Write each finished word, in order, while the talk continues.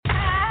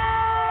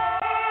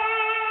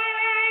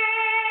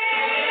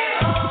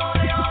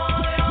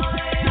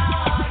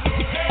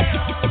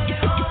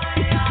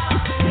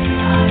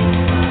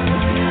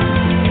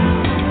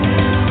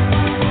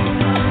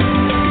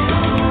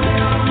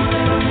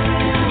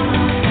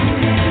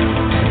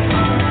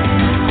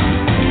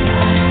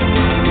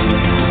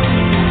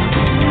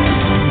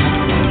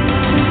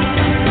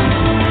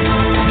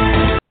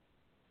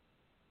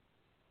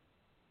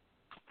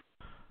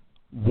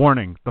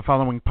The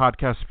following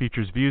podcast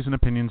features views and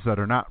opinions that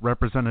are not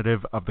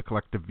representative of the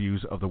collective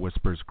views of the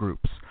Whispers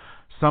groups.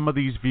 Some of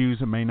these views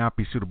may not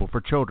be suitable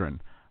for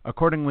children.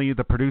 Accordingly,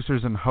 the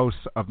producers and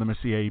hosts of the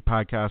Missyae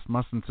Podcast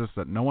must insist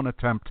that no one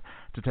attempt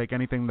to take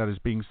anything that is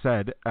being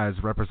said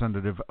as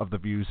representative of the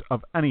views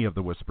of any of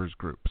the Whispers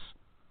groups.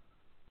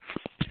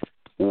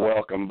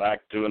 Welcome back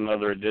to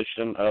another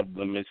edition of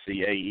the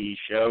Missyae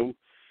Show.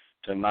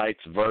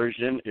 Tonight's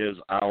version is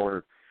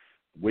our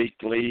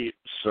weekly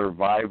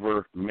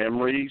Survivor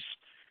Memories,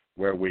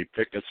 where we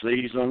pick a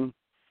season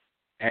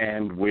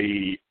and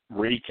we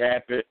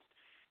recap it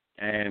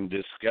and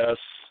discuss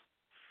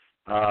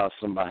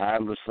some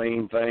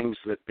behind-the-scene things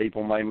that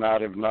people may not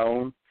have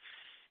known,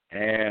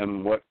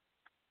 and what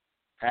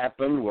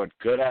happened, what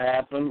could have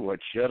happened, what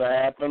should have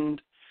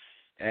happened,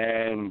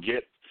 and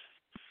get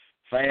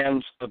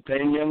fans'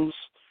 opinions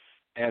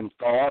and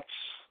thoughts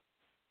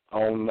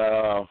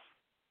on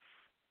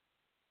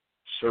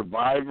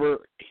Survivor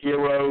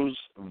heroes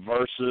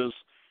versus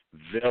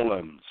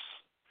villains.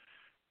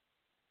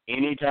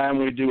 Anytime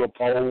we do a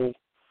poll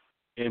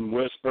in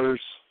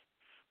Whispers,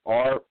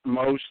 or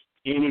most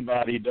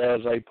anybody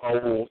does a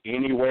poll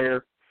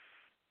anywhere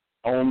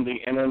on the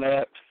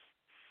internet,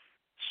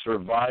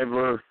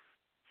 Survivor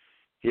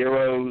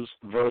heroes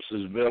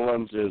versus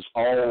villains is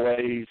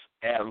always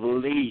at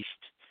least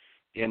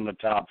in the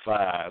top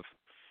 5,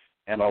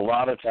 and a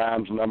lot of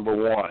times number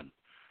 1.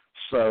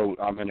 So,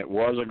 it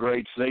was a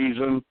great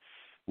season.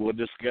 We'll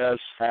discuss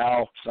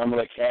how some of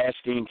the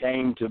casting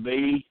came to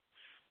be.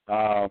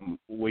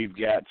 We've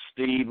got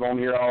Steve on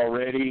here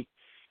already,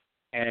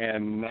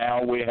 and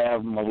now we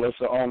have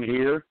Melissa on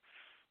here.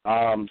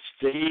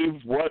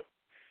 Steve, what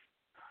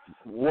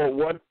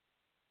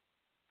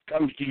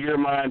comes to your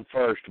mind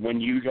first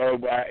when you go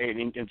by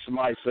and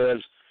somebody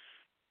says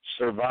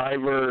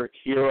Survivor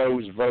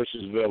heroes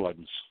versus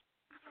villains?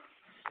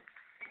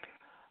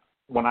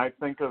 When I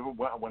think of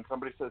when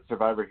somebody says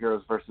Survivor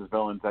heroes versus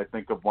villains, I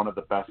think of one of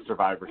the best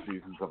Survivor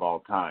seasons of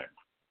all time.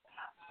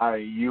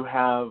 You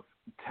have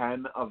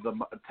 10 of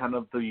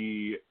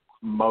the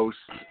most,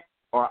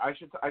 or I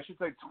should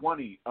say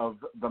 20 of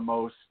the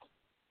most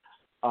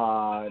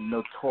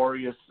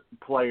notorious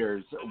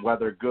players,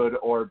 whether good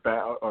or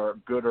bad or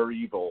good or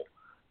evil,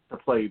 to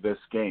play this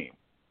game.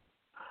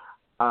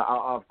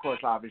 Of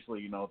course,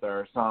 obviously, there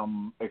are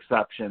some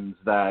exceptions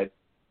that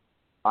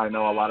I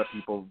know a lot of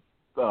people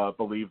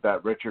believe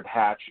that Richard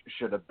Hatch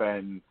should have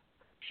been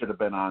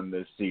on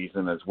this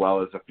season, as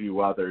well as a few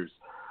others.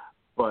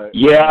 But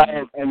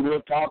yeah, and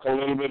we'll talk a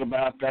little bit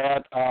about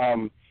that.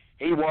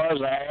 He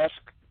was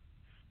asked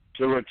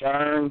to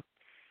return,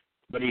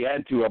 but he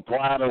had to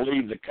apply to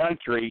leave the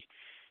country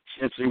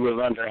since he was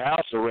under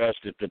house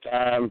arrest at the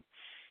time,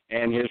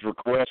 and his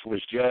request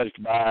was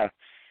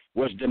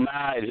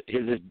denied.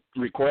 His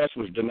request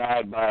was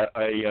denied by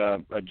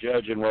a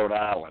judge in Rhode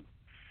Island.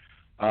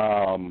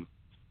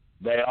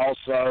 They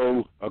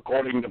also,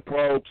 according to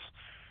Probst,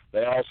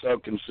 they also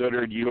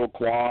considered Yul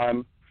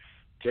Kwan,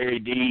 Terry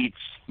Dietz,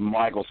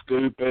 Michael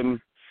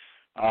Skupin,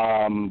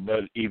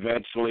 but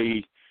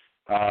eventually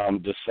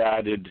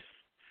decided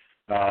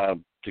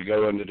to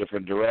go in a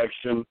different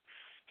direction.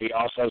 He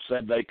also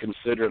said they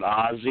considered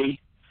Ozzy,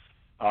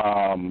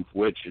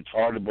 which it's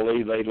hard to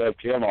believe they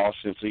left him off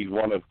since he's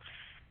one of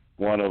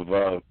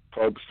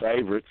Probst's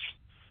favorites.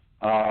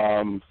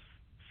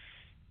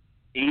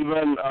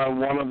 Even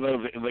one of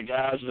the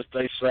guys that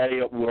they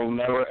say will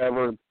never,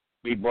 ever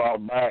be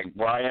brought back,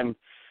 Brian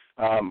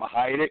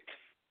Heidick,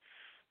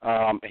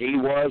 he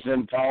was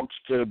in talks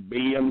to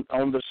be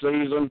on the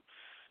season,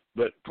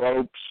 but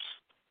Probst,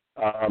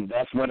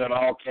 that's when it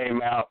all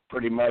came out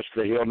pretty much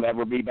that he'll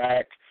never be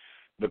back,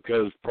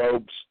 because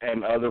Probst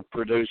and other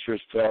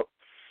producers felt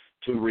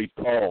too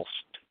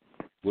repulsed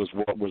was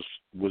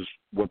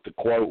what the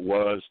quote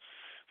was.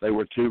 They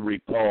were too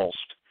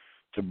repulsed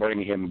to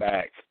bring him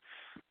back.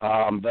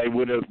 They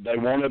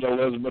wanted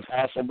Elizabeth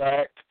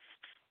Hasselbeck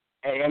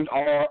and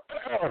our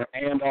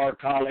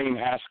Colleen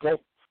Haskell,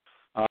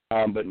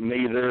 but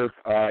neither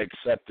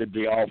accepted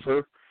the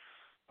offer.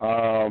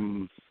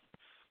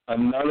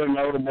 Another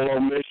notable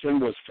omission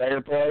was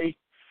Fair Play,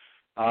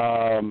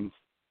 but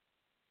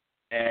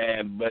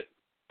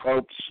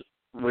Probst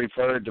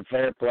referred to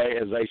Fair Play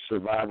as a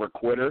Survivor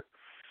quitter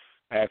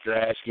after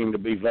asking to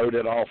be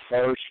voted off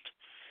first.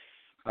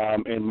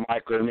 In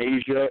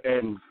Micronesia,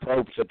 and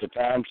Probst at the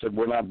time said,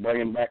 "We're not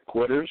bringing back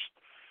quitters."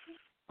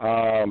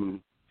 I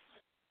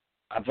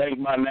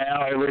think by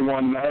now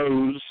everyone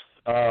knows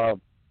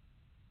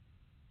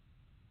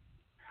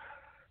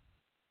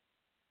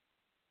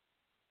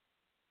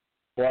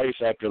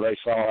place after they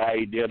saw how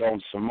he did on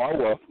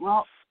Samoa.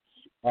 Well,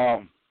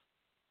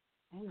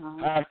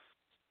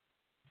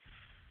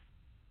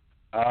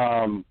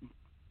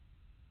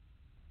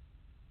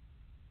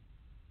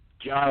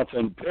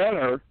 Jonathan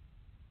Penner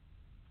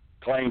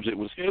claims it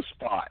was his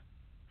spot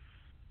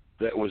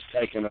that was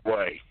taken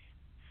away.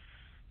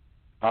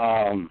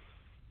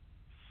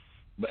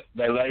 But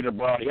they later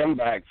brought him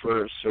back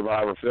for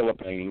Survivor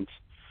Philippines.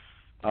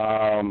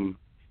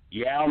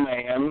 Yao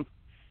Man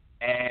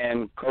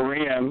and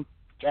Corinne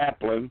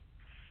Kaplan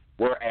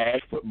were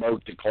asked, but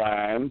both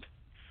declined.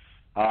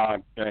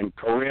 And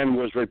Corinne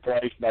was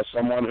replaced by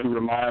someone who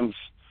reminds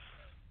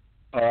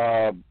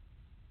a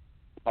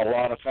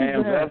lot of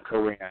fans of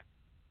Corinne,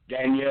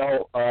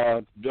 Danielle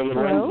De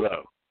Lorenzo.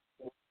 Hello?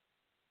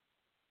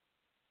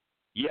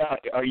 Yeah,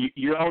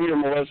 you're on here,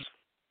 Melissa?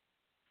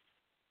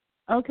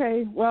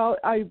 Okay, well,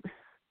 I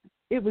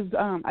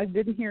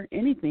didn't hear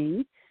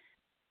anything,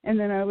 and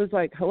then I was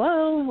like,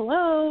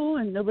 hello,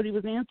 and nobody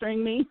was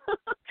answering me.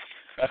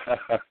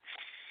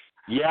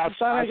 Yeah, I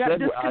thought I got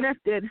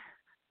disconnected.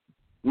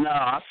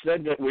 I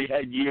said that we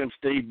had you and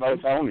Steve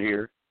both on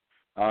here.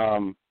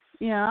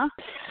 Yeah.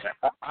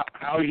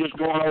 I was just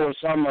going over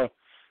some of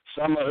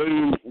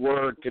who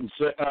were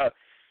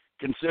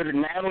considered.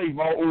 Natalie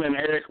Bolton and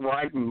Eric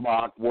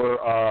Reichenbach were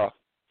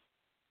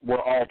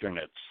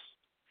alternates.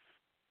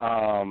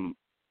 Of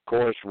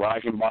course,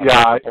 Reichenbach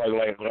will play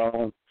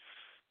later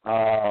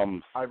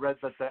on. I read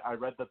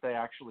that they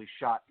actually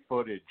shot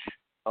footage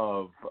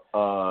of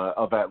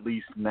at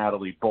least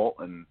Natalie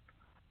Bolton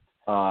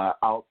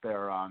out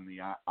there on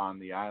the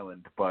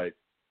island, but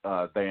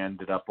they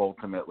ended up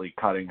ultimately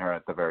cutting her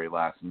at the very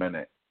last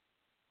minute.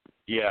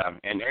 Yeah,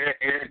 and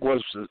Eric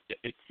was, well,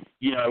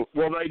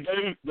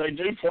 they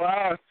do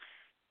fly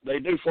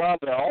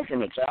the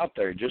alternates out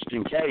there just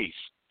in case,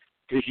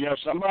 because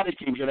somebody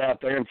can get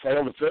out there and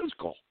fail the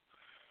physical,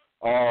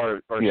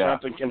 or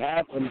something can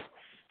happen,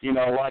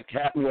 like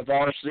happened with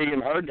RC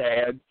and her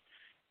dad.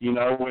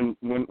 When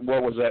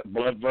what was that,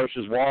 Blood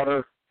versus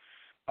Water?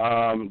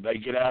 They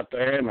get out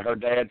there and her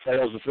dad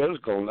fails the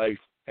physical, and they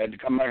had to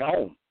come back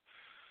home.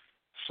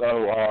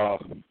 So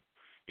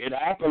it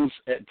happens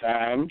at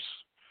times.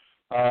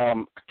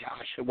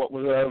 What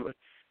was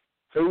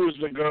who was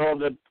the girl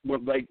that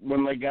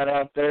when they got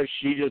out there,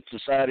 she just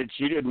decided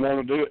she didn't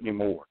want to do it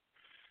anymore?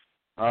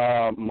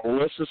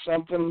 Melissa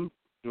something?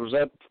 Does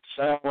that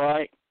sound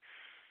right?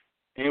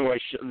 Anyway,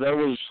 there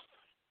was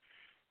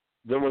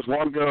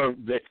one girl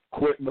that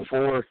quit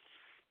before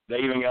they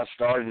even got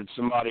started, and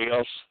somebody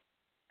else,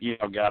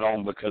 got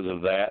on because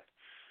of that.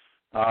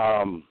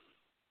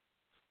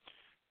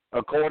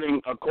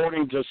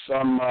 According to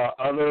some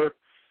other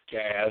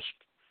cast,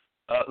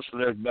 so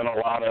there's been a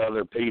lot of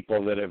other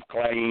people that have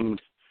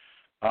claimed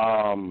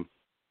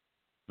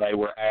they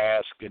were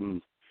asked,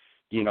 and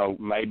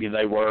maybe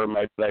they were,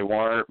 maybe they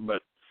weren't,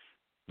 but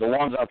the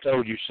ones I've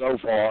told you so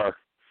far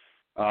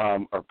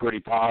are pretty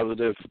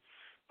positive.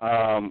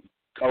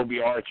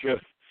 Kobe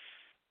Archer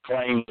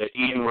claimed that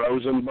Ian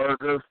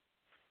Rosenberger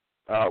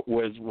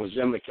was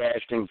in the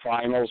casting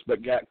finals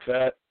but got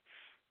cut.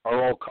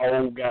 Earl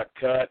Cole got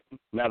cut.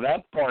 Now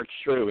that part's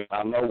true.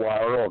 I know why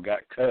Earl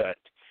got cut.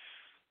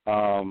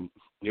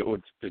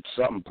 It's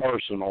something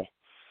personal.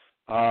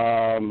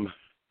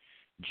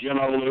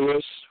 Jenna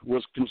Lewis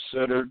was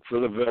considered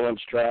for the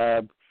Villains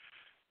Tribe.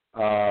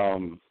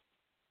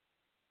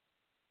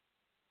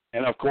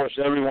 And of course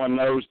everyone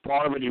knows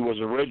Parvati was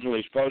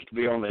originally supposed to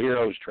be on the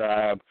Heroes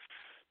Tribe,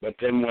 but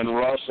then when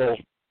Russell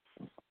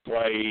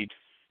played,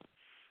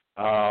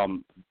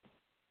 it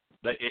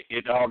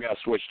all got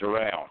switched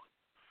around.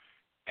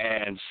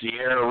 And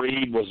Sierra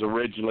Reed was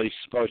originally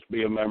supposed to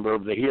be a member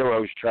of the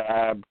Heroes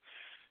Tribe,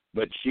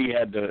 but she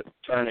had to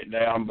turn it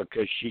down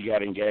because she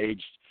got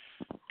engaged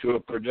to a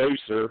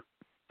producer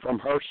from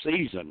her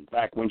season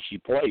back when she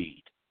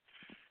played.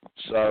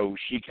 So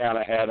she kind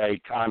of had a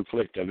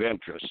conflict of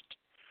interest.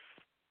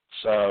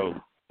 So,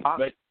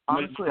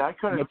 honestly, I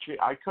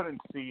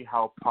couldn't see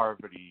how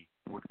Parvati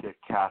would get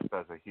cast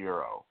as a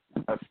hero,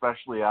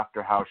 especially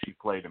after how she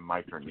played in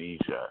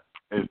Micronesia.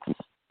 It's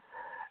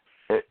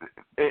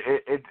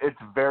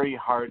very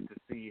hard to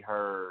see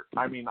her.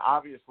 I mean,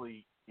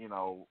 obviously,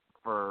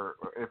 for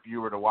if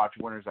you were to watch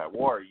Winners at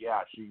War,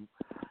 yeah, she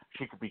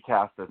could be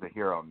cast as a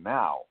hero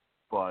now,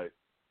 but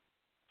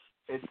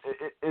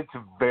it's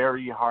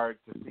very hard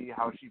to see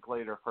how she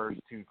played her first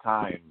two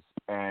times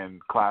and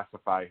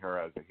classify her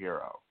as a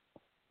hero.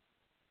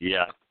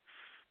 Yeah.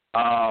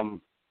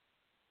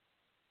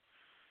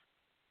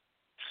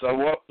 So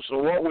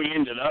what we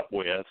ended up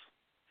with,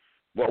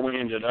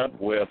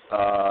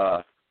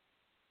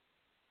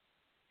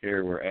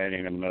 here we're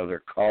adding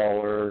another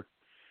caller,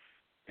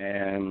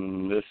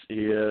 and this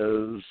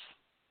is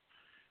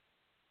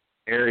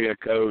area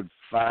code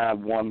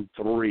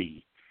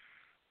 513.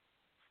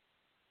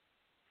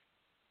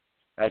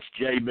 That's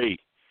JB. Is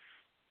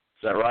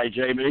that right,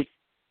 JB?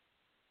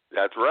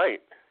 That's right.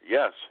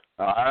 Yes.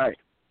 All right.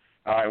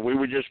 We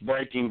were just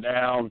breaking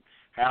down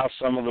how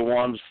some of the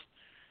ones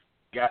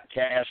got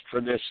cast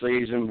for this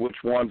season, which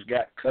ones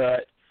got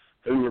cut,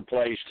 who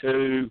replaced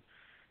who,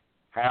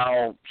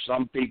 how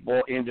some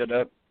people ended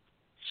up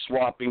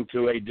swapping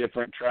to a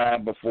different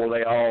tribe before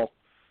they all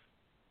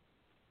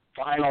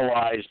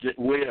finalized it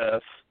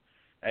with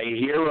a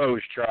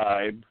Heroes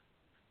Tribe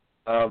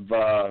of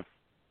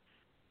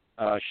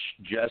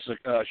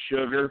Jessica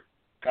Sugar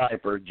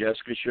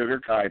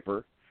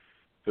Kuiper,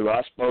 who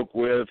I spoke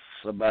with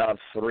about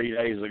 3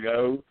 days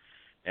ago,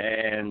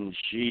 and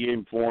she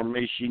informed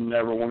me she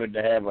never wanted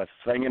to have a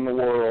thing in the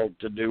world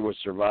to do with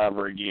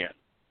Survivor again.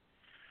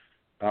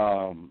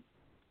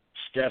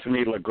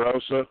 Stephanie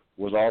LaGrossa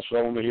was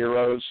also on the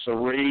Heroes.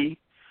 Sari,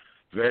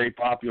 very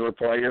popular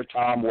player.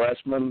 Tom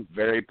Westman,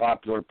 very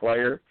popular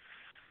player.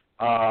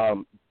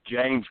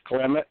 James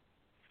Clement,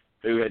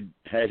 who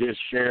had his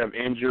share of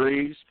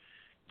injuries.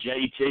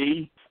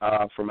 JT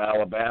from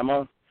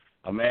Alabama.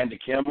 Amanda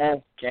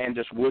Kimmel,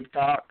 Candace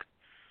Woodcock,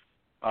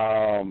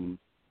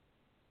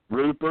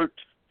 Rupert,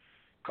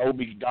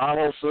 Kobe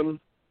Donaldson.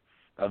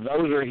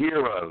 Those are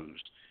heroes.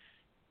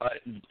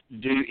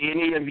 Do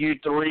any of you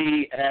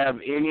three have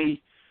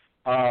any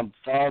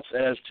thoughts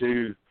as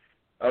to,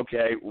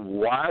 okay,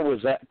 why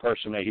was that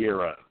person a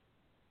hero?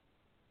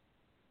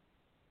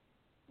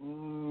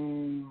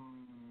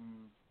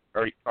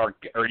 Or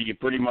do you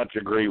pretty much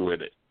agree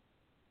with it?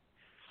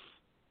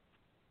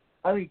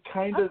 I mean,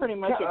 kind of. I pretty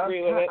much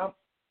agree with it.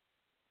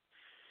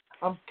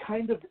 I'm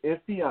kind of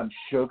iffy on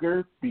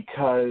Sugar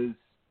because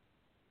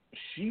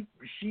she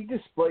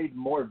displayed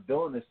more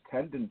villainous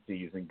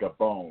tendencies in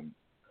Gabon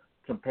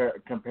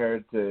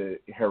compared to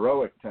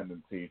heroic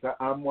tendencies.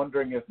 I'm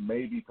wondering if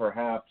maybe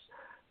perhaps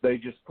they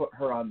just put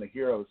her on the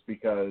Heroes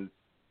because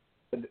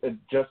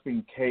just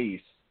in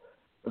case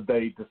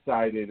they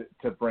decided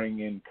to bring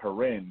in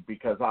Corinne,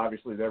 because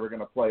obviously they were going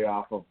to play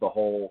off of the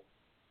whole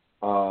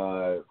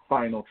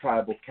final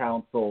tribal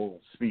council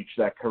speech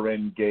that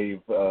Corinne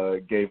gave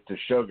to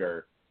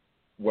Sugar,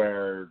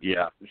 where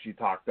she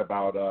talked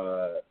about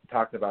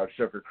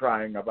Sugar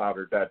crying about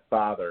her dead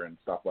father and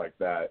stuff like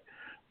that.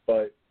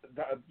 But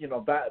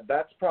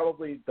that's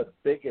probably the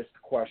biggest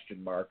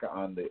question mark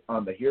on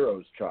the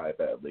Heroes tribe,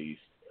 at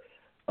least,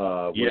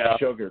 with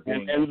Sugar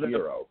being a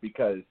hero,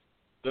 because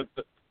the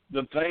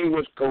thing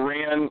with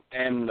Corinne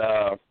and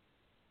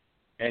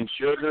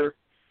Sugar,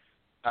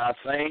 I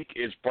think,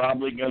 is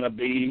probably going to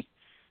be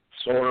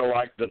sort of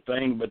like the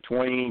thing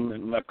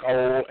between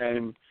Nicole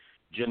and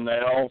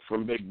Janelle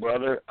from Big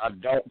Brother. I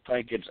don't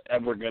think it's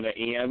ever going to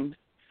end.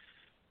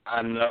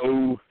 I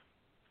know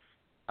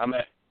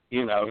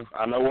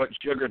what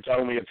Sugar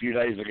told me a few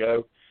days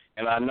ago,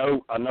 and I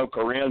know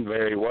Corinne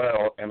very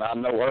well, and I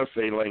know her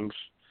feelings.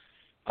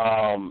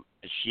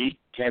 She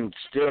cannot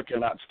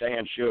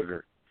stand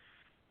Sugar.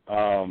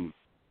 And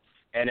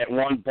at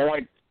one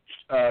point,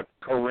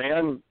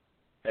 Corinne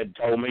had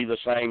told me the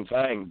same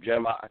thing.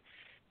 Jim, I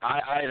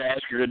had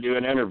asked her to do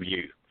an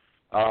interview,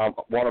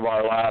 one of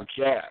our live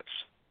chats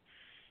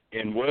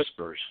in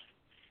Whispers,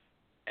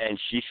 and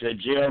she said,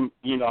 Jim,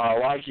 I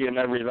like you and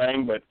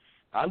everything, but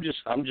I'm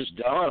just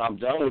done. I'm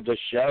done with this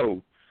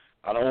show.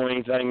 I don't want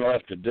anything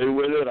left to do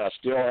with it. I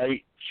still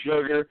hate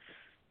Sugar.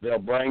 They'll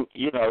bring,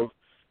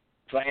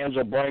 fans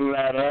will bring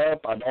that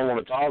up. I don't want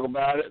to talk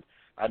about it.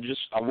 I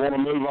want to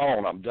move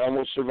on. I'm done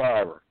with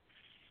Survivor.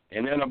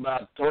 And then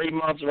about 3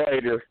 months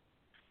later,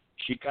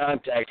 she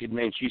contacted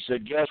me and she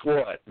said, guess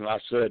what? And I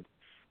said,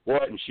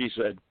 what? And she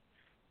said,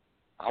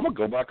 I'm going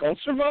to go back on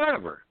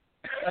Survivor.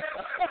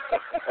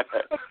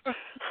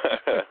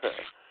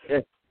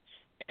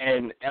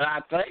 And I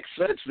think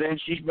since then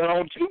she's been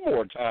on 2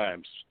 more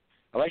times.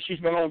 I think she's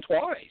been on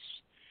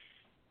twice.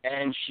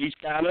 And she's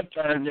kind of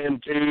turned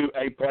into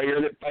a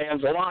player that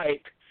fans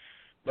like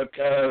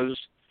because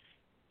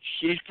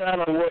she's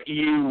kind of what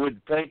you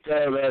would think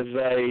of as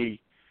a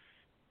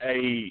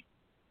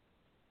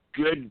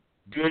good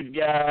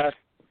guy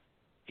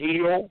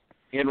heel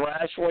in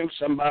wrestling,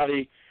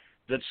 somebody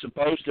that's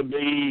supposed to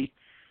be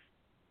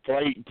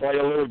play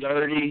a little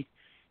dirty,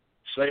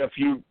 say a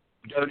few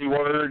dirty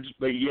words,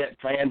 but yet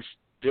fans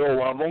still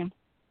love them.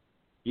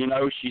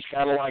 She's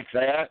kind of like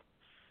that.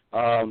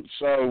 I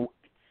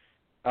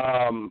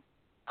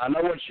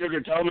know what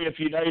Sugar told me a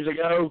few days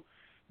ago,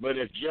 but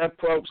if Jeff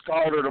Probst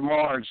called her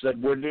tomorrow and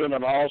said, we're doing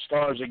an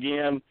All-Stars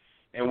again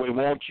and we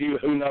want you,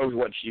 who knows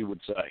what she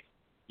would say,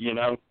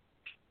 Yeah,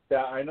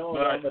 I know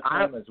around the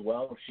time as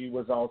well, she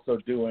was also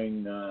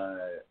doing,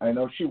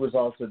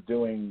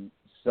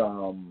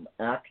 some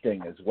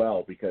acting as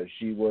well, because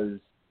she was...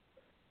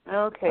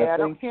 Okay, I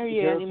don't hear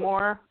you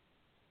anymore.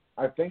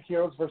 I think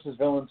Heroes vs.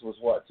 Villains was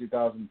what,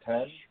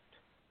 2010?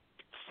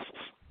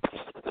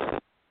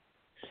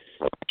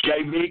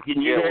 JB,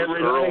 can you hear me?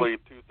 Early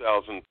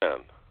 2010.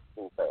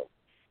 Okay.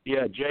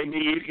 Yeah, JB,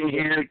 you can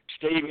hear,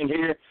 Steve can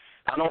hear.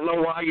 I don't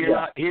know why you're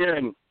not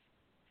hearing.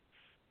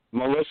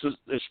 Melissa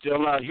is still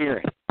not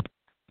hearing.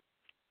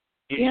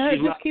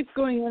 It just keeps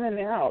going in and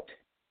out.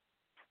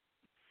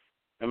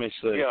 Let me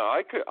see. Yeah,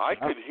 I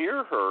could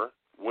hear her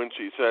when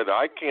she said,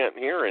 I can't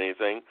hear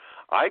anything.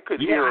 I could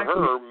hear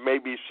her.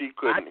 Maybe she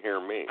couldn't hear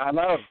me. I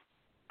know.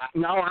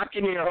 No, I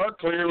can hear her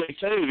clearly,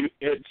 too.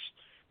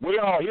 We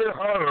all hear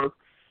her.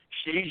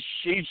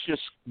 She's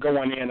just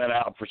going in and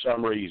out for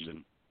some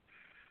reason.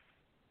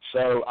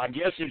 So I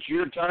guess it's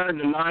your turn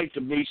tonight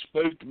to be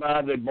spooked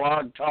by the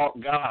blog talk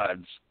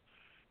gods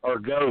or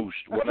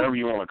ghost, whatever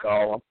you want to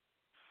call them.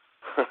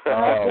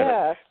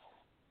 Yes.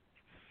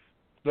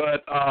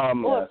 But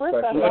well, at first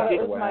I thought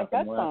it was my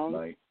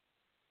headphones.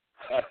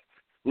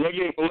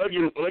 Looking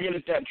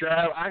at that,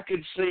 Trav, I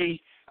could see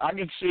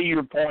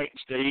your point,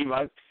 Steve.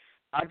 I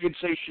could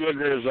see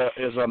Sugar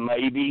as a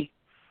maybe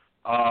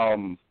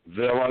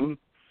villain,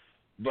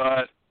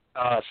 but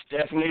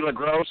Stephanie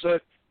LaGrossa,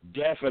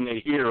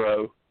 definite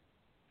hero.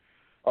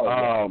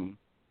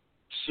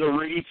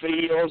 Cerie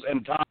Fields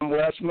and Tom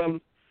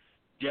Westman,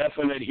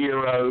 definite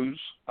heroes.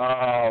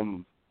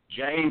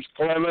 James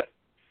Clement,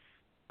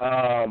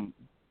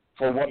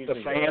 for what the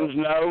fans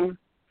know.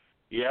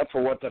 Yeah,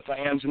 for what the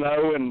fans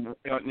know, and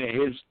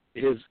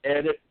his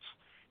edits,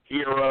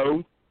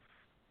 hero.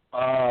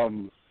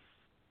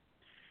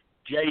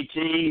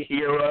 JT,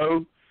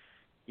 hero.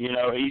 You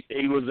know,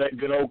 he was that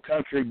good old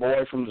country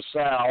boy from the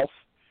South.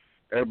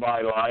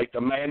 Everybody liked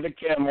Amanda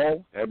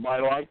Kimmel.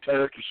 Everybody liked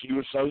her because she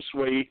was so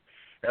sweet.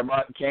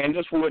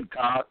 Candace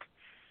Woodcock.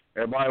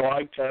 Everybody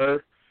liked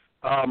her.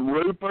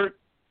 Rupert.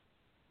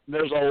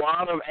 There's a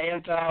lot of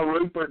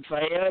anti-Rupert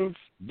fans,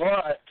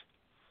 but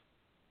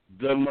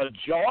the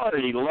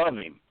majority love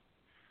him.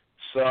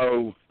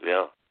 So,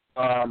 yeah.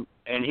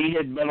 And he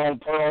had been on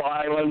Pearl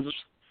Islands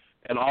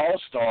and All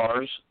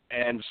Stars,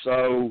 and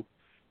so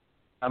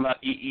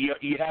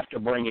you have to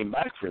bring him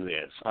back for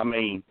this. I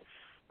mean,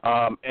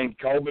 and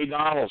Colby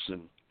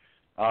Donaldson,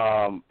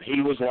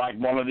 he was like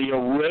one of the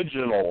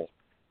original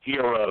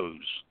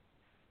heroes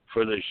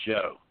for this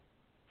show.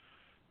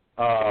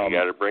 You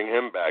got to bring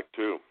him back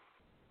too.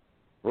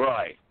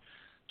 Right.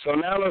 So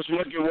now let's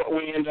look at what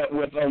we end up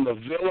with on the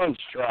Villains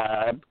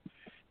Tribe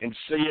and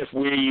see if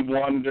we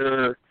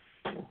wonder,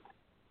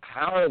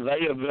 how are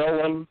they a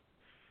villain?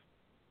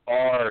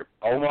 Or,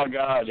 oh my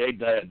God, they're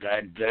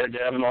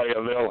definitely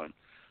a villain.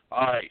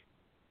 All right,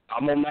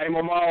 I'm going to name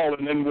them all,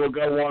 and then we'll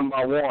go one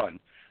by one.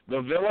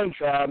 The Villain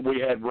Tribe,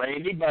 we had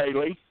Randy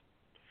Bailey,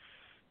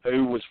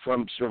 who was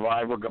from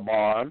Survivor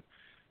Gabon.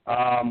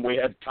 We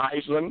had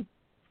Tyson.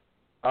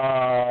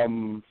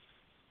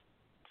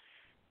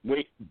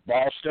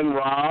 Boston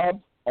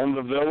Rob on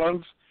the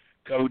villains.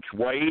 Coach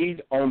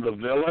Wade on the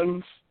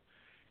villains.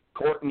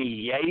 Courtney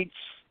Yates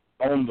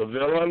on the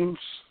villains.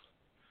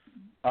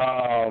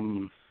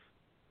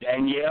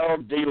 Danielle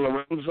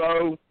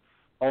DiLorenzo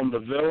on the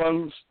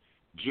villains.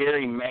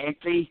 Jerry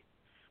Manty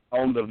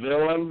on the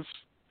villains.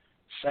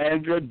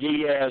 Sandra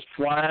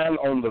Diaz-Twine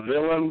on the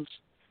villains.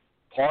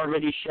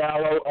 Parvati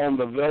Shallow on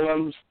the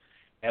villains.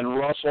 And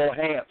Russell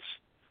Hance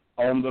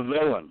on the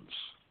villains.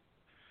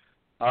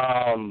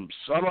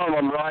 Some of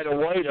them right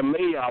away to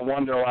me, I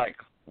wonder, like,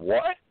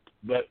 what?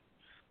 But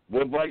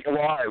we'll break it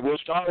wire. We'll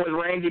start with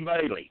Randy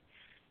Bailey.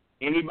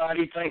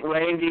 Anybody think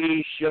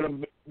Randy should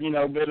have, been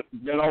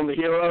on the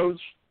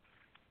Heroes?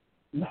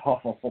 No.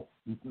 I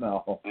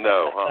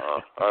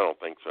don't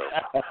think so.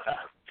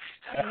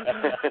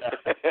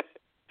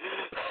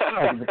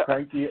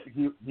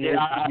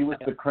 He was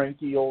the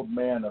cranky old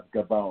man of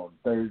Gabon.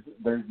 There's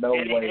no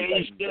way that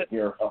he's a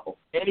hero.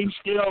 And he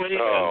still is.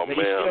 Oh,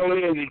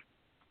 man.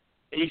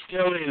 He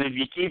still is. If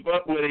you keep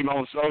up with him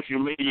on social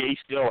media, he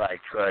still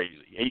acts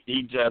crazy.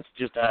 He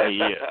just how he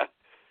is.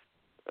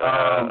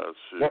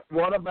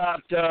 What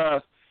about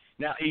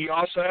now? You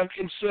also have to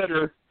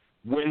consider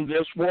when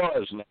this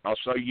was now.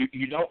 So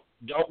you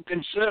don't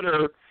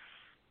consider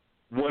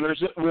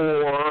Winners at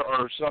War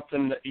or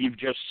something that you've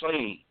just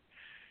seen.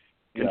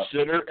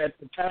 Consider at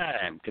the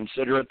time.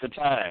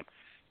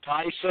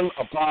 Tyson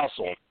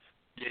Apostle,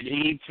 did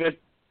he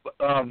fit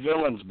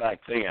villains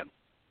back then?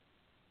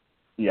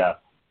 Yeah.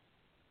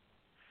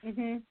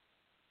 Mhm.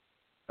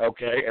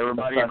 Okay,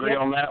 everybody agree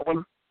on that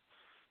one?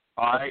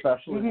 All right.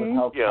 Especially with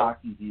how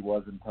cocky he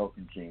was in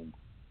Token Chains.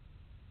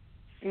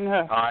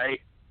 All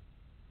right.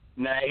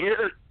 Now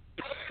here,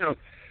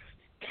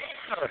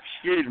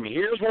 excuse me.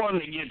 Here's one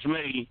that gets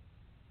me.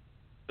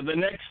 The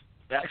next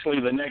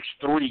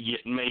three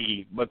get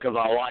me because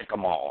I like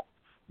them all.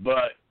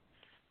 But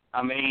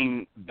I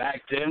mean,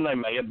 back then they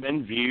may have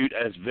been viewed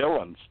as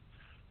villains.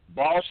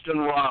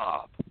 Boston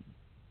Rob.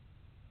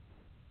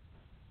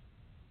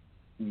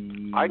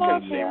 I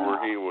can see where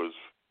he was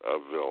a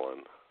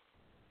villain.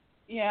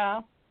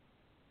 Yeah.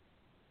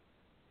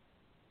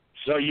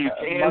 So you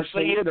can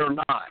see it or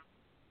not?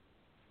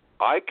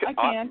 I can.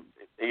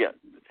 Yeah.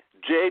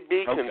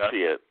 JB can see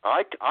it.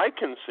 I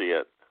can see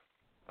it.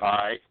 All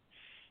right.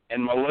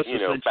 And Melissa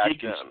said she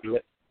can see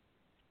it.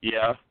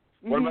 Yeah.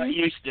 What about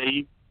you,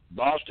 Steve?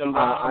 Boston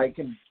Rob.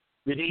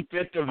 Did he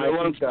fit the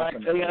villains back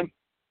then?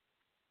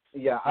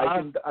 Yeah,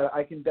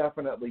 I can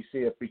definitely see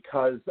it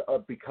because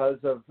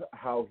of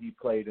how he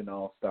played in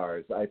All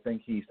Stars. I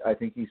think he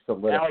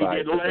solidified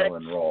the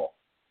villain role.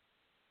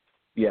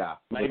 Yeah,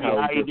 with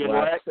how he did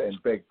Lex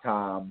and Big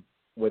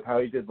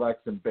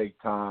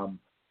Tom,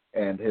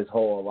 and his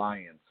whole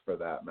alliance for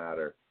that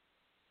matter.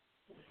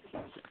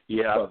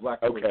 Yeah. So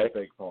Lex was a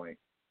big point.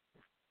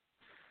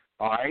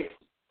 All right.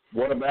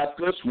 What about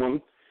this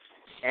one?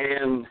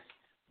 And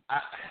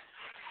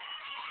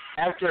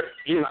after,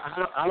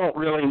 I don't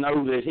really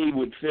know that he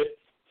would fit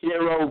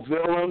hero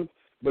villain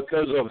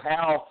because of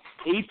how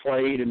he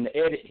played and the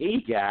edit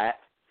he got.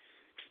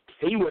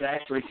 He would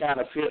actually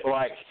kind of fit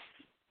like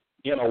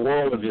in a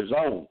world of his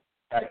own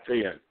back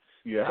then.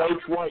 Yeah.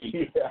 Coach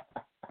Wade. Yeah.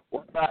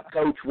 What about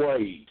Coach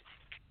Wade?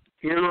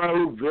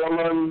 Hero,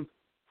 villain?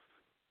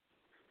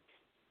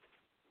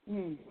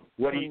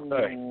 What do you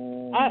think?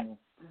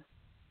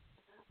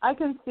 I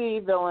can see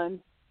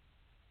villain.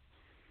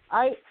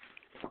 I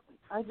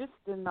just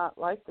did not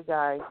like the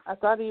guy. I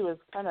thought he was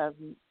kind of,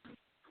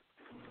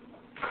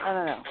 I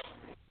don't know.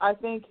 I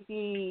think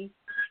he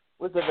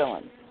was a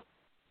villain.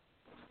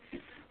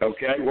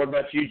 Okay, what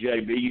about you,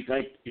 JB? You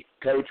think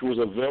Coach was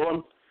a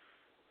villain?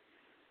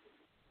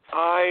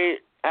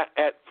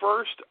 At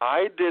first,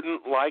 I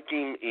didn't like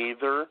him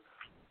either,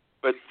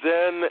 but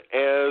then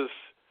as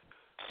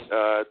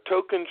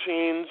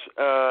Tocantins,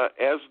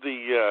 as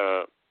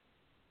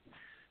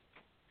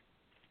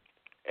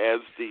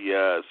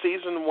the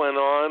season went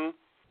on,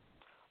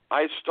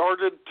 I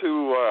started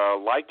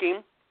to like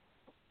him.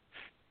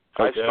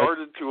 Okay. I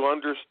started to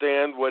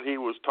understand what he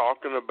was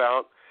talking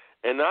about,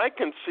 and I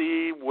can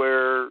see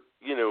where,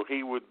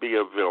 he would be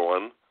a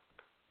villain.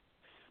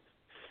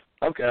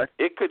 Okay.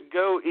 It could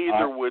go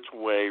either which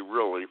way,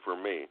 really, for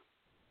me.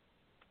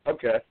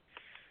 Okay.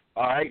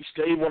 All right,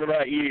 Steve, what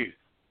about you?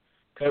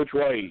 Coach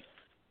Wade.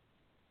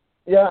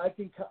 Yeah, I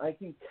can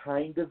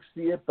kind of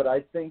see it, but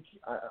I think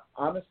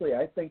honestly,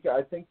 I think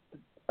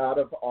out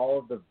of all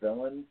of the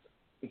villains,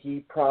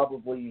 he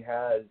probably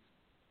has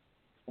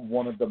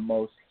one of the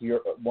most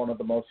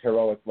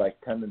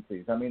heroic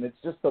tendencies. I mean, it's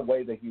just the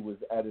way that he was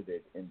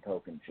edited in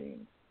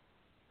Tocantins.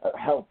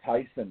 Hell,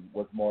 Tyson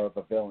was more of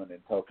a villain in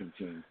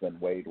Tocantins than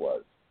Coach Wade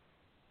was.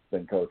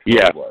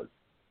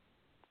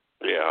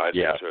 Yeah, I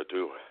think so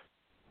too.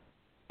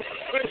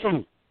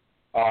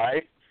 All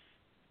right,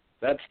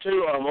 that's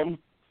two of them.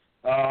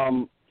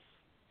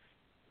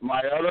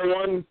 My other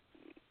one,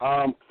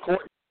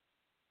 Courtney.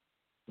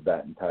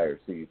 That entire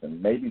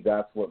season. Maybe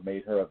that's what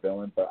made her a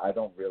villain, but I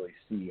don't really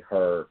see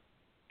her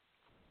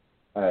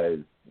as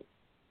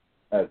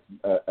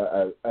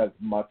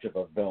much of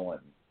a villain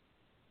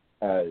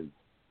as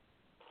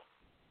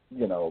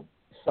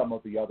some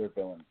of the other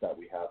villains that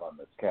we have on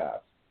this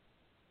cast.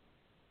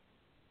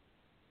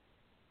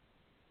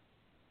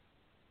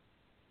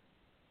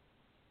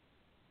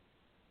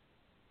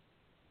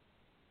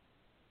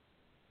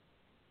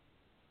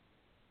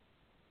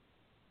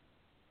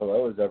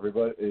 Hello,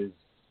 is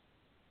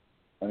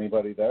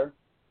anybody there?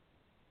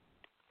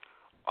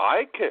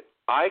 I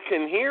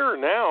can hear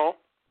now.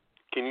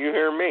 Can you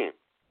hear me?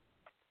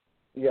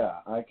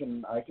 Yeah, I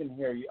can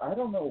hear you. I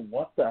don't know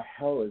what the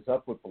hell is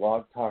up with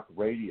Blog Talk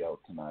Radio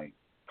tonight.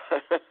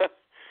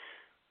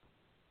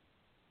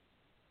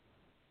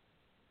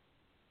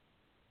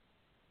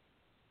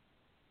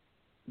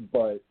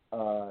 But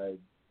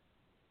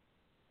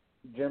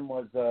Jim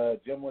was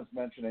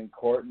mentioning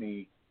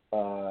Courtney.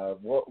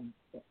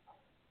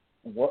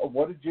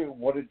 What did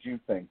you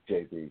think,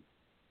 JB?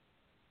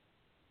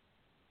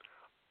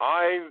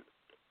 I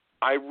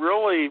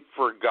really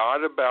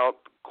forgot about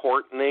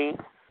Courtney.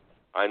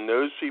 I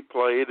know she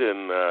played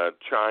in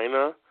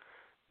China,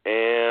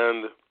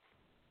 and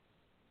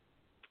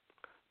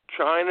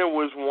China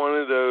was one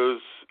of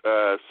those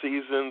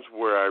seasons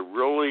where I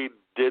really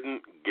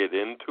didn't get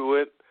into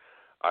it.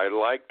 I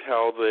liked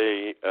how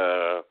they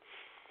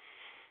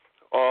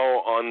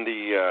all on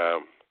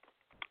the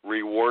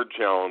reward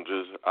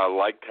challenges. I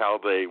liked how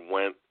they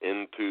went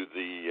into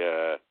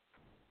the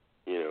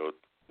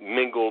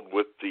mingled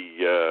with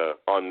the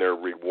on their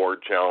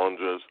reward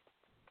challenges.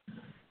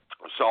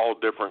 Saw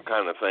different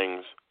kind of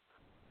things,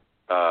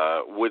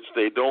 which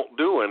they don't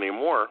do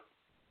anymore.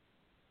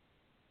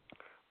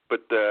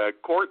 But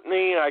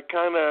Courtney,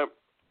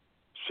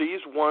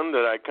 she's one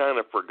that I kind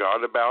of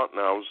forgot about,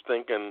 and I was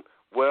thinking,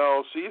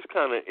 well, she's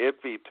kind of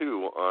iffy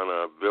too on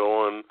a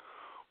villain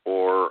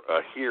or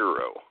a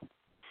hero.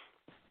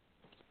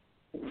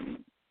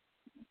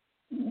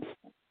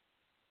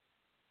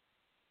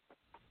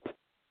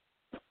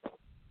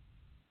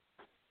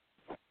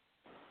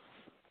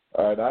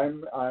 All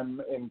right,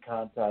 I'm in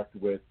contact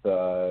with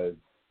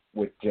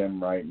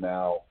Jim right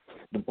now.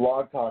 The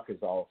Blog Talk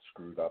is all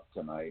screwed up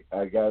tonight,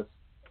 I guess.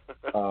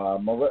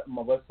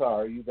 Melissa,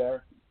 are you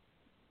there?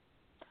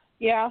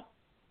 Yeah.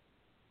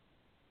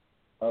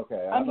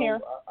 Okay. I'm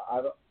here.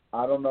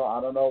 I don't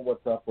know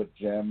what's up with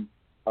Jim,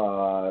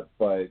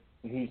 but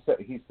he's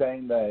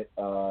saying that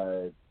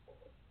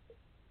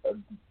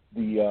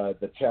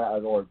the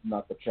chat, or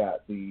not the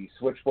chat, the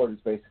switchboard is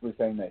basically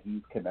saying that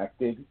he's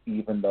connected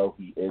even though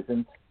he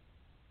isn't.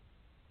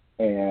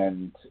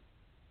 And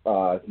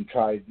he's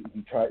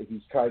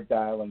tried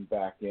dialing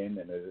back in,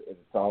 and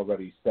it's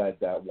already said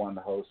that one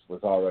host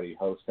was already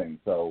hosting.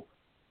 So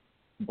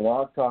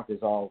Blog Talk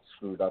is all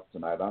screwed up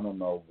tonight. I don't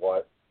know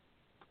what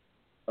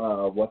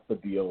the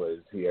deal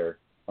is here.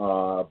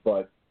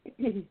 But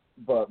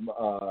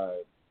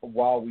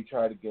while we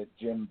try to get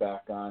Jim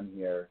back on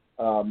here,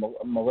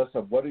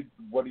 Melissa, what do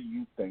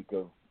you think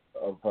of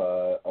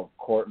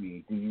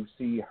Courtney? Do you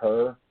see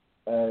her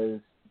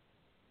as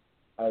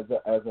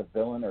a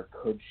villain, or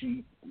could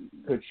she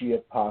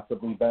have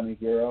possibly been a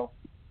hero?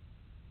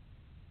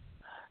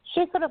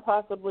 She could have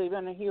possibly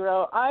been a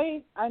hero.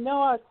 I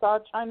know I saw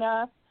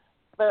China,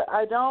 but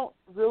I don't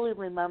really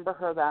remember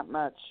her that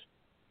much,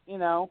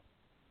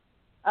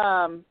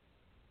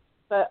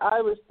 But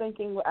I was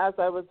thinking as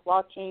I was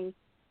watching,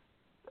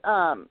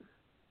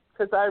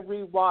 because I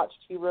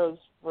rewatched Heroes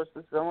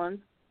versus Villains,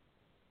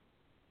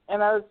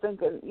 And I was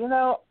thinking,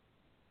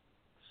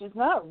 she's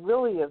not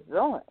really a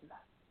villain.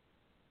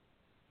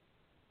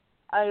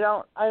 I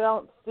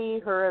didn't see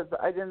her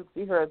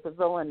as a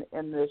villain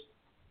in this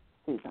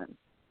season.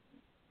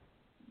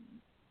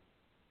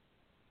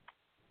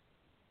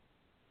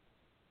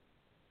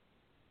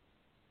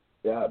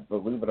 Yeah,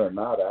 believe it or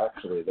not,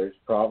 actually, there's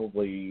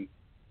probably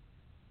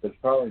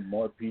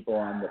more people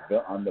on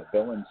the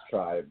villains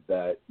tribe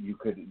that you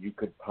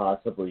could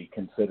possibly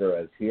consider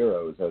as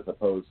heroes, as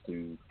opposed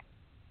to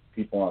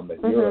people on the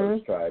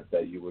heroes tribe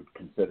that you would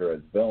consider as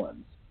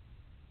villains.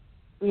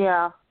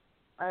 Yeah,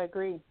 I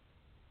agree.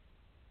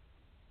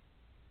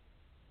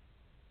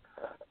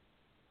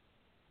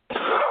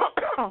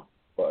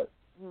 But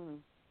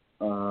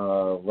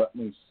let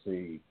me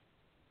see.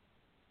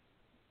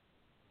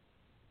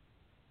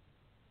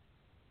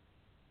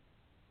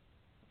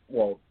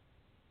 Well,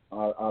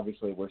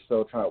 obviously we're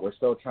still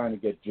trying to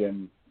get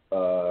Jim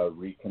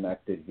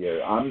reconnected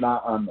here. I'm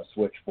not on the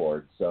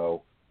switchboard,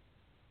 so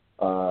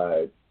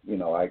I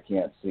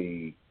can't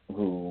see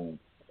who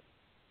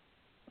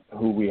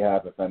we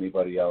have, if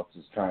anybody else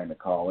is trying to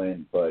call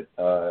in. But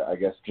I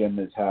guess Jim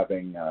is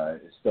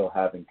still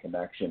having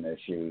connection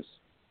issues.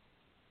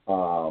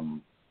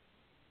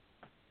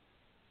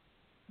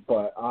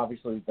 But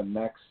obviously the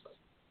next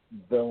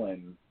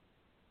villain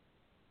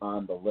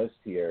on the list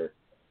here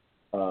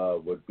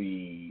would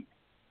be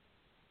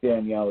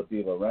Danielle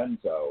Di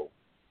Lorenzo,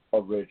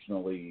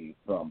 originally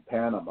from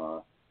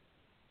Panama.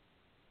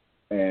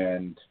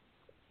 And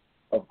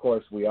of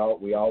course we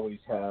always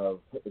have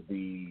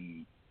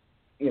the,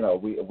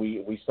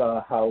 we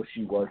saw how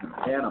she was in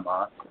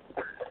Panama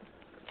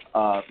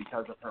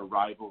because of her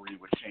rivalry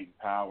with Shane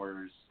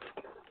Powers,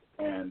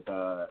 and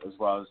as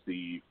well as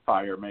the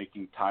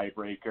fire-making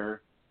tiebreaker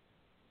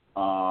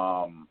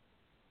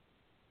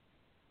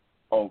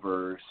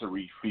over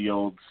Sari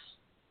Fields.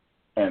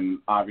 And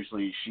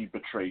obviously she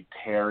betrayed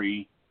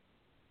Terry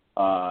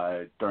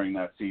during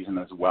that season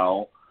as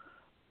well.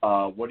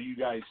 What do you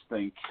guys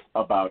think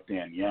about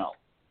Danielle?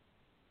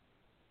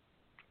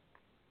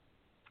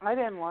 I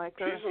didn't like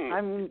her.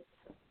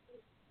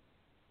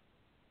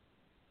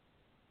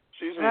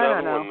 She's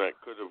another one that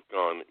could have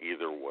gone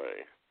either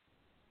way.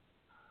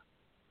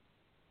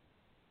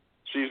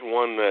 She's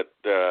one that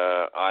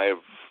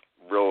I've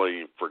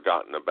really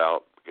forgotten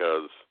about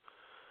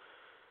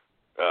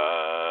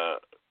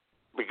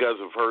because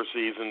of her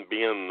season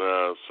being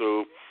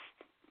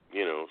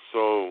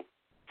so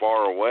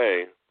far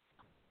away.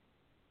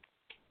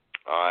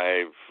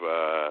 I've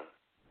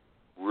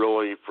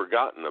really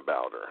forgotten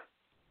about her.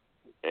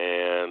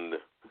 And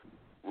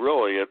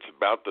really, it's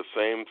about the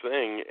same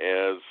thing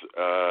as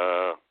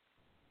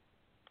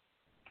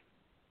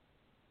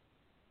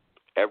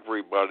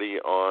everybody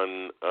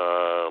on,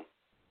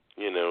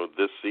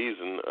 this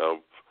season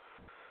of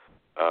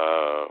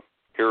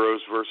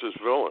Heroes versus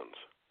Villains.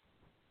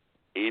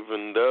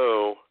 Even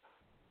though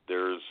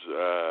there's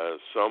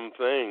some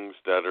things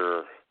that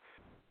are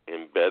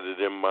embedded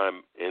in my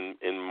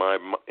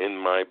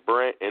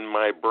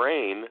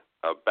brain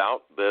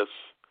about this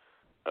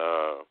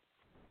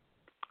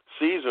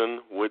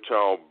season, which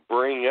I'll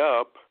bring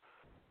up,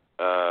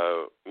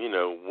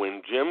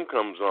 when Jim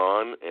comes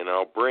on, and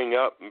I'll bring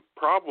up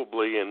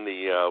probably in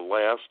the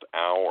last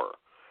hour,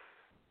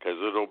 because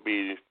it'll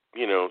be,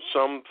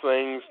 some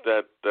things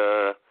that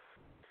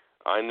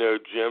I know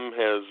Jim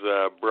has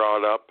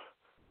brought up,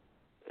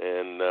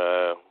 and,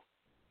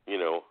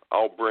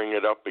 I'll bring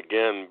it up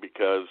again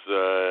because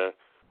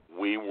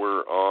we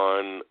were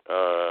on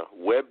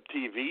web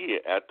TV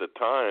at the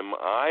time,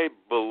 I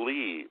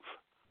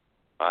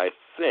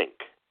think,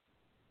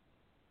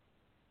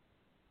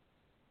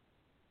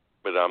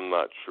 but I'm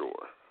not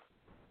sure.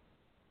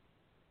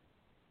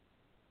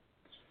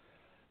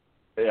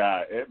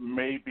 Yeah, it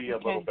may be a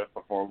little bit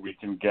before we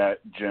can get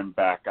Jim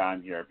back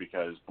on here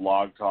because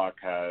Blog Talk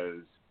has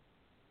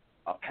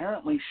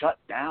apparently shut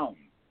down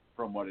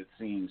from what it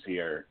seems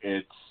here.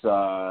 It's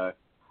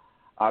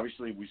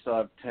obviously we still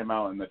have Tim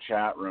out in the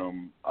chat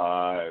room.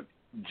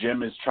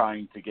 Jim is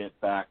trying to get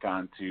back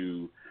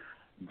onto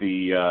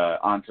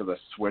the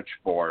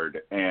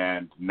switchboard,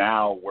 and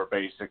now we're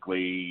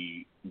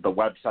basically, the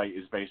website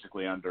is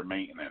basically under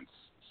maintenance.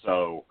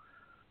 So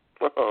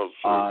it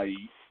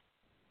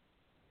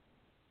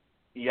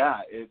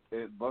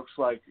looks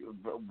like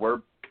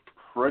we're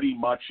pretty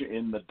much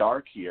in the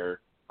dark here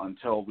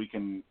until we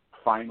can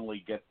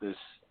finally get this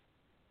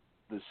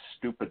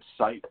stupid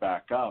site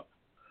back up.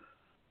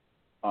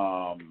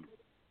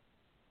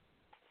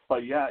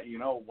 But yeah,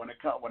 when it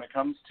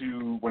comes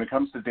to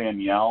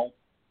Danielle,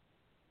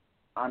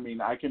 I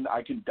mean, I can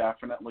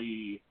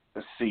definitely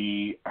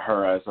see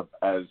her as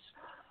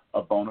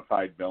a bona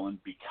fide villain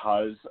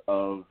because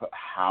of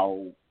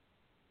how,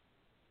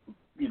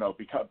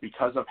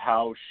 because of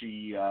how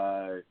she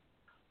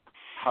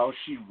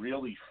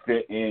really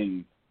fit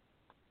in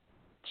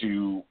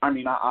to. I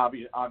mean,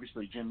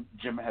 obviously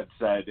Jim had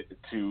said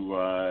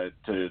to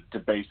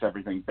base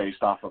everything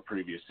based off of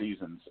previous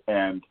seasons,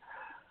 and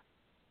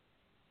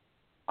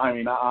I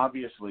mean,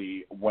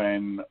 obviously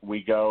when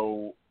we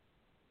go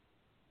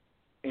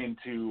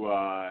into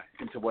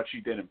what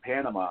she did in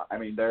Panama, I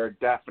mean, there are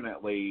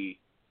definitely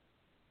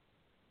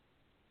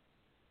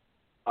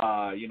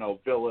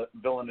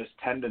villainous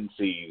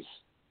tendencies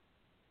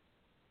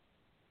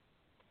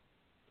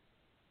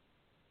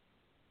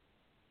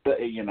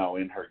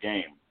in her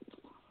game.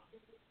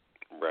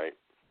 Right.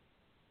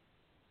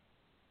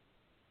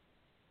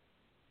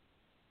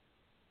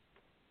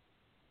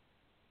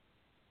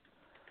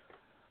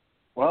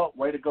 Well,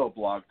 way to go,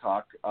 Blog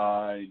Talk.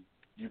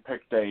 You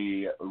picked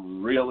a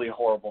really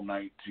horrible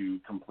night to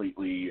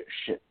completely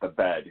shit the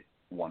bed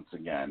once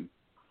again.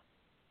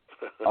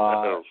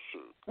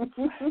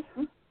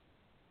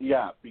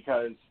 Yeah,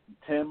 because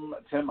Tim,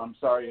 I'm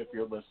sorry if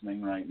you're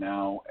listening right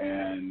now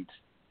and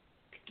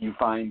you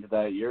find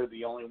that you're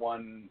the only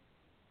one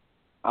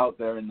out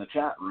there in the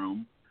chat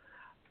room,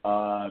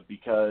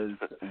 because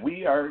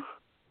we are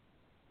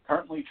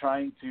currently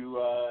trying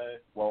to,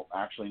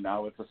 actually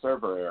now it's a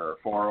server error,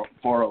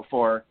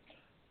 404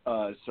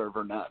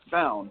 server not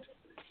found.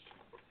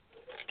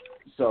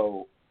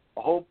 So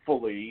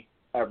hopefully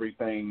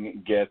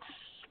everything gets.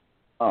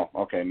 Oh,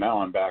 okay. Now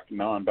I'm back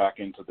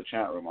into the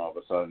chat room all of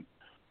a sudden.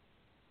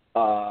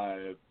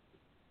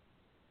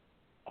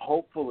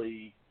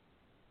 Hopefully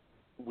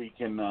we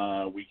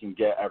can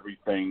get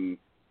everything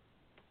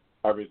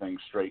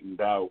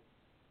straightened out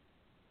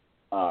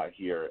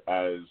here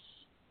as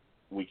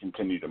we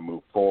continue to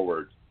move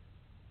forward.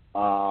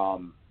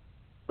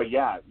 But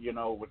yeah,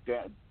 with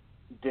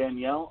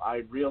Danielle,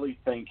 I really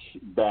think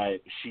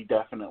that she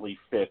definitely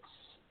fits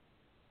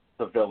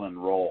the villain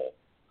role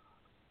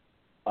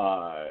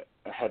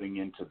heading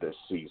into this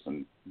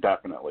season,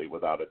 definitely,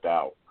 without a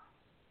doubt.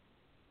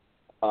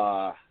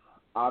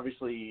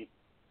 Obviously,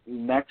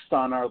 next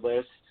on our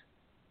list,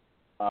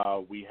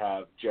 we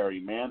have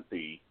Jerry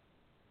Manthe,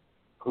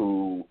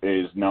 who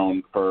is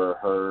known for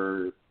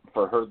her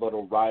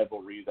little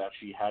rivalry that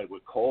she had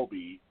with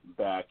Colby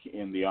back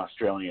in the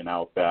Australian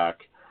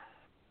outback.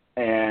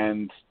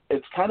 And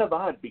it's kind of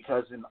odd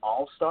because in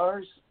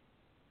All-Stars,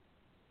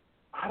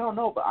 I don't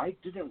know, but I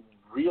didn't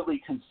really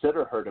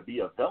consider her to be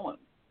a villain.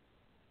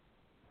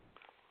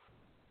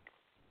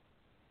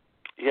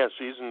 Yeah,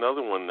 she's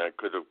another one that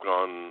could have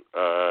gone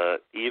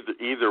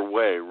either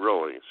way,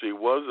 really. She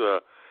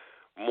was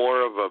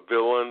more of a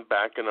villain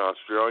back in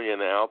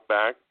Australian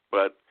outback,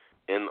 but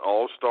in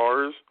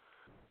All-Stars,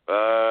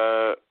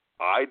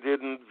 I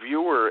didn't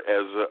view her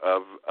as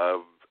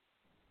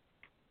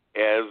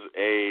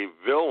a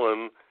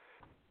villain,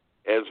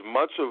 as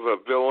much of a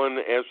villain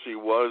as she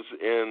was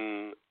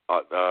in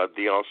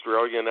the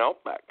Australian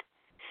outback.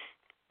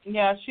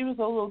 Yeah, she was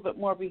a little bit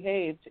more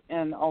behaved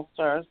in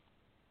All-Stars.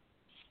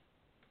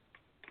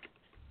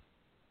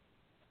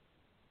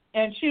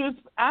 And she was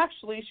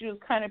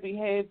kind of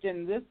behaved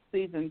in this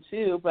season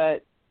too,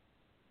 but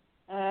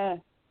I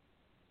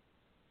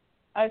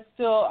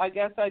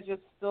guess I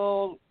just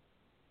still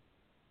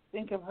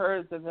think of her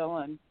as a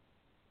villain.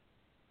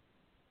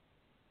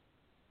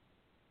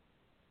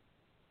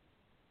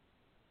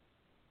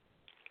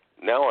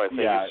 Now I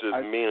think it's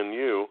just me and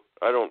you.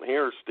 I don't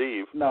hear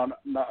Steve. No,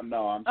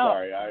 I'm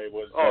sorry. I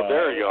was.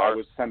 There you are. I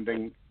was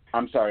sending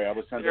a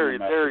message there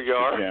you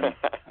are. to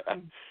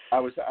Jim. I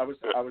was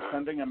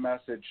sending a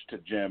message to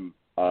Jim,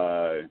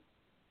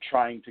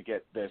 trying to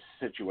get this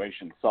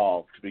situation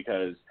solved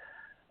because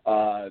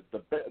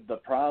the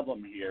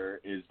problem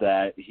here is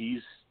that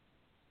he's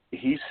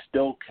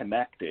still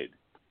connected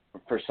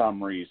for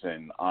some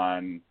reason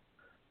on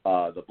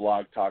the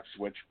Blog Talk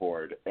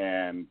switchboard,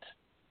 and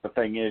the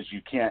thing is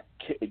you can't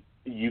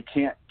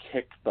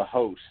kick the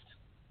host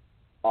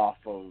off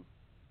of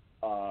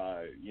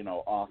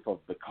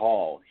the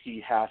call.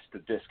 He has to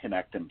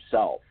disconnect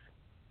himself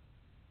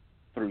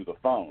through the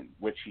phone,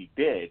 which he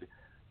did,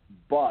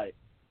 but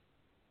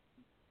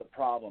the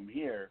problem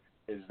here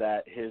is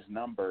that his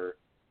number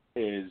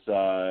is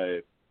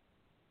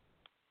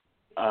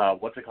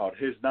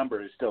his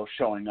number is still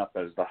showing up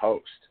as the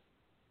host.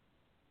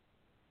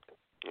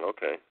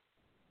 Okay.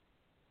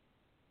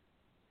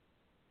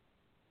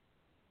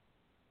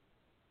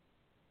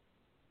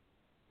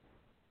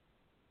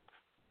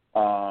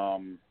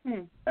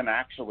 And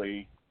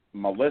actually,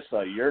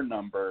 Melissa, your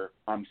number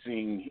I'm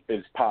seeing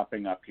is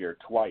popping up here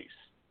twice.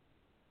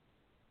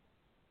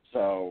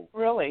 So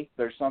really,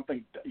 there's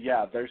something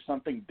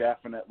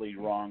definitely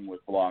wrong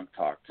with Blog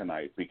Talk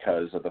tonight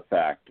because of the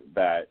fact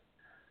that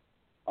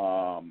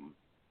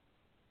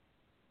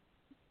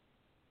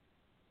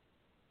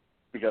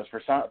because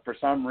for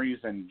some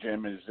reason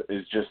Jim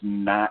is just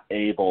not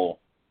able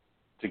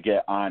to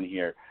get on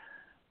here.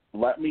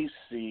 Let me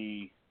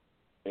see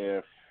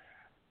if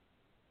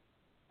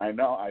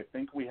I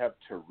think we have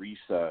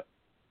Teresa.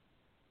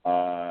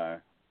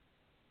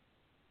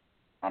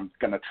 I'm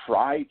going to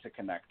try to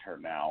connect her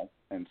now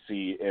and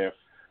see if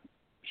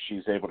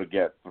she's able to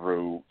get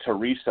through.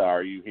 Teresa,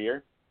 are you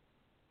here?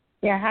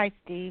 Yeah, hi,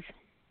 Steve.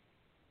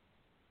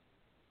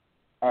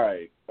 All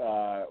right.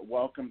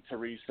 Welcome,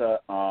 Teresa.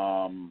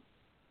 I'm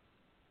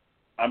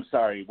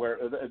sorry.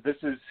 This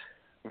is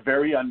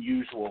very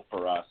unusual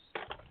for us.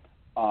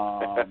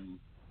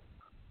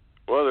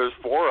 Well, there's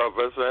 4 of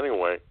us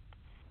anyway.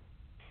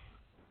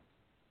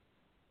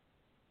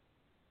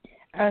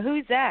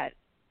 Who's that?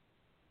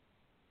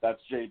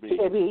 That's JB.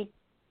 JB.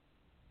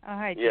 Oh,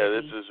 hi, Yeah,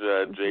 JB. this is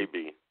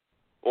JB.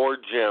 Or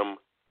Jim.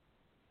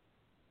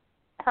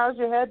 How's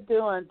your head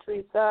doing,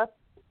 Teresa?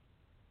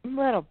 A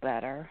little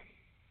better.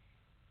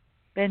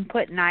 Been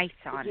putting ice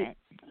on it.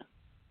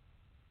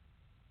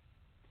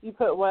 You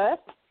put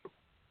what?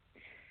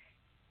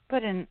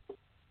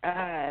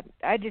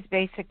 I just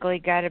basically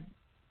got a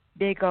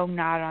big old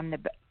knot on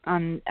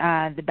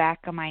the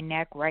back of my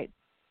neck, right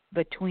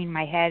between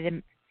my head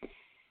and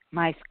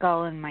my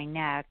skull and my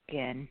neck,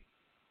 and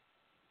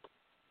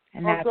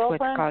that's what's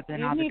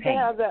causing all the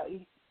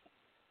pain.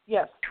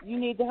 Yes, you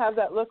need to have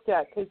that looked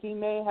at because you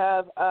may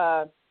have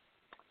a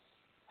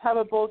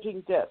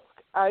bulging disc.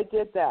 I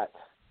did that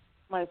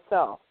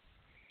myself.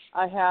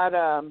 I had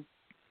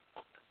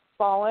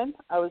fallen.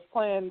 I was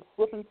playing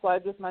slip and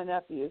slide with my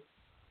nephews,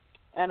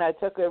 and I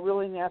took a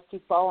really nasty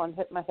fall and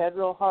hit my head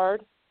real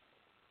hard,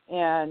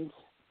 and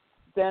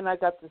then I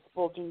got this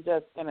bulging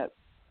disc, and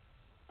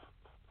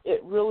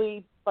it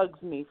really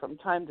bugs me from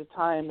time to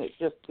time. It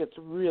just gets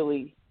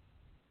really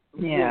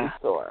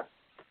sore.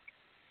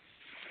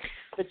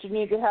 But you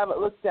need to have it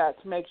looked at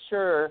to make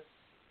sure,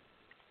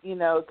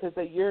 because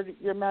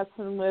you're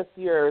messing with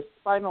your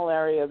spinal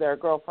area there,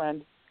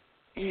 girlfriend.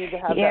 You need to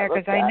have that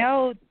looked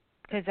at.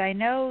 Because I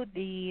know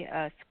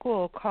the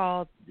school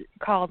called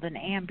an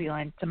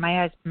ambulance, and my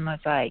husband was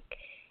like,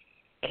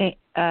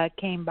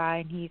 came by,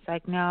 and he's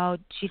like, no,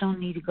 she don't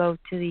need to go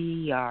to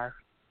the ER.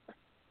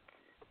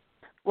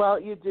 Well,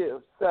 you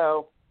do.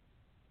 So,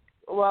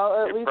 at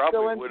least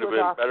go into a doctor. It probably would have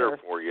been better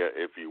for you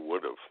if you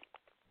would have.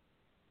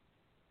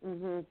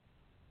 Mhm.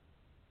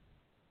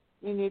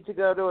 You need to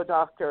go to a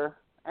doctor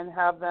and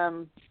have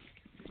them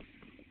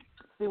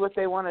see what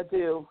they want to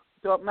do.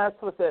 Don't mess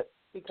with it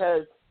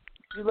because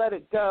you let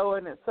it go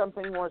and it's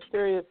something more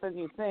serious than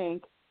you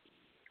think.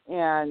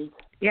 And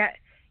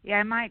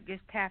I might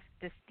just have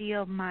to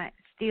steal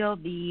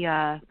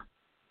the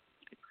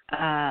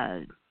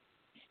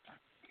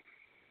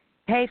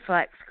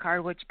PayFlex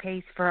card, which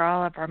pays for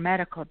all of our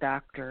medical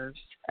doctors,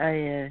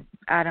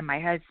 out of my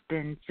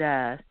husband's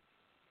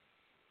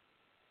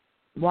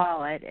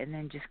wallet, and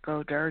then just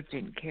go to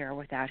urgent care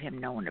without him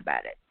knowing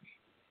about it.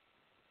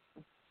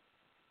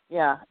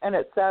 Yeah, and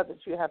it's sad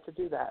that you have to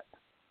do that.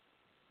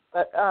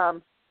 But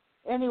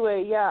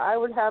anyway, I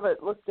would have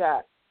it looked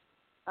at.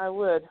 I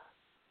would,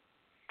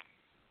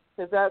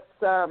 because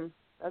that's a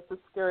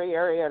scary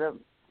area to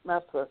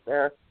mess with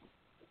there.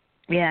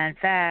 Yeah, in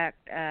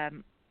fact,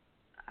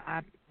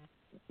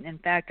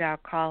 I'll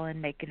call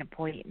and make an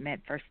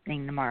appointment first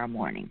thing tomorrow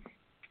morning.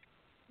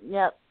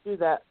 Yep, do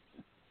that.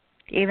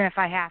 Even if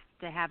I have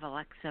to have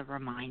Alexa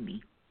remind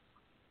me.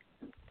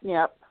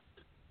 Yep.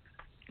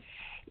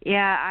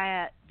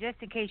 Yeah,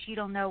 just in case you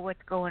don't know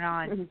what's going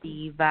on,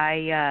 Steve,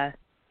 I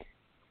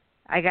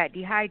got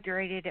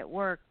dehydrated at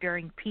work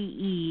during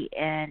PE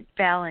and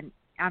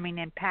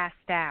and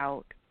passed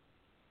out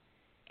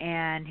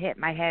and hit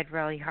my head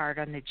really hard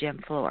on the gym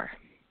floor.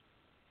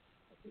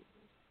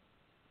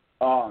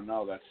 Oh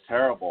no, that's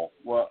terrible.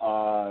 Well,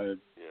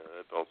 yeah,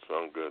 that don't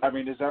sound good. I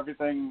mean, is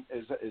everything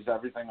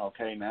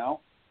okay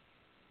now?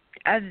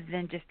 Other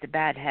than just a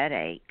bad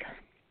headache.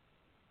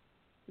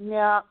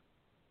 Yeah.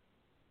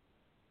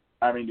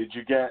 I mean, did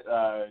you get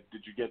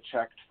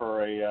checked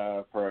for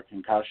a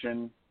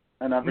concussion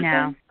and everything?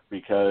 No.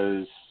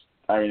 Because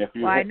I mean, if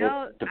you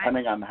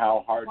depending on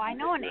how hard. Well, I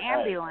know an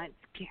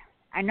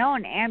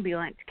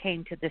ambulance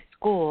came to the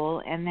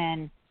school, and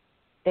then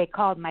they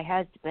called my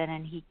husband,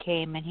 and he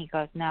came, and he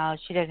goes, "No,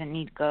 she doesn't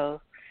need to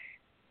go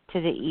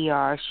to the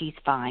ER. She's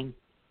fine."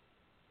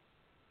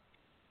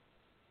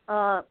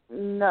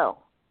 No.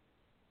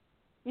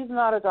 He's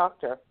not a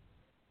doctor.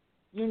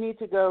 You need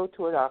to go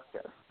to a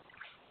doctor.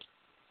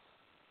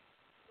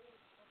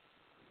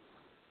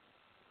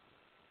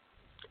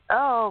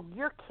 Oh,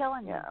 you're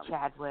killing me,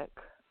 Chadwick.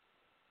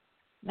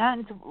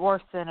 Nothing's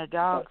worse than a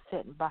dog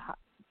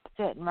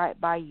sitting right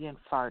by you and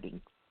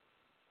farting.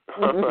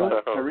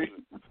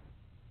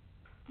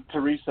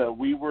 Teresa,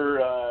 we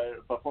were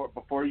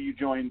before you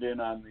joined in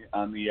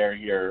on the air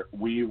here.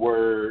 We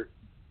were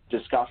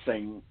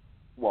discussing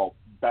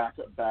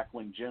back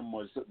when Jim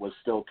was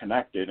still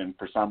connected, and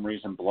for some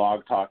reason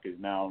Blog Talk is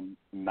now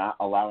not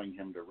allowing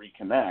him to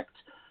reconnect.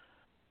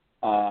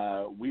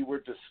 We were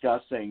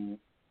discussing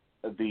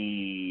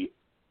the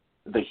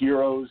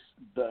heroes.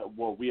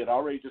 We had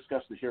already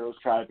discussed the heroes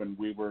tribe, and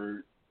we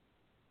were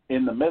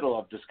in the middle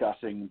of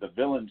discussing the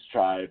villains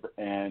tribe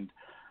and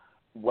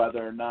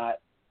whether or not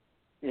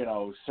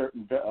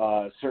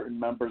certain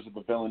members of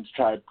the villains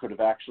tribe could have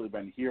actually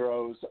been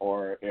heroes,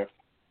 or if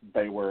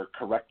they were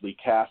correctly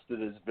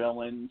casted as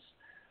villains.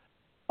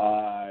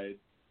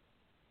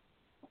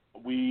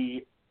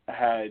 We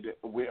had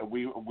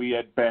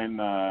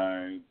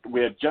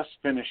just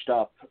finished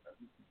up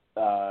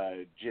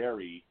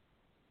Jerry,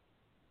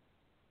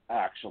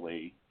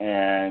 actually,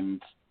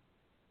 and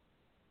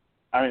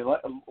I mean,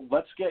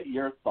 let's get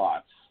your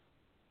thoughts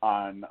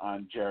on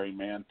Jerry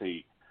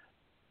Manthe.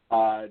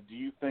 Do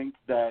you think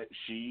that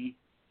she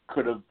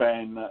could have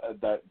been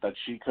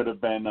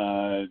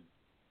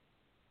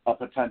a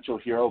potential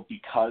hero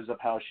because of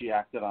how she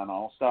acted on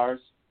All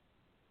Stars?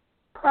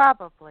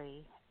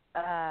 Probably.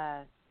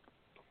 Some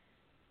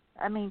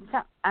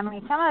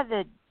of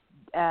the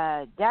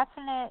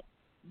definite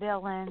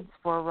villains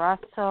were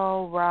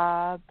Russell,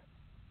 Rob.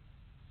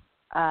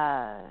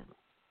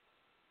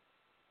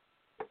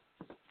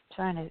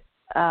 Trying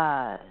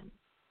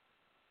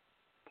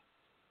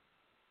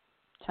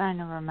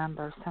to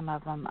remember some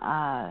of them.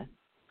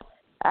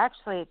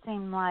 Actually, it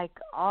seemed like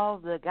all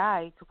the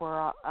guys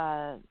were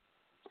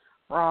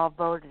all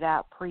voted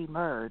out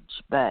pre-merge,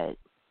 but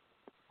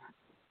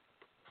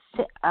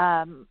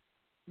I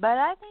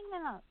think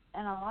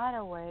in a lot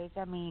of ways,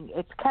 I mean,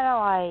 it's kind of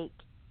like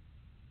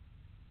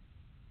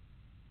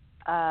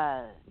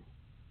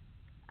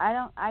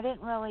I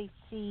didn't really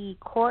see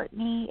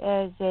Courtney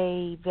as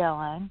a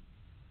villain.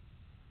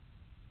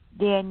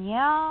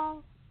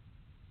 Danielle,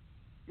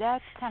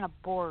 that's kind of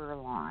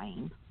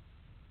borderline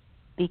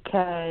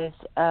because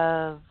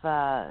of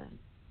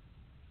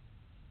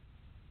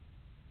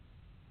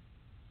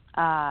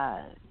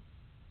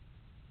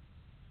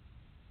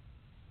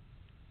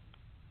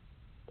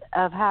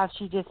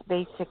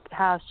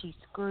how she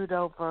screwed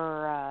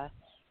over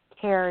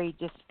Terry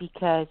just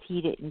because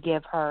he didn't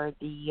give her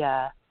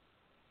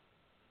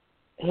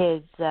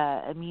his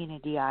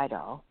immunity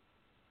idol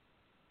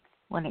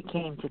when it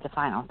came to the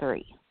final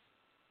three.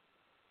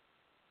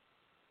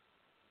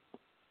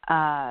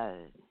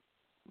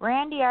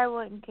 Randy, I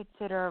wouldn't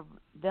consider a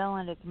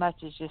villain as much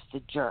as just a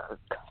jerk.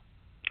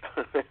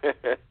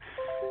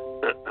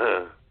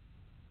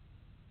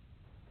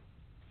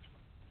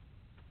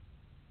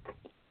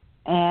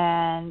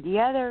 And the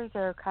others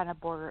are kind of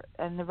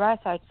and the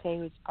rest I'd say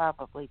was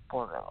probably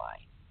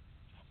borderline.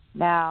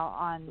 Now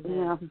on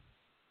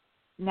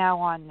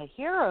the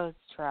Heroes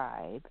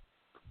Tribe,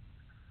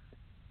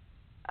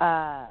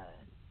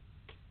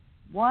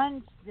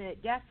 ones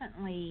that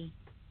definitely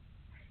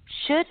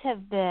should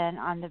have been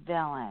on the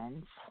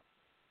villains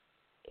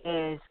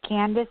is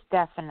Candace,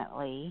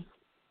 definitely,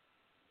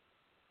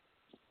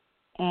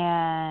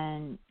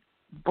 and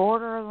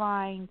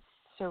borderline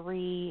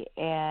Sari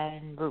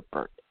and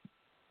Rupert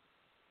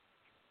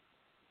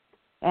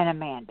and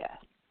Amanda.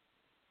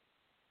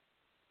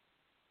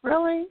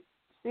 Really?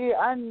 See,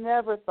 I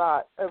never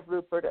thought of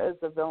Rupert as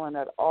a villain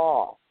at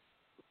all.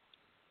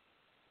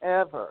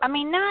 Ever. I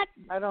mean,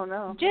 I don't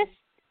know.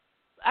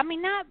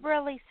 Not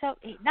really. So,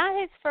 not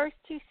his first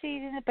two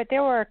seasons, but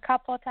there were a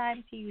couple of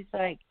times he was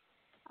like,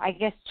 I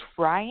guess,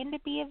 trying to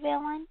be a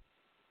villain.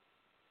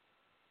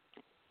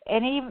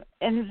 And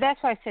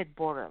that's why I said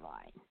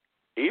borderline.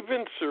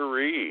 Even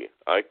Sari,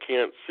 I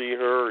can't see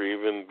her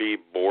even be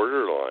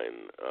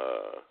borderline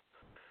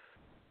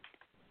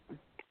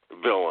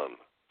villain.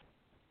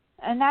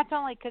 And that's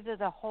only because of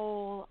the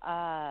whole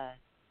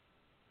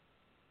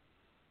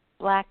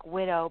Black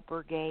Widow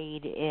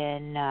Brigade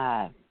in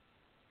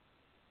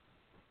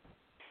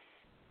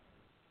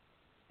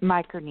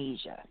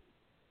Micronesia.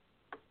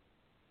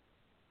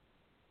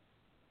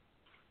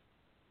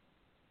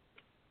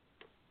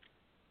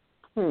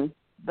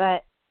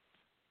 But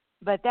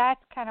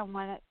that's kind of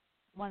one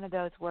of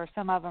those where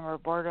some of them are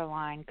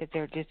borderline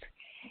because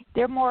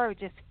they're more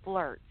just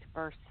flirts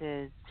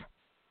versus,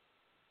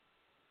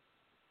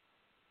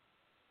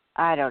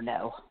 I don't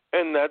know.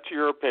 And that's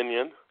your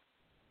opinion?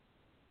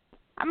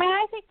 I mean,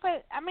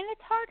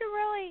 it's hard to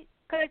really,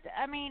 because,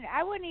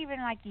 I wouldn't even,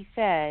 like you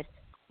said,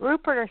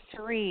 Rupert or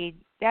Sari,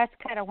 that's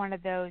kind of one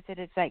of those that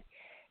it's like,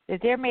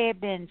 that there may have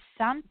been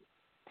some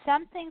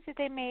things that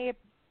they may have,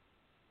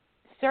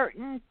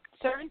 certain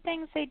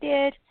things they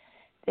did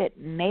that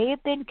may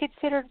have been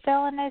considered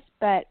villainous,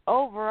 but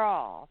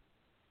overall,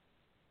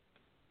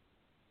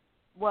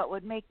 what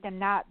would make them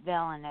not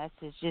villainous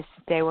is just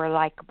they were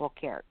likable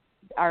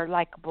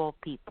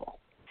people.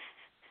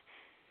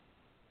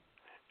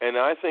 And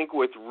I think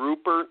with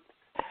Rupert,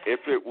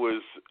 if it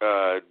was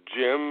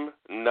Jim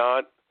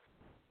not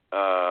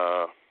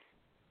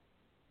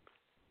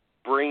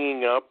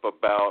bringing up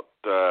about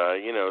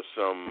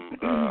some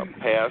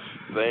past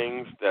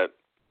things that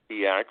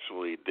he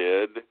actually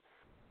did,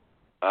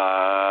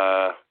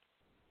 I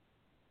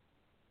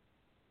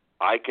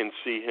can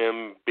see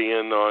him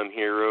being on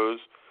Heroes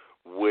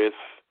with,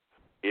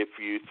 if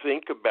you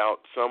think about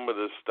some of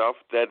the stuff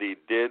that he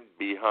did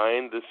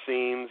behind the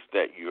scenes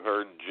that you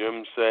heard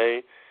Jim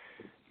say,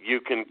 you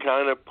can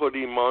kind of put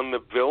him on the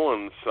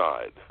villain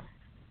side.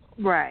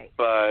 Right.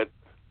 But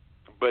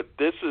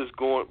this is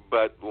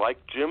but like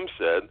Jim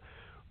said,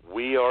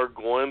 we are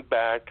going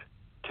back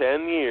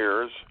 10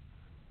 years.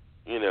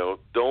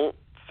 Don't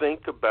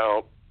think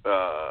about,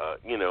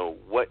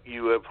 what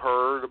you have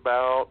heard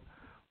about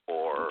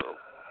or,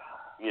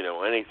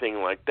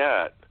 anything like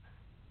that.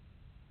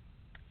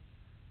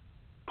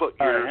 Put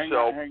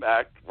yourself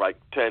back like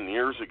 10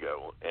 years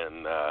ago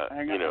and,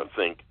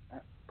 think.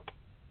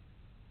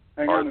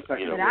 Hang on a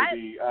second.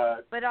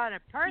 But on a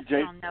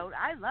personal note,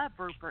 I love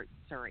Rupert and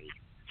Sari.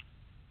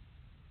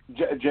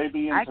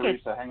 JB and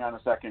Teresa, could... hang on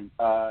a second.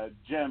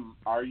 Jim,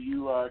 are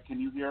you? Can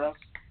you hear us?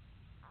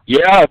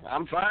 Yeah,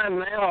 I'm fine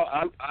now.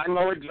 I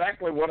know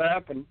exactly what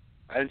happened.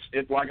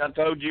 It's like I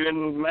told you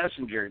in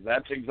Messenger.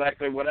 That's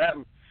exactly what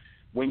happened.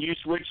 When you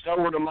switched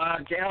over to my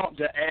account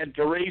to add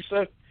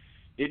Teresa,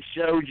 it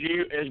showed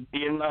you as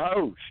being the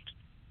host.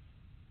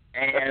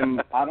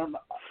 And I don't know,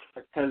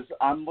 because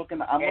I'm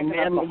looking at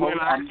the when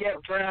I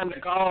kept trying to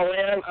call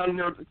in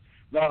under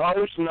the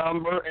host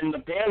number and the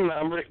PIN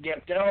number, it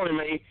kept telling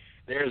me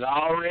there's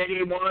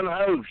already one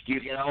host.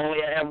 You can only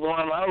have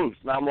one host.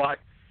 And I'm like,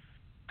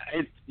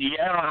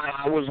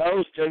 I was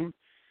hosting.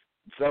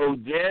 So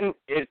then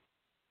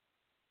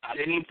I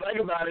didn't even think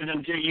about it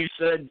until you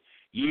said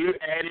you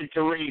added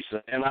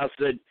Teresa. And I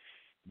said,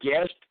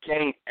 guest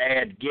can't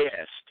add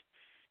guest.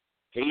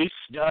 He's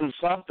done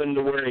something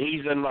to where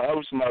he's in the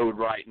host mode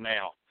right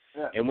now.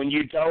 Yeah. And when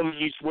you told me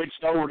you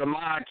switched over to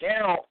my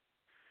account,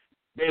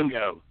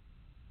 bingo.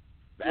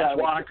 That's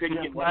why I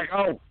couldn't get back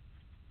home.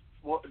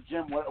 Well,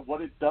 Jim,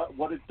 what it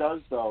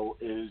does though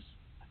is,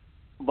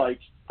 like,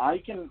 I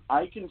can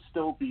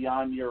still be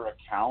on your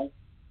account,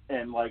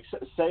 and like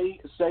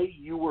say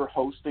you were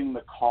hosting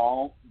the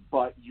call,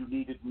 but you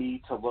needed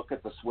me to look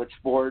at the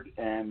switchboard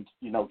and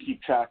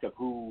keep track of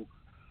who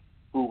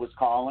was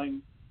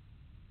calling.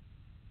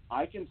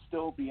 I can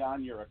still be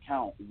on your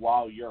account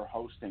while you're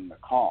hosting the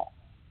call.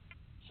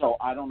 So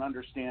I don't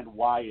understand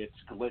why it's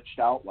glitched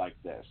out like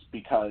this,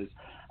 because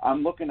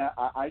I'm looking at,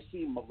 I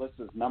see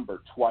Melissa's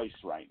number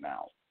twice right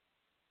now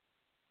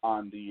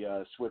on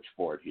the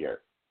switchboard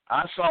here.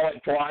 I saw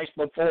it twice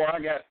before I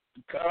got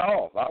cut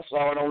off. I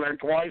saw it on there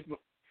twice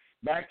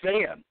back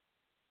then.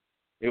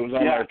 It was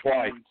on there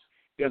twice.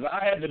 Because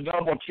I had to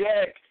double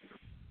check,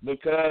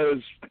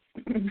 because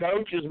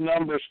Coach's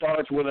number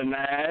starts with a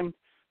 9,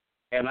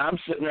 and I'm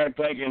sitting there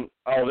thinking,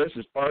 oh, this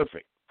is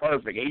perfect.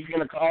 Perfect. He's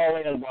going to call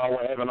in while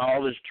we're having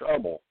all this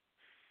trouble.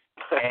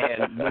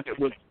 And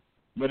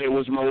but it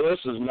was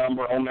Melissa's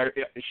number on there.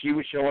 She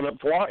was showing up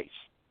twice.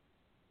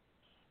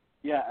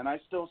 Yeah, and I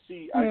still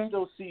see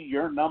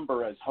your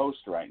number as host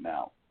right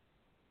now.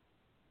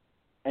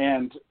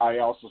 And I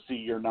also see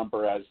your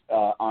number as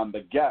on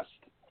the guest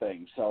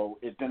thing. So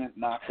it didn't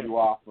knock you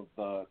off of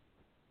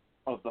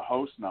the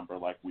host number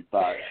like we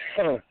thought.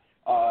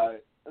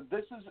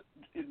 This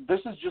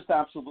is just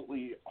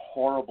absolutely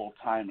horrible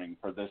timing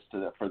for this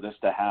to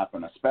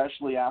happen,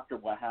 especially after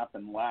what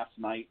happened last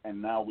night, and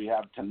now we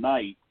have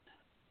tonight,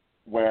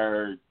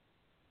 where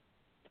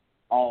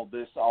all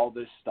this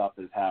stuff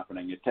is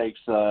happening. It takes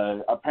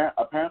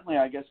apparently,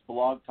 I guess,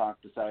 Blog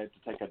Talk decided to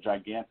take a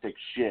gigantic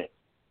shit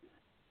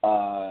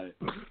on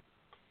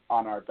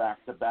our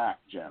back-to-back,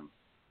 Jim.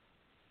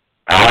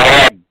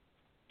 I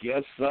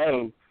guess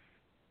so.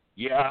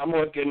 Yeah, I'm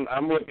looking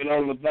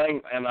on the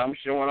thing, and I'm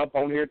showing up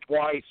on here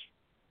twice.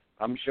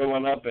 I'm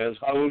showing up as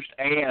host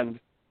and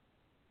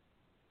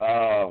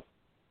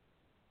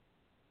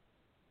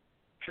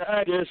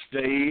try this,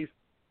 Steve.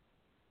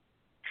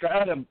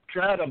 Try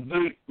to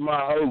boot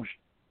my host.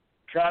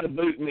 Try to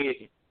boot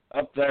me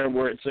up there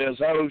where it says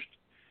host.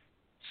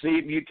 See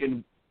if you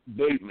can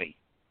boot me.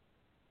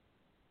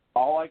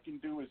 All I can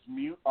do is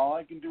mute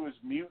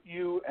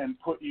you and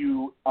put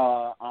you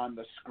on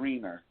the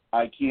screener.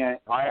 I can't.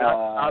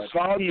 I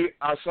saw you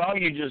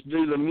just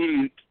do the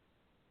mute.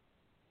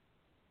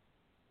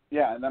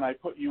 Yeah, and then I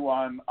put you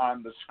on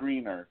the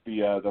screener,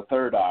 the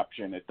third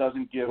option. It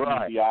doesn't give me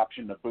the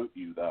option to boot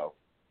you though.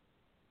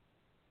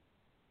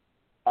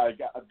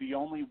 The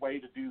only way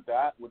to do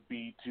that would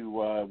be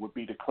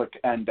to click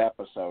end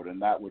episode,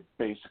 and that would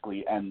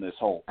basically end this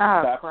whole.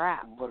 That's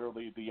crap!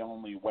 Literally the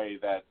only way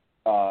that.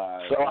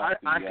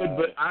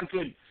 I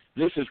could.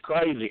 This is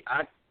crazy.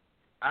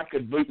 I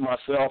could boot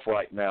myself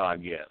right now, I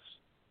guess.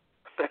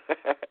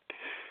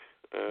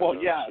 Well,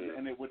 yeah,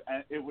 and it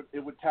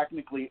would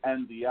technically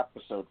end the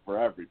episode for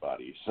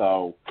everybody.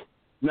 So.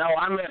 No,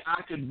 I meant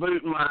I could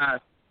boot me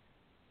off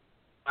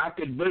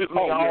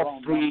your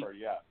own number,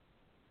 yeah.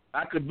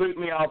 I could boot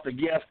me off the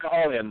guest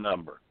call-in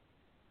number.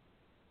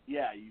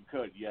 Yeah, you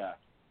could, yeah.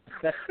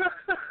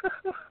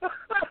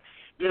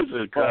 This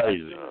is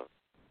crazy.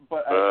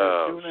 But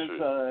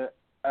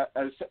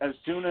as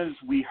soon as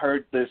we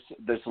heard this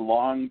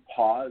long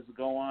pause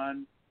go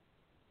on,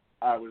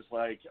 I was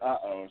like,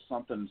 uh-oh,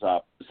 something's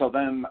up. So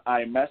then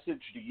I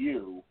messaged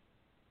you,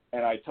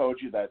 and I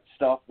told you that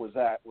stuff was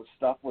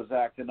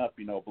acting up.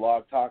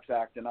 Blog Talk's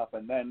acting up,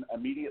 and then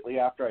immediately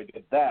after I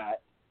did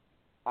that,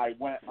 I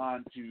went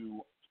on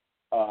to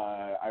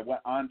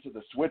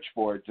the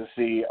switchboard to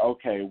see,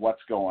 okay,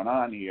 what's going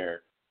on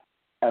here,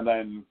 and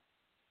then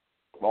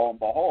lo and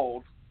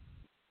behold,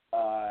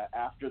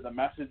 after the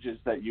messages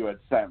that you had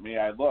sent me,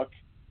 I look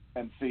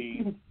and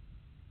see,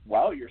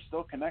 well, you're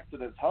still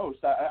connected as host.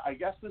 I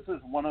guess this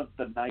is one of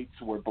the nights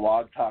where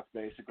Blog Talk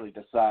basically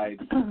decides,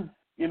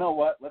 you know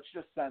what, let's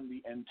just send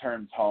the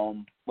interns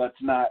home.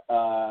 Let's not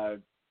pay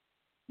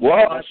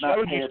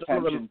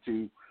attention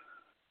to.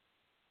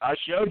 I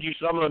showed you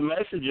some of the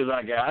messages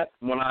I got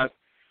when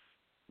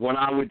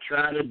I would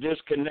try to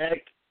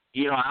disconnect.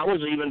 I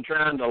was even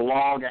trying to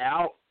log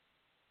out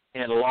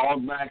and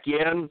log back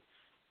in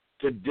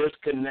to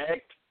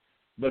disconnect,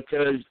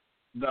 because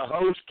the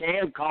host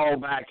can call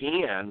back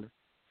in,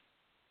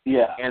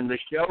 and the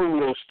show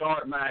will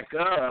start back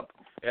up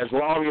as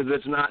long as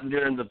it's not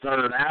during the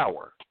third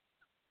hour.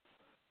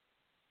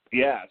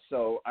 Yeah,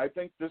 so I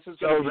think this is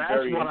going to be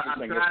very interesting. So that's what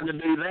I'm trying to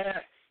do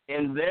that.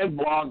 And then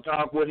Blog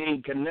Talk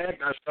wouldn't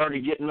connect. I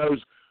started getting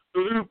those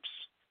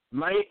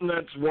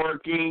maintenance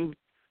working.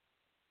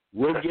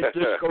 We'll get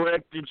this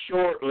corrected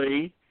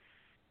shortly.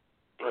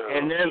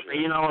 And then,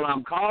 and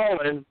I'm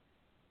calling,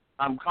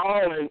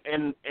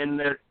 and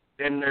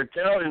they're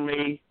telling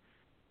me,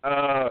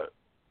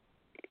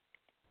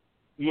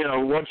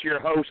 what's your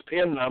host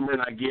PIN number?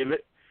 And I give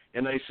it,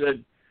 and they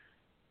said,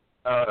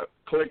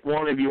 click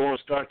 1 if you want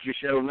to start your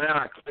show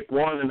now. I click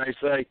 1, and they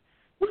say,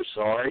 we're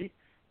sorry,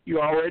 you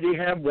already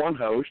have one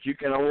host. You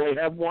can only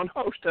have one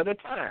host at a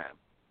time.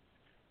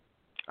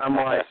 I'm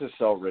like, this is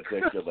so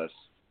ridiculous.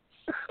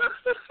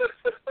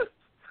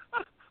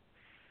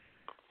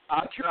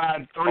 I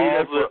tried 3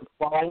 different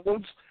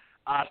phones.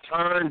 I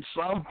turned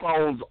some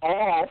phones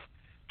off,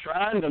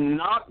 trying to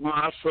knock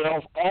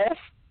myself off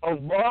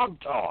of Blog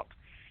Talk.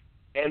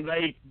 And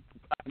I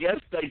guess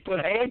they put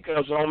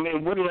handcuffs on me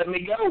and wouldn't let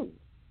me go.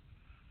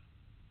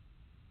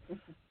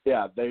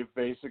 Yeah, they've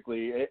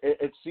basically.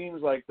 It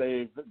seems like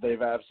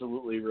they've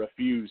absolutely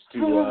refused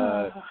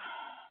to.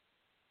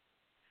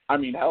 I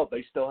mean, hell,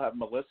 they still have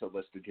Melissa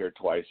listed here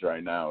twice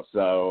right now.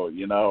 So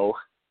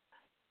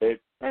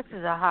it. This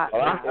is a hot.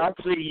 I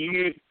see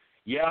you.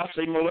 Yeah, I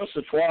see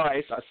Melissa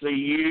twice. I see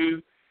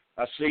you.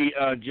 I see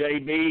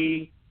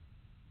JB.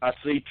 I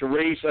see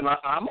Teresa, and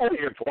I'm on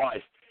here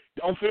twice.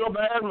 Don't feel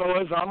bad,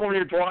 Melissa. I'm on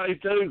here twice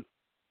too.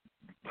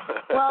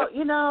 Well,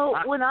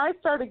 when I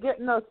started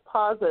getting those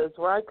pauses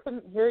where I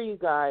couldn't hear you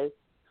guys,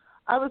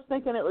 I was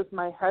thinking it was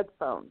my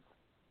headphones.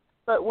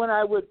 But when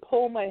I would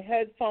pull my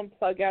headphone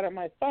plug out of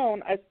my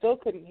phone, I still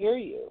couldn't hear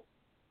you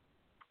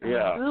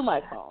through my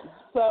phone.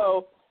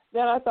 So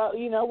then I thought,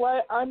 you know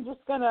what, I'm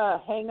just going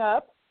to hang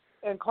up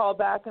and call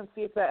back and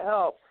see if that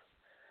helps.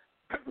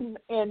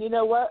 And you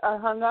know what, I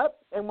hung up,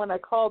 and when I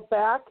called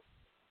back,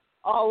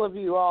 all of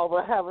you all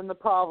were having the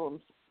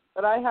problems.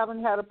 But I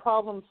haven't had a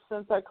problem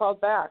since I called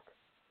back.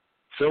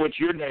 So it's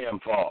your damn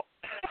fault.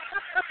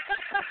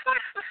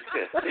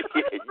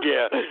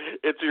 Yeah,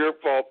 it's your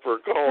fault for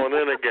calling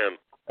in again.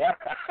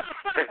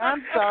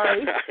 I'm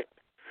sorry.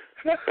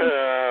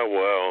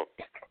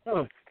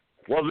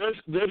 Well,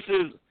 this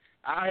is.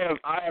 I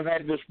have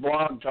had this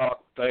Blog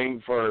Talk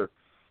thing for,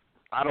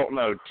 I don't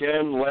know, 10,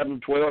 11,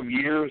 12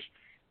 years.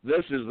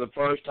 This is the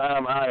first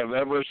time I have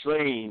ever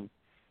seen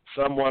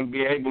someone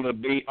be able to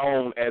be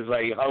on as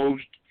a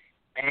host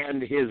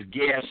and his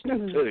guest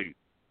too.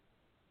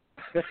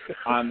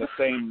 On the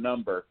same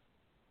number,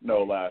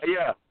 no less.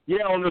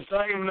 Yeah, on the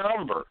same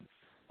number,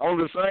 on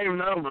the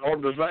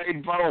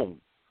same phone.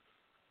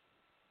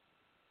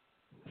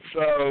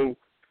 So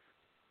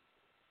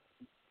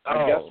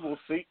I guess we'll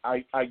see.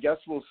 I guess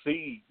we'll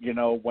see.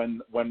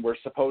 When we're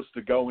supposed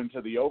to go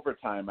into the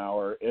overtime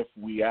hour, if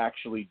we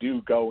actually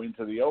do go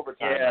into the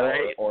overtime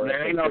hour, or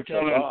there ain't no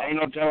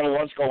telling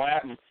what's going to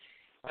happen.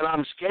 And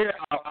I'm scared.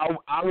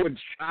 I would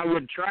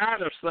try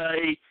to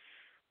say,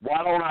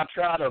 why don't I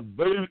try to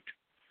boot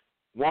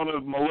one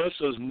of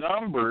Melissa's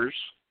numbers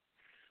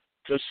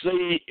to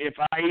see if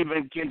I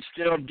even can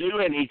still do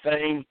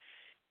anything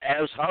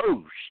as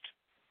host,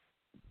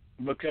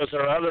 because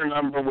her other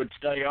number would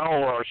stay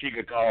on, or she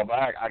could call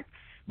back.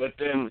 But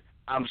then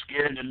I'm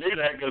scared to do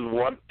that, because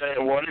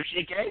what if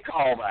she can't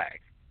call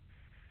back?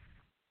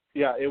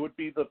 Yeah, it would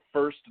be the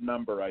first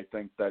number, I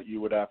think, that you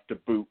would have to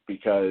boot,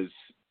 because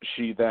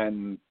she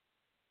then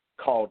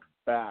called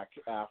back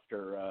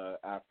after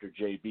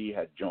JB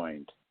had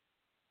joined.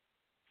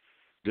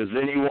 Does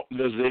anyone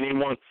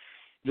want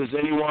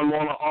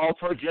to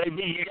offer? JB,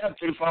 you got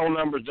 2 phone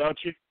numbers, don't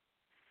you?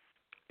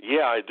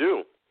 Yeah, I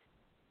do.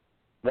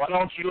 Why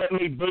don't you let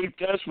me boot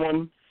this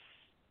one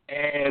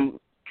and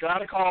try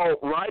to call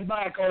right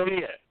back on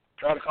it?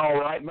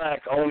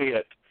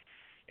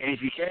 And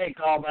if you can't,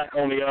 call back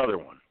on the other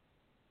one.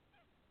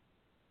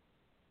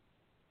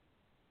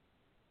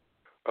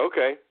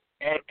 Okay.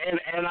 And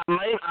I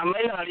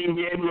may not even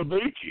be able to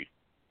boot you.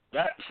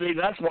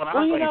 That's what I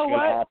think is going to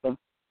happen.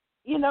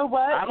 You know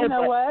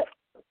what?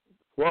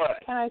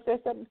 What? Can I say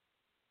something?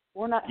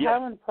 We're not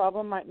having a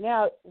problem right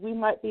now. We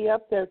might be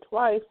up there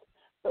twice,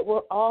 but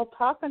we're all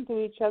talking to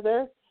each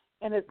other,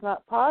 and it's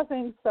not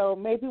pausing, so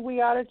maybe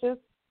we ought to just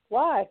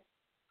fly.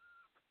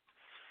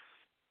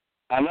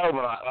 I know,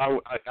 but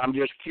I'm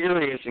just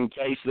curious in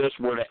case this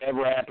were to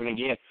ever happen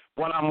again.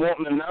 What I'm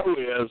wanting to know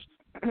is,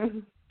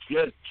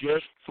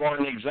 just for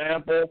an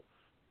example,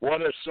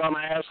 what if some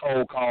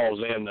asshole calls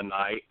in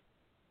tonight,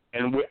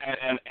 and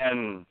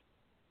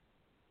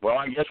well,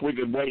 I guess we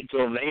could wait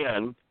till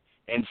then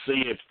and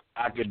see if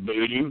I could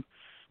boot him.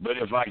 But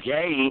if I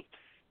can't,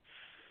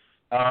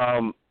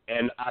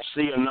 and I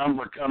see a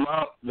number come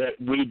up that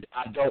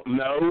I don't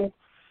know,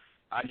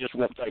 I just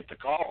won't take the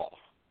call.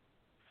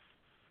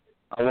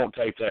 I won't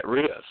take that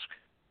risk.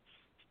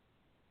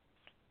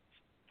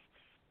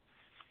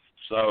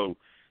 So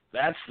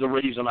that's the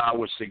reason I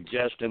was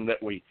suggesting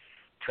that we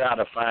try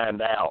to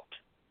find out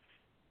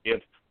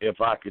if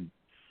I could.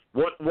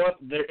 What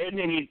there isn't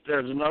any.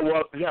 There's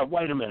no. Yeah.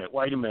 Wait a minute.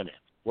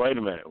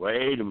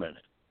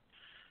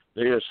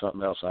 There is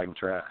something else I can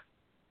try.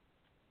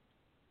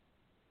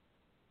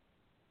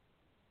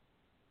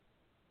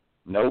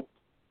 Nope.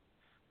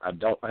 I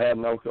don't have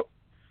no.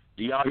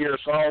 Do y'all hear a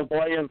song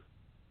playing?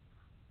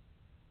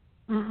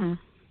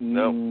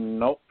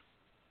 Nope.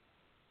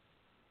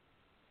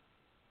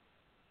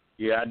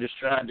 Yeah, I just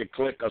tried to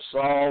click a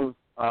song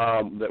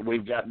that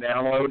we've got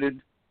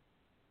downloaded,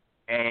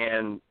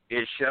 and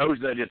it shows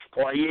that it's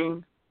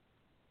playing,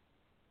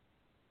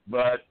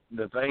 but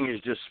the thing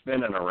is just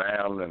spinning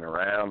around and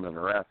around and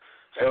around.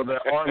 So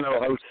there are no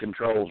host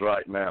controls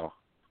right now.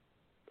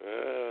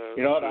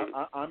 You know what?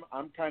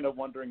 I'm kind of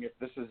wondering if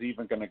this is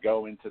even going to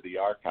go into the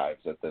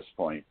archives at this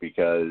point,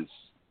 because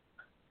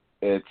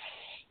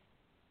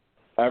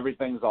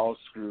everything's all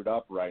screwed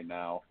up right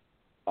now.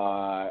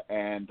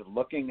 And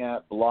looking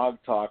at Blog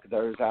Talk,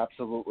 there's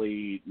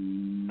absolutely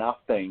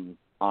nothing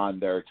on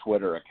their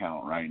Twitter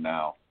account right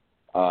now.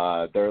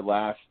 Their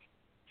last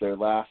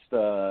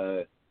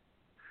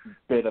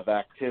bit of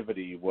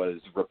activity was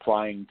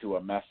replying to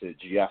a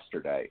message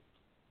yesterday.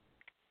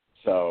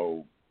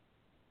 So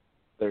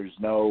there's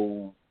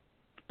no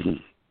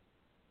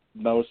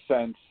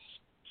sense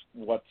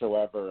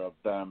whatsoever of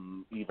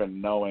them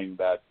even knowing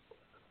that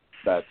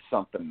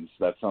something's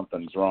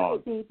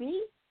wrong.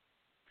 Baby.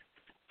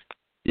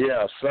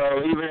 Yeah,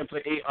 so even if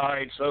all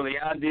right, so the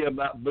idea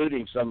about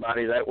booting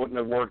somebody, that wouldn't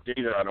have worked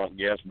either, I don't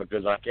guess,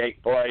 because I can't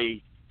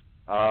play.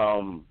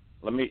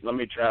 Let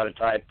me try to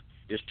type.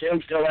 Is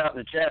Tim still out in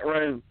the chat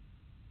room?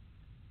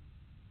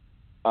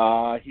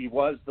 He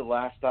was the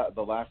last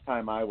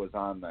time I was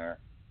on there.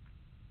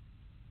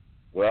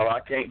 Well, I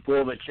can't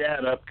pull the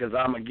chat up because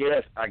I'm a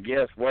guest. I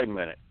guess. Wait a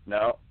minute.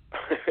 No.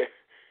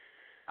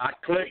 I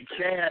click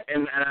chat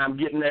and I'm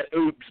getting that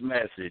oops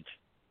message.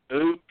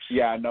 Oops.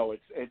 Yeah, no,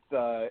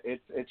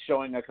 it's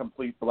showing a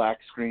complete black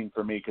screen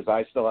for me because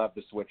I still have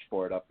the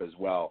switchboard up as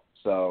well.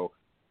 So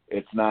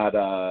it's not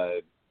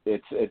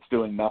it's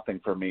doing nothing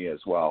for me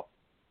as well.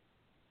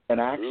 And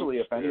actually,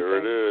 oops, if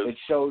anything, it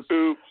shows.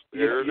 Oops,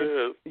 there it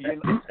is.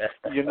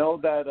 You know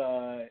that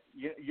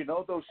you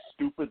know those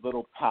stupid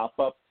little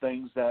pop-up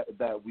things that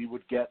we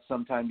would get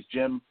sometimes,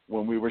 Jim,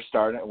 when we were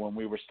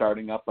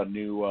starting up a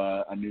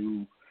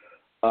new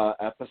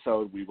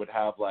episode. We would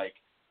have like,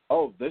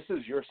 oh, this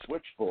is your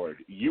switchboard.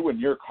 You and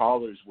your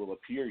callers will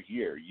appear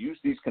here. Use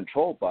these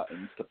control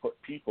buttons to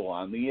put people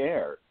on the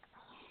air.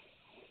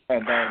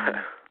 And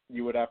then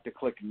you would have to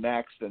click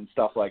next and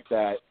stuff like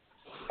that.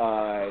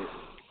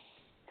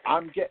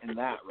 I'm getting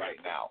that right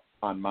now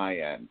on my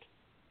end.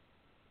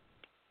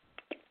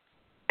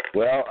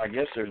 Well, I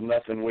guess there's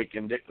nothing we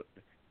can do.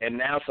 And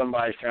now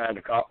somebody's trying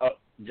to call.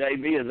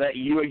 JB, is that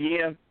you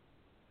again?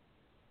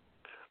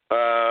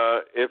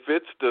 If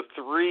it's the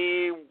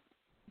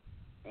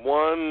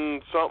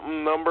 3-1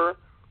 something number,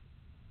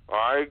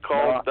 I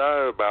called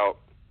that about,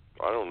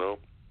 I don't know,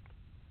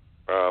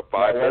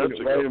 5 minutes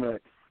ago.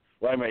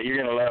 Wait a minute.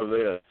 You're going to love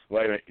this.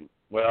 Wait a minute.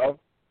 Well,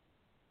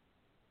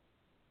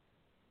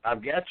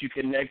 I've got you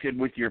connected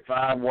with your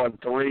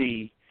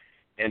 513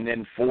 and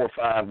then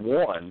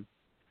 451.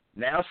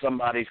 Now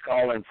somebody's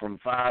calling from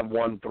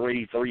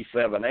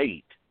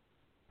 513-378.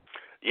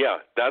 Yeah,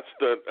 that's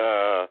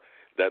the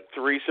that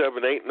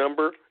 378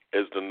 number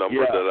is the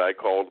number that I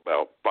called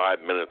about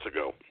 5 minutes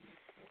ago.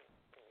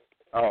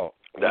 Oh,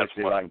 that's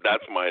my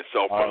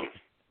cell phone.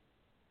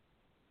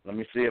 Let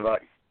me see if I.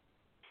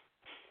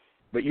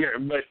 But you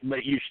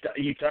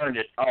turned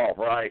it off,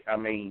 right? I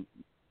mean,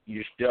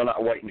 you're still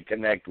not waiting to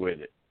connect with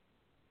it.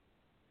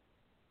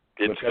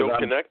 It's still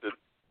connected.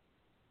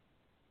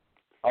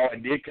 Oh,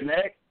 it did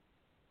connect?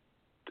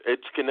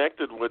 It's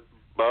connected with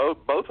both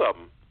of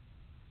them.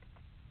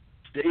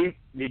 Steve,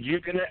 did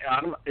you connect?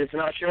 It's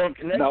not showing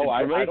connected. No,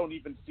 I don't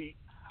even see.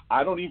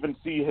 I don't even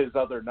see his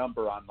other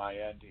number on my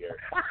end here.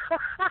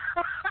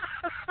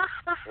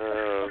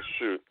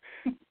 Shoot.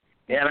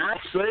 And I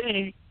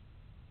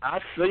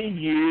see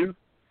you,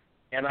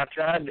 and I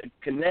tried to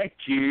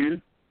connect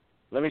you.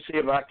 Let me see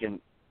if I can.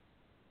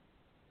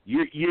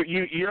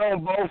 You're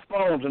on both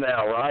phones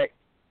now, right?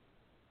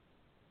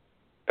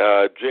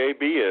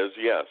 JB is,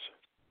 yes.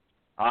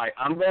 All right,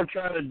 I'm going to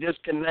try to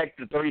disconnect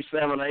the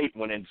 378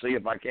 one and see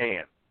if I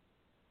can.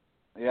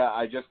 Yeah,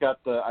 I just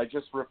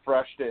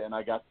refreshed it and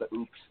I got the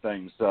oops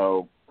thing.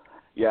 So,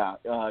 yeah,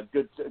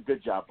 good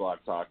job, Blog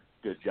Talk.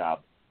 Good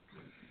job.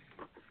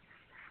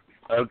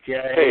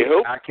 Okay. Hey,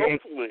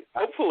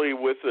 hopefully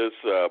with this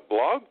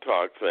Blog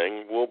Talk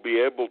thing, we'll be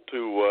able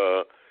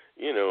to,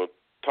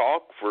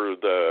 talk for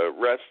the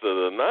rest of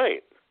the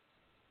night.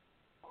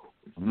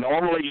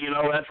 Normally,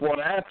 that's what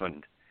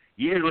happened.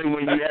 Usually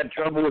when you had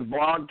trouble with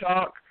Blog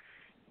Talk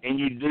and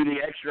you do the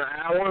extra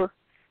hour,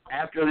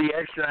 after the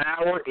extra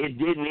hour, it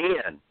didn't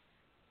end.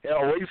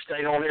 Hell, we've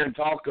stayed on here and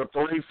talked till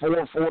 3,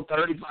 4,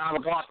 4:30, 5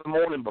 o'clock in the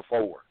morning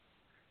before.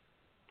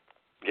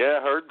 Yeah,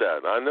 I heard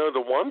that. I know the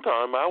one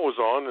time I was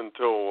on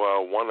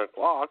until 1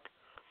 o'clock.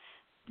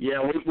 Yeah,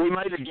 we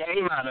made a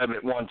game out of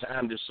it one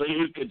time to see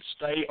who could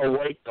stay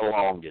awake the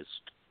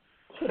longest.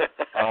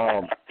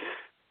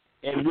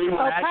 And we would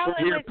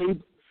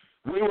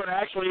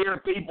actually hear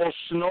people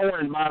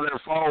snoring by their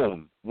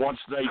phone once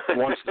they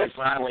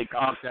finally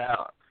conked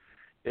out.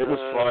 It was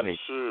funny.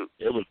 Shoot.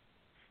 It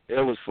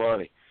was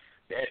funny.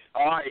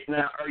 All right,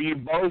 now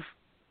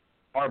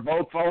are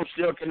both phones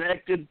still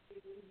connected?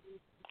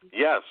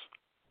 Yes.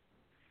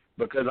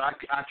 Because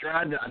I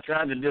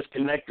tried to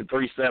disconnect the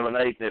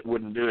 378 and it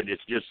wouldn't do it.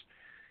 It's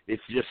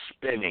just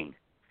spinning.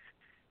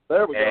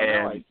 There we go.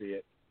 Now I see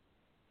it.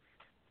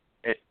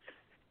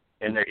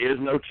 And there is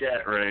no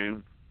chat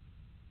room,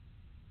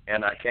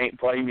 and I can't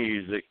play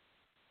music.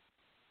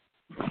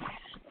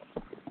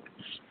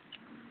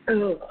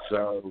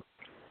 So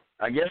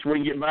I guess we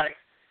can get back.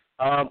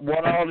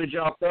 What all did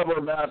y'all cover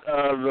about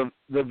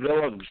the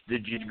villains?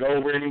 Did you go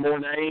over any more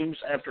names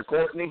after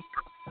Courtney?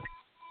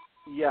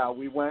 Yeah,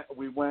 we went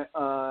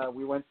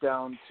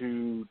down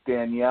to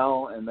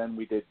Danielle, and then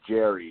we did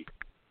Jerry.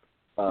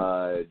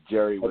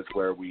 Jerry was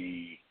where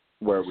we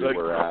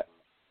were at.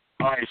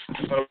 All right,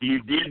 so you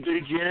did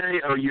do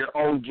Jerry, or you're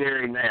on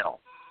Jerry now?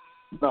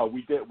 No,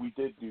 we did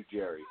do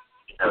Jerry.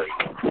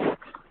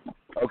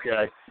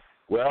 Okay.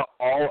 Well,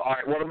 all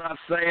right. What about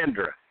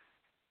Sandra?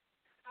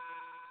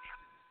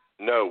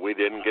 No, we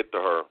didn't get to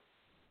her.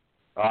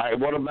 All right.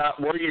 What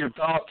are your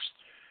thoughts?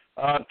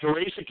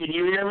 Teresa, can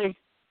you hear me?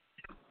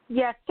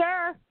 Yes,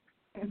 sir.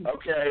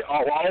 Okay.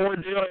 All we're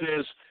doing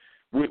is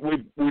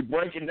we're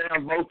breaking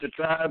down both the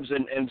tribes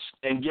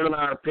and giving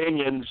our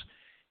opinions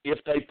if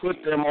they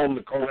put them on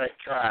the correct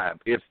tribe,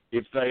 if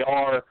they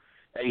are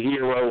a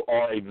hero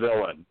or a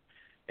villain.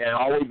 And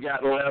all we've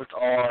got left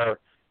are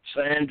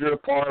Sandra,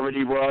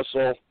 Parvati,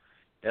 Russell,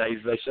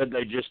 and they said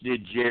they just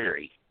did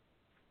Jerry.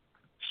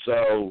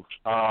 So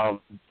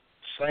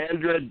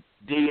Sandra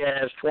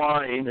Diaz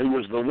Twine, who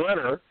was the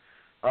winner,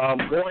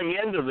 going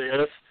into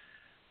this,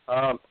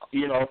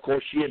 of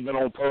course, she had been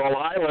on Pearl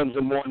Islands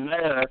and won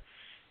there.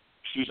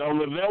 She's on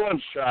the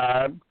villains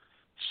tribe.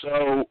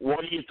 So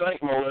what do you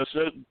think,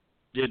 Melissa?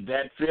 Did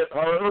that fit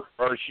her,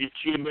 or should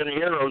she have been a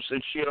hero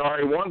since she had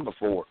already won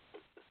before?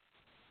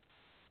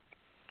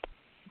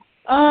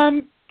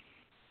 I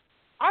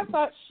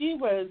thought she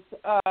was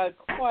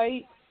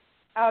quite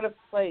out of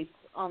place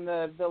on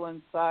the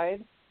villain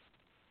side.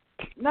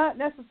 Not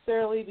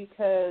necessarily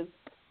because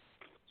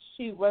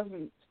she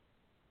wasn't,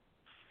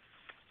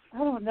 I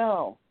don't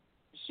know.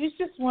 She's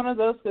just one of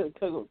those that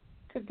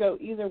could go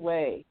either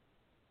way.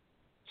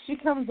 She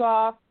comes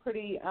off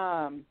pretty,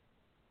 I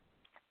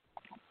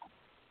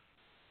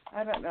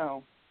don't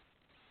know.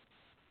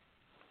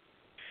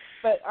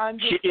 But I'm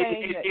just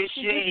saying that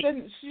she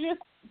didn't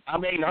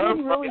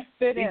really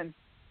fit in.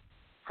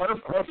 Her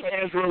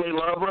fans really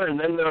love her, and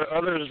then there are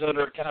others that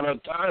are kind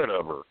of tired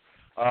of her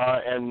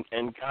and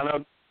kind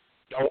of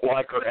don't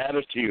like her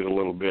attitude a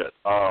little bit.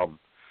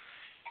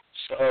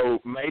 So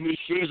maybe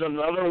she's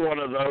another one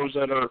of those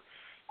that are,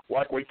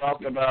 like we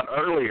talked about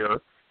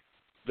earlier,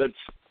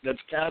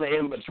 that's kind of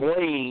in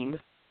between,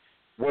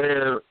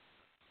 where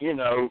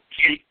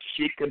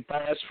she could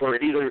pass for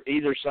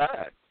either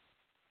side.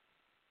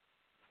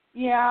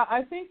 Yeah,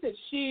 I think that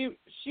she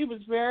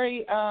was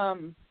very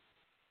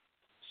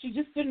she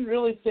just didn't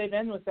really fit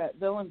in with that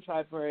villain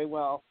tribe very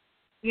well.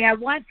 Yeah,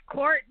 once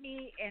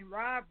Courtney and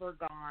Rob were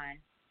gone,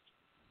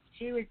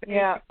 she was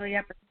basically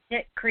up a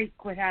pit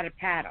creek without a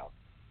paddle.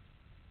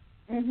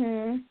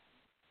 Mhm.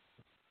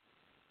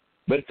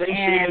 But then she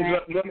ends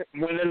up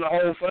winning the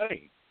whole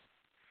thing.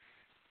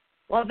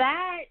 Well,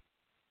 that's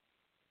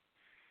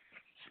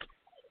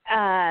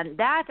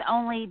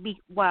only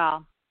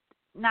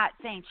not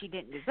saying she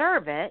didn't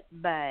deserve it,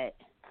 but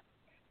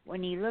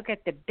when you look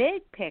at the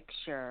big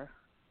picture,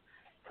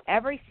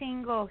 every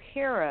single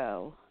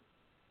hero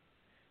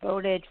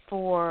voted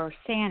for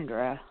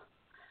Sandra,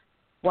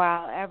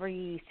 while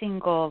every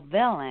single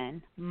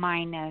villain,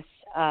 minus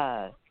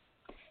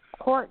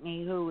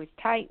Courtney, who was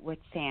tight with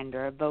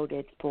Sandra,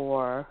 voted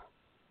for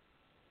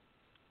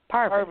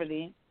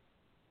Parvati.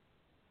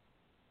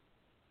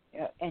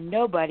 Yeah, and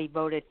nobody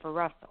voted for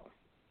Russell.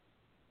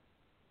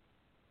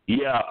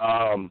 Yeah,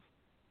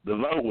 the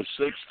vote was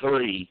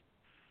 6-3,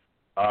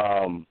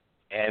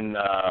 and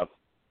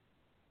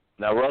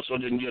now Russell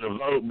didn't get a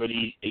vote, but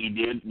he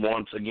did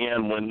once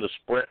again win the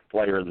Sprint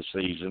Player of the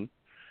Season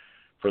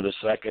for the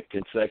second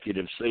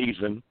consecutive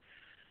season,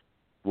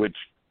 which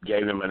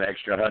gave him an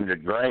extra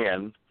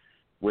 $100,000,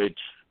 which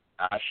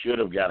I should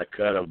have got a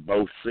cut of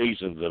both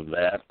seasons of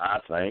that, I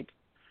think,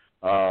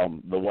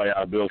 the way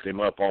I built him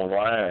up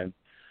online.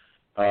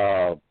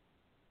 But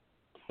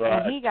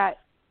and he got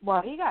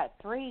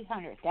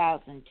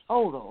 $300,000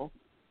 total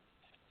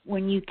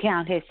when you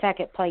count his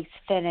second place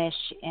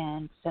finish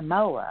in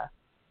Samoa,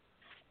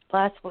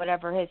 plus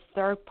whatever his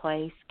third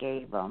place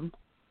gave him.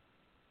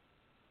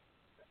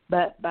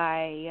 But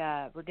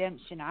by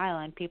Redemption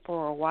Island, people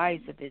were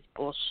wise of his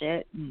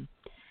bullshit and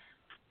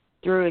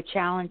threw a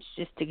challenge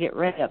just to get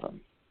rid of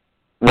him.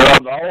 Well,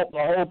 the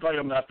whole thing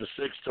about the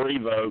 6-3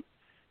 vote,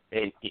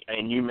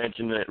 and you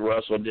mentioned that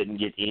Russell didn't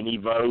get any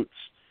votes.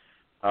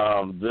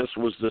 This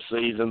was the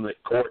season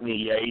that Courtney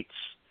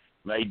Yates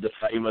made the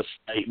famous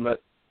statement,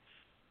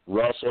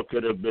 Russell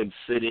could have been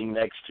sitting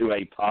next to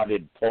a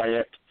potted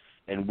plant,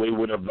 and we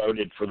would have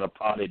voted for the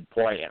potted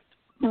plant.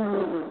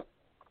 I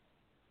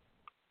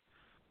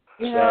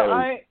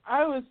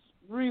was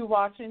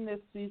rewatching this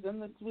season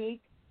this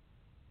week.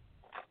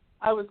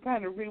 I was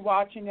kind of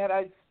rewatching it.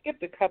 I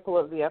skipped a couple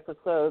of the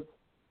episodes.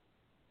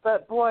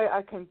 But, boy,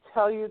 I can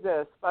tell you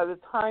this. By the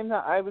time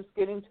that I was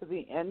getting to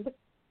the end,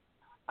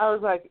 I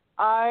was like,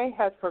 I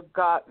had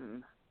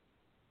forgotten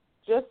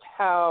just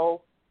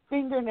how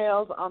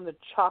fingernails on the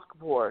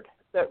chalkboard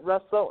that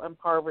Russell and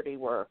Parvati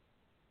were.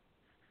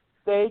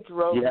 They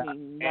drove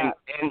me nuts.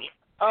 And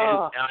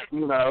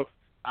you know,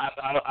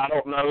 I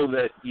don't know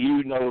that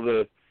you know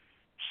the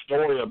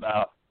story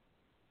about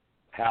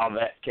how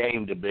that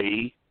came to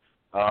be.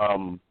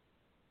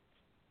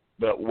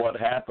 But what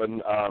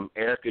happened,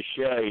 Erica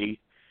Shea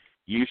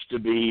used to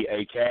be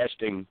a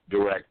casting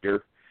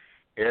director.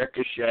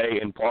 Erica Shea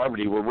and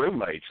Parvati were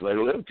roommates. They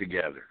lived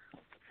together.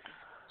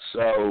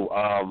 So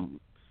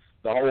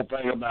the whole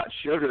thing about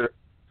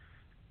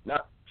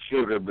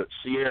but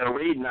Sierra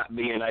Reed not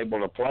being able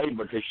to play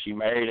because she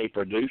married a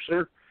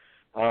producer,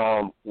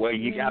 well,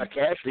 you got a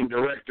casting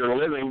director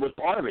living with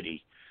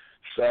Parvati.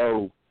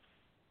 So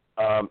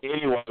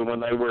anyway,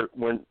 when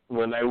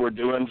they were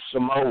doing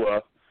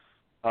Samoa,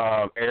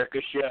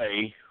 Erica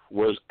Shea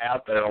was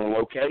out there on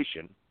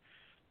location,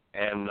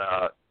 and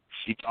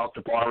she talked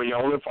to Parvati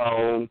on the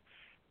phone,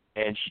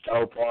 and she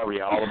told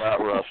Parvati all about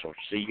Russell.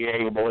 See,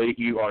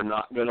 you are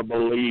not going to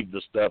believe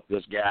the stuff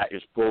this guy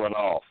is pulling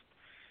off.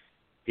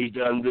 He's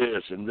done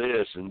this and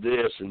this and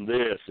this and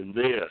this and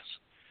this.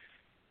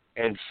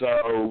 And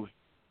so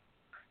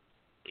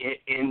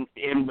in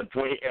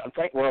between, I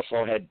think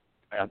Russell had,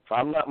 if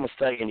I'm not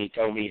mistaken, he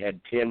told me he had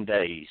 10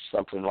 days,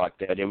 something like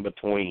that, in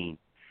between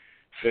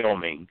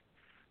filming.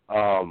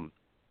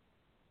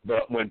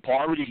 But when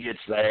Parvati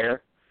gets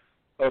there,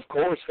 of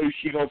course, who's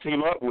she going to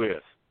team up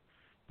with?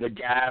 The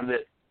guy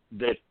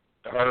that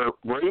her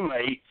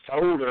roommate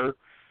told her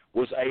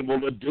was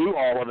able to do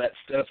all of that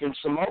stuff in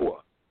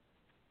Samoa.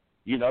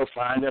 You know,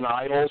 finding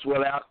idols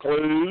without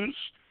clues,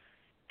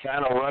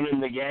 kind of running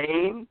the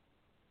game.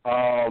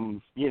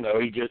 You know,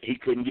 he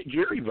couldn't get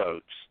jury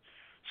votes.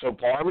 So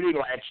Parvati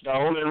latched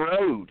on and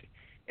rode.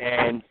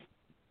 And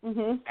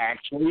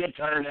actually it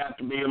turned out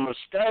to be a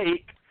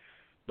mistake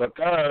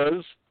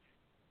because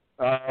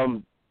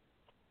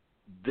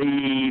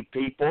the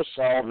people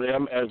saw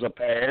them as a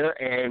pair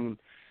and,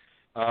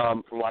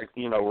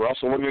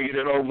 Russell, we're going to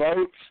get no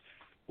votes.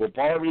 Well,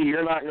 Parvati,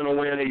 you're not going to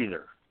win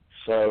either.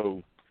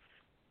 So,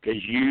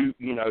 because you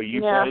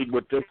played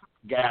with this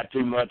guy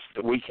too much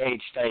that we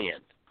can't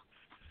stand.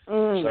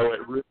 So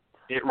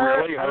it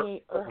really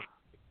hurt.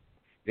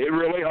 It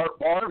really hurt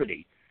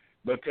Parvati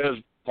because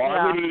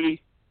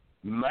Parvati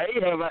may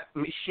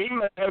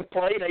have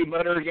played a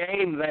better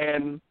game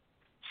than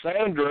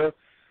Sandra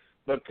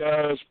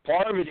because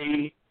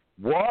Parvati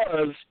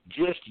was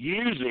just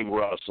using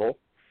Russell.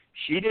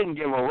 She didn't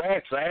give a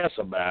rat's ass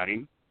about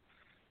him.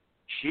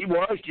 She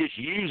was just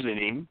using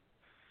him.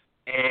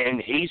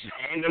 And he's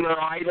handing her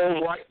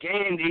idols like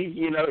candy.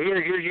 You know,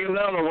 here's you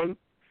another one.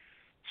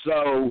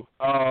 So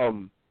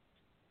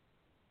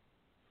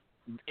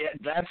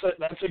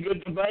that's a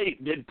good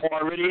debate. Did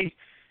Parvati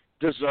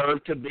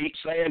deserve to beat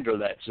Sandra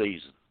that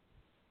season?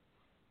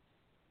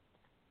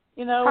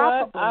 You know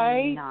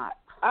Probably what? Not.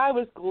 I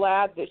was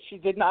glad that she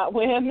did not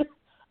win.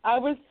 I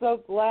was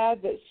so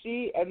glad that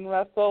she and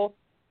Russell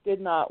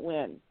did not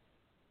win.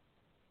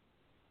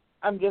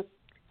 I'm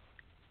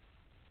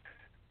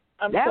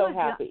so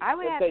happy. I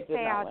would that have they to did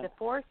say not out of win. the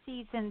 4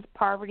 seasons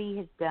Parvati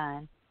has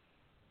done,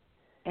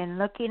 and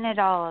looking at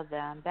all of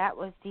them, that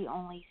was the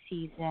only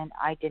season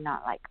I did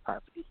not like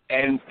Parvati.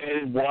 And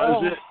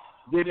was it?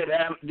 Did it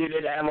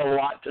have a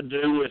lot to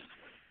do with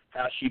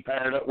how she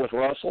paired up with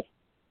Russell?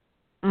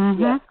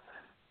 Mm-hmm. Yes.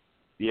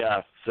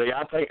 Yeah. See,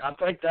 I think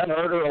that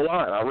hurt her a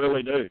lot. I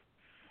really do.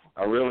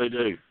 I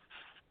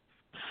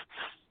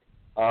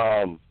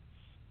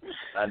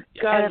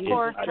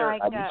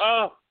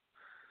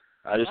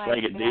just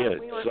think it did.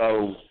 We were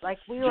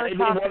JB,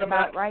 talking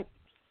about, right?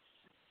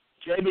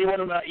 JB, what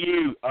about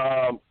you?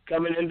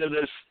 Coming into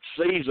this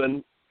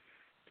season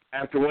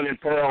after winning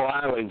Pearl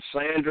Island,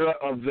 Sandra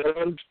a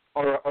villain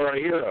or a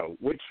hero?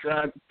 Which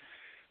tribe?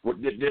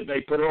 Did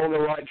they put her on the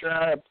right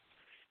tribe?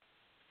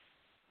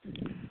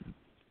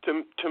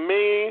 To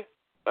me,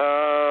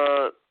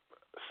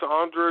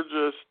 Sandra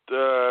just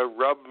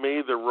rubbed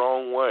me the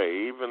wrong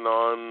way, even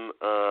on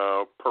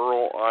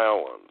Pearl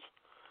Islands.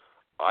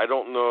 I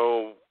don't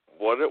know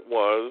what it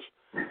was.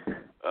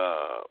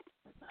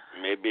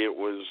 Maybe it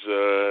was,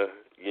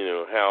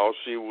 how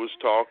she was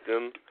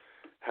talking,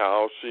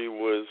 how she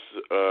was,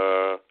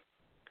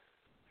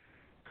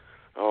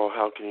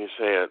 how can you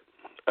say it?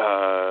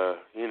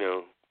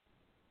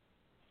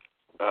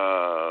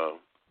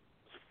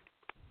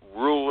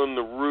 Ruling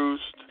the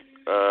roost,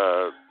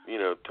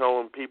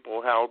 telling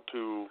people how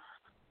to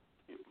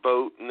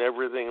vote and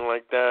everything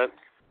like that.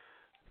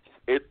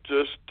 it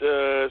just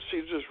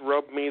she just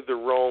rubbed me the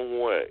wrong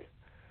way.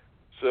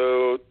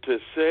 So to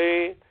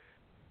say,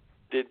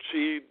 did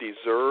she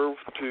deserve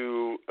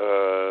to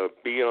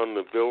be on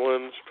the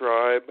villains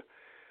tribe?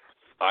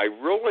 I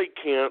really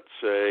can't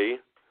say.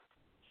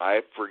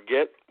 I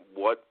forget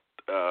what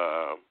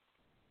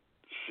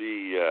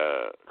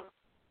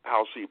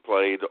how she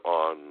played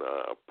on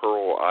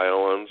Pearl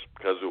Islands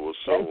because it was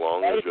so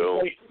long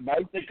ago.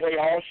 Basically,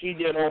 all she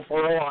did on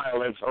Pearl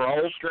Islands, her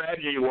whole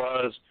strategy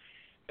was,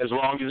 as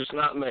long as it's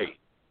not me.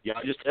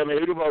 Y'all just tell me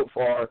who to vote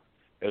for,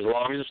 as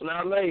long as it's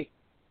not me.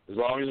 As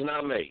long as it's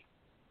not me.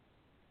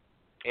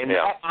 And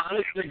that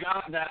honest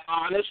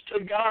to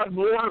God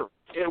worked.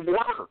 It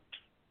worked.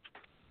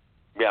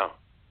 Yeah.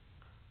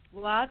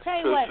 Well, I'll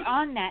tell you what,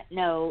 on that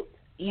note,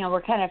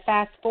 we're kind of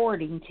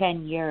fast-forwarding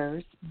 10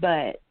 years,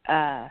 but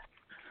I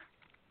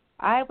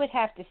would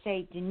have to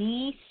say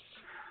Denise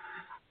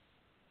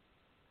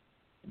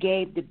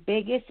gave the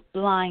biggest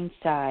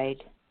blindside.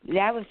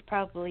 That was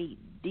probably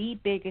the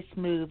biggest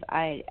move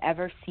I had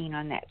ever seen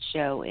on that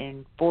show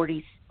in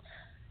 40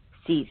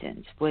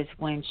 seasons, was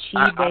when she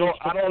I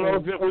don't know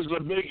if it was the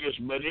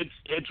biggest, but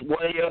it's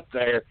way up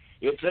there.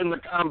 It's in the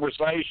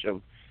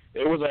conversation.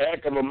 It was a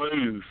heck of a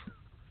move.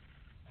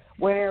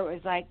 Where it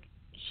was like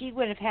she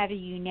would have had a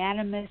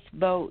unanimous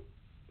vote.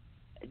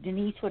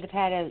 Denise would have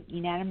had a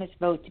unanimous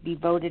vote to be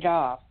voted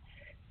off,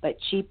 but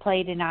she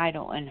played an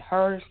idol, and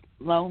her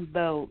lone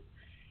vote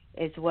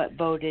is what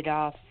voted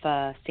off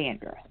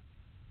Sandra.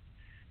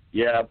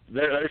 Yeah,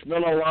 there's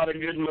been a lot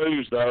of good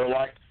moves, though,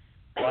 like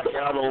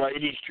how the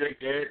ladies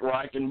tricked Eric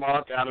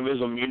Reichenbach out of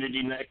his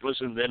immunity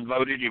necklace and then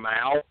voted him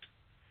out.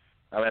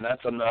 I mean,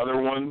 that's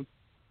another one.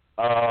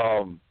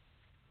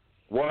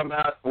 What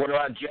about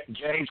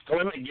James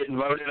Clement getting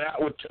voted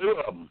out with two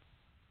of them,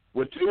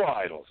 with two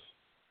idols?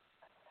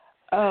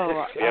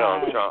 Oh, yeah,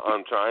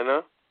 on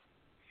China.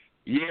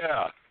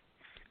 Yeah.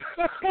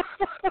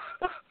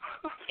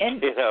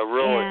 Yeah,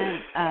 really.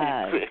 And,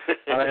 I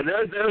mean,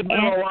 there's been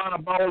a lot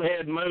of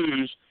bonehead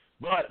moves,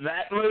 but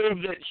that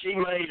move that she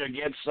made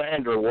against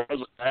Sandra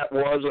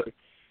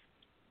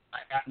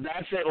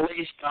that's at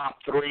least top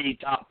 3,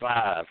 top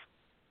 5.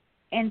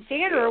 And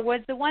Sandra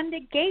was the one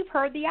that gave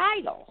her the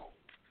idol.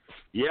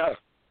 Yeah.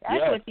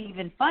 That's what's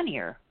even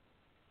funnier.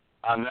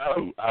 I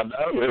know.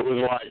 It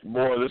was like,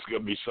 boy, this is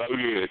going to be so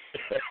good.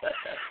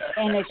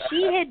 And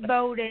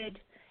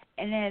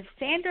if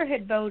Sandra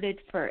had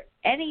voted for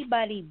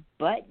anybody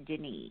but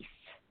Denise,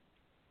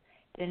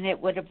 then it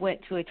would have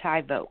went to a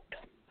tie vote.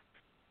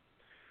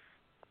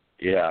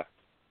 Yeah.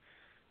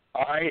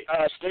 All right,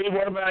 Steve,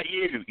 what about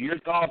you? Your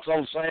thoughts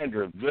on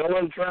Sandra?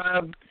 Villain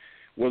tribe?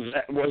 Was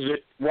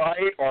it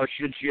right, or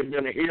should she have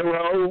been a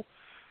hero?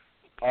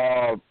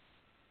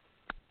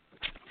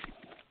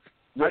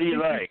 What do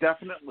you think?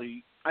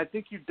 I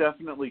think you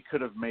definitely could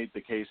have made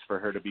the case for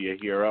her to be a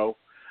hero.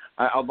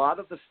 A lot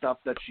of the stuff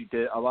that she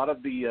did, a lot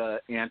of the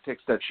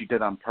antics that she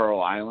did on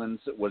Pearl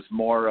Islands was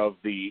more of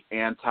the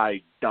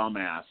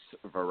anti-dumbass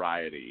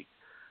variety.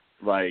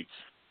 Like,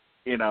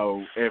 if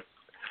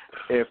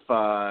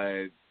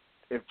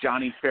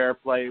Johnny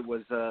Fairplay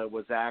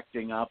was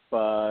acting up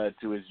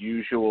to his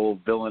usual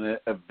villain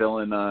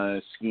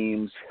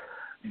schemes,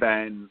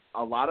 then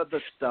a lot of the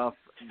stuff,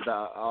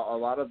 a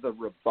lot of the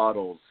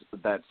rebuttals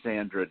that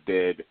Sandra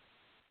did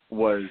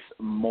was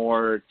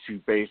more to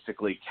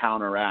basically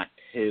counteract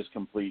his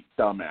complete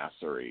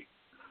dumbassery.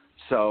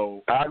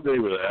 So I agree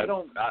with that.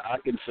 I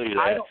can see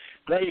that.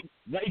 They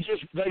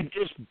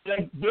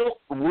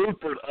built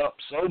Rupert up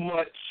so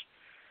much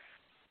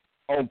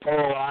on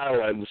Pearl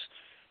Islands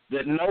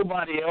that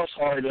nobody else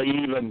hardly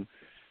even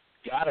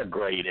got a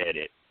grade at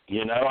it.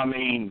 I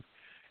mean,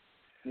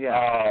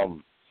 yeah.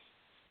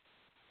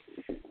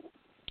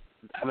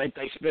 I mean,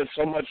 they spent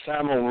so much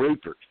time on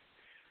Rupert.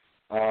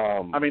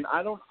 I mean,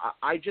 I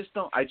just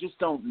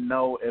don't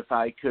know if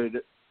I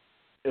could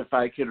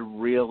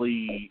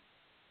really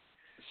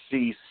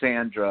see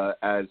Sandra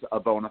as a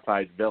bona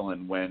fide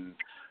villain when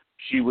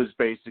she was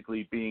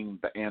basically being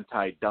the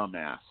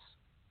anti-dumbass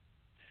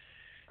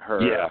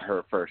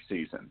her first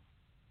season.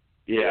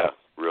 Yeah,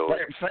 really.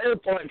 Fair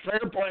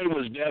play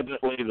was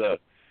definitely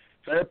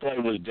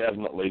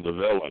the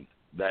villain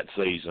that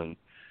season.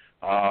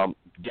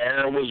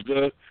 Daryl was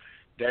the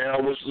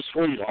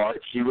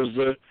sweetheart. She was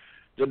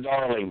the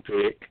darling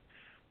pick.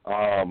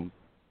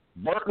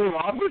 Burton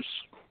Roberts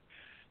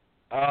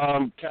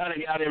kind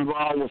of got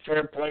involved with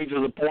Fair Play to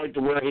the point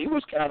to where he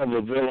was kind of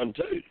a villain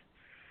too.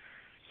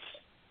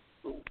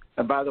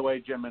 And by the way,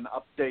 Jim, an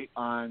update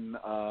on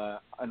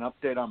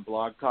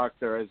Blog Talk.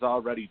 There has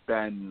already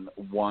been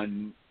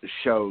one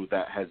show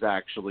that has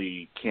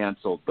actually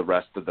canceled the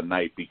rest of the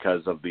night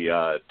because of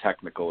the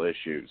technical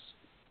issues.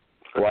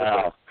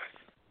 Wow.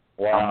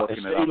 I'm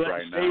looking it up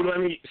right now.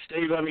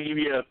 Steve, let me give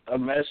you a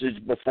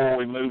message before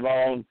we move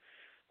on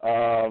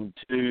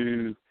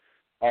to.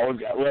 We've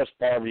got Les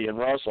Parvey and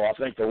Russell. I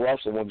think the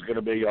Russell one's going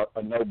to be a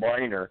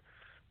no-brainer.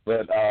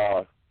 But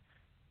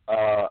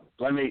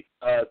let me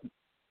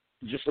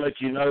just let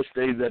you know,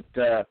 Steve,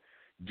 that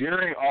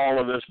during all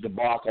of this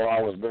debacle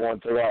I was going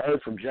through, I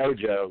heard from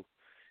JoJo,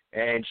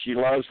 and she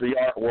loves the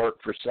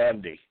artwork for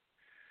Sunday.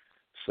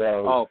 So.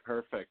 Oh,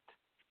 perfect.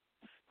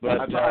 But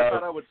I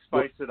thought I would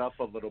spice it up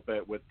a little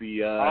bit with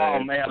the. I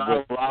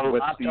told her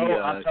when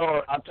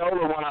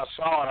I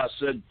saw it, I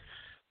said,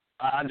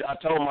 I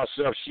told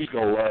myself she's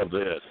gonna love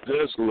this.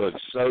 This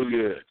looks so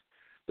good.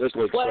 This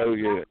looks so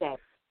good. Sunday?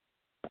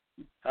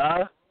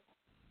 Huh?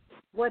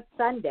 What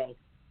Sunday?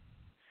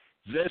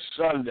 This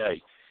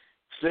Sunday.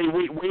 See,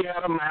 we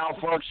had a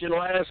malfunction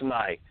last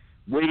night.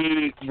 We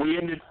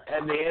ended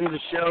at the end of the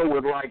show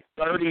with like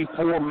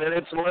 34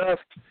 minutes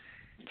left.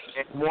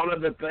 And one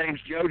of the things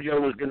JoJo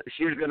was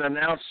gonna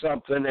announce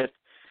something at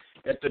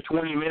the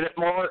 20-minute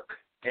mark,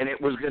 and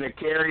it was gonna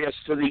carry us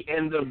to the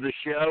end of the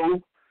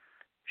show.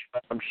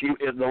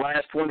 The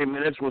last 20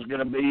 minutes was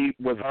gonna be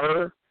with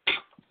her,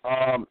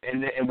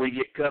 and we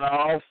get cut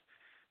off.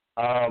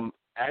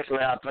 Actually,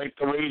 I think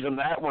the reason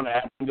that one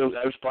happened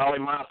was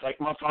probably I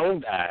think my phone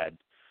died,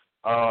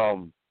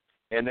 and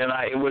then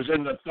it was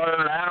in the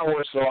third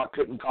hour, so I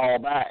couldn't call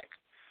back.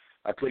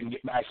 I couldn't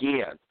get back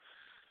in.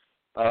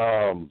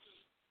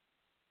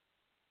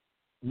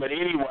 But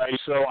anyway,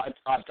 so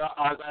I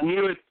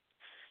knew it.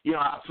 You know,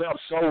 I felt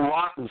so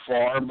rotten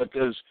for her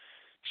because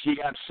she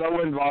got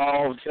so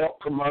involved,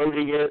 helped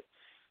promoting it.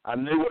 I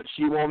knew what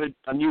she wanted.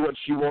 I knew what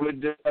she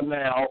wanted to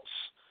announce.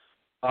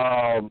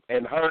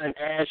 And her and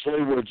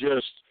Ashley were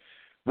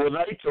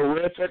they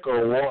terrific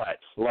or what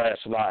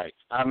last night?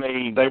 I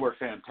mean, they were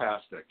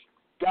fantastic.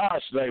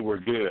 Gosh, they were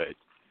good.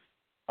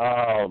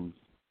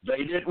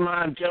 They didn't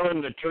mind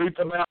telling the truth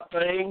about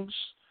things.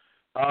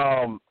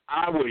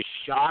 I was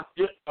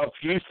shocked at a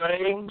few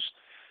things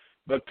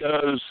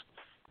because,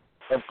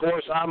 of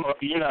course, and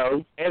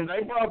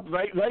they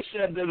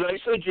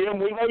said, Jim,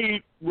 we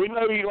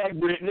know you like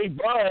Brittany,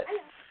 but,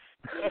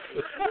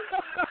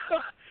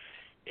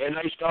 and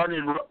they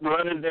started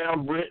running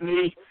down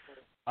Brittany,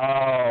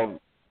 and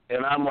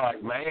I'm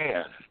like,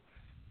 man,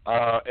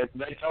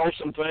 they told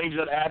some things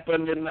that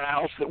happened in the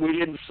house that we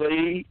didn't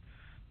see.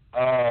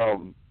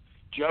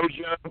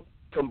 JoJo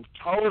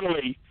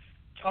totally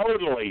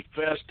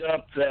fessed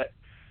up that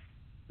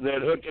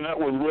hooking up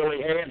with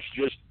Willie Hance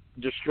just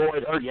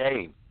destroyed her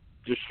game.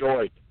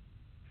 Destroyed.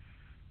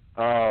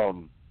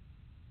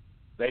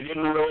 They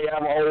didn't really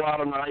have a whole lot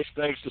of nice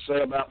things to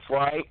say about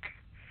Frank.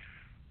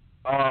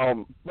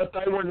 But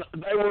they were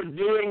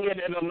doing it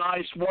in a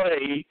nice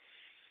way.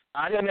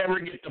 I didn't ever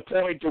get the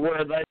point to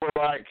where they were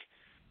like,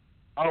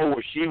 oh,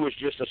 well, she was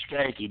just a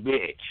skanky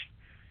bitch.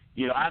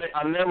 You know,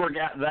 I never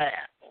got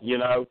that, you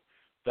know.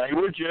 They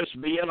were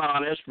just being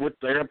honest with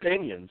their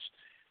opinions.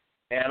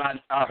 And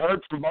I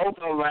heard from both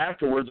of them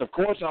afterwards. Of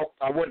course,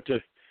 I went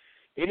to,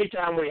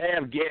 anytime we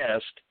have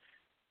guests,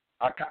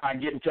 I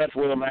get in touch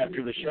with them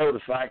after the show to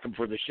thank them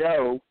for the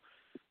show.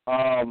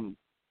 And,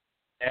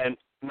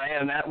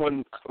 man, that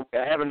one,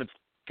 having to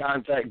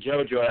contact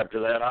JoJo after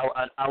that,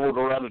 I would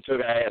have rather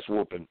took an ass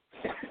whooping.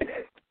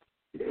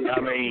 I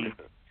mean,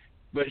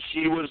 but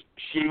she was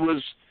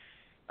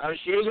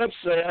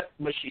upset,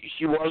 but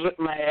she wasn't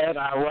mad,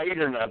 irate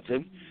or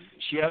nothing.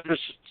 She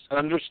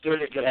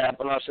understood it could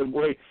happen. I said,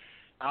 wait,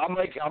 I'm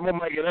gonna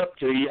make it up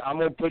to you. I'm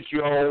gonna put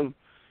you on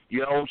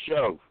your own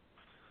show.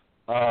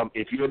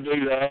 If you'll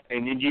do that,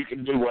 and then you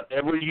can do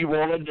whatever you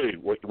want to do,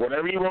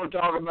 whatever you want to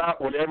talk about,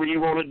 whatever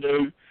you want to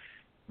do,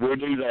 we'll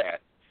do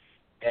that.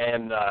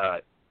 And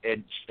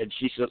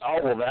she said, oh,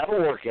 well, that'll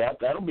work out.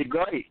 That'll be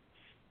great.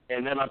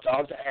 And then I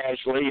talked to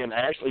Ashley, and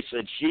Ashley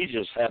said she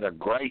just had a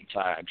great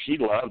time. She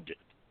loved it.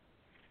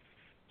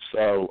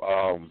 So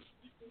I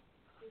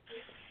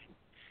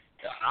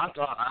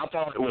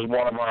thought it was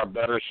one of our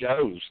better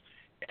shows.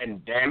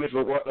 And damn it,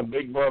 it wasn't a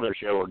Big Brother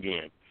show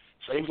again.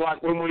 Seems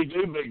like when we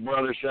do Big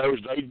Brother shows,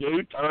 they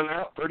do turn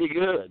out pretty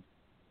good.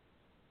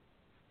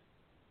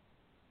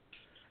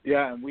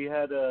 Yeah, and we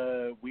had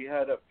a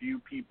few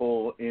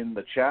people in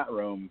the chat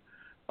room,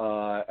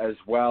 as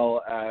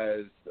well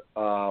as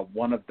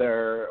one of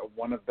their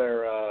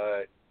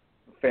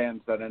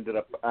fans that ended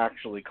up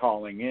actually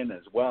calling in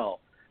as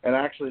well. And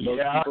actually, those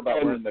people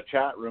that were in the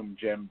chat room,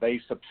 Jim,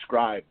 they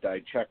subscribed. I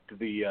checked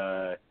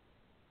the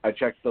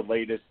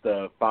latest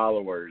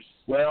followers.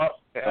 Well,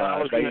 I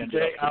was going to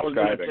tell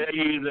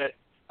you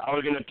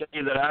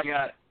that I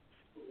got,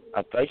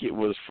 I think it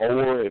was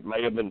 4, it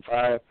may have been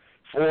 5,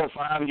 4 or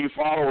 5 new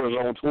followers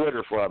on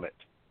Twitter from it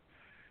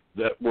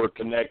that were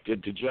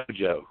connected to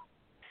JoJo.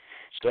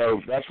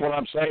 So that's what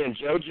I'm saying.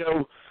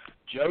 JoJo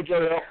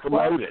helped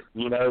promote it.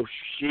 You know,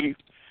 she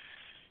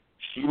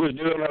was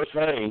doing her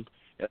thing.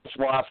 That's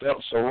why I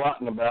felt so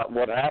rotten about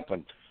what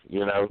happened,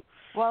 you know.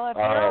 Well, if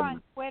you're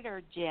on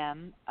Twitter,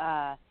 Jim,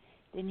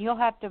 then you'll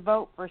have to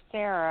vote for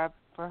Sarah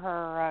for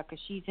her, because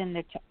she's in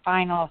the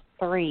final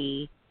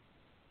 3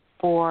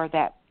 for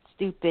that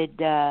stupid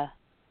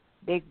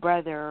Big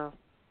Brother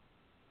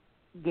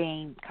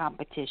game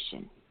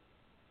competition.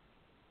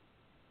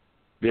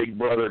 Big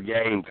Brother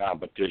game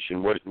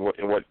competition. What? Well,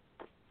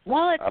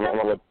 I don't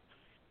know what.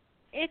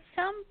 It's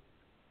some.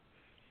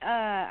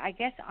 I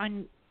guess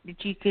on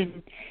that you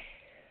can.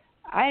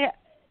 Has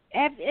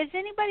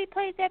anybody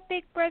played that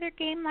Big Brother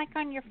game like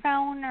on your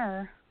phone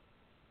or?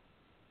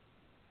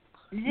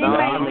 No,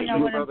 I the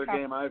mean, Big Brother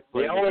game I've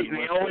played.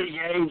 The only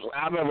games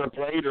I've ever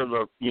played are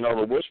the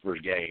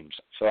Whispers games.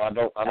 So I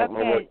don't know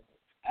what.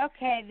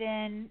 Okay,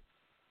 then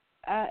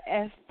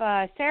if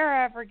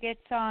Sarah ever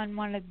gets on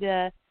one of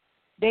the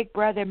Big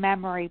Brother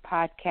memory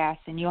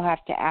podcasts, and you'll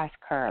have to ask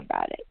her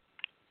about it.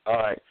 All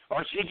right.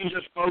 Or she can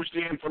just post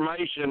the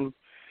information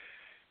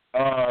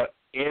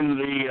in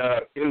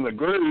the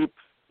group.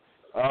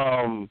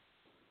 I'm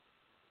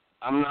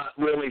not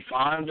really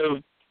fond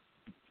of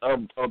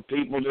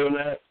people doing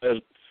that,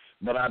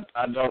 but I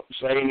don't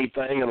say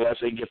anything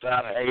unless it gets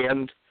out of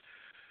hand.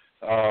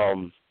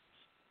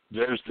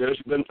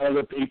 There's been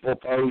other people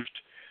post,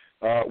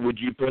 would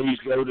you please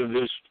go to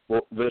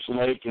this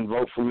link and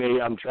vote for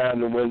me? I'm trying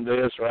to win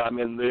this, or I'm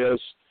in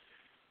this.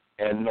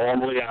 And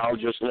normally I'll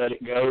just let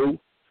it go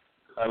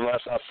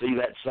unless I see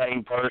that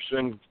same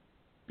person,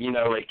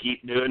 they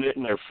keep doing it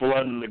and they're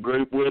flooding the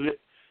group with it.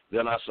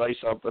 Then I say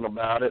something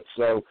about it.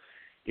 So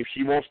if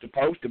she wants to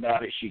post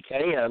about it, she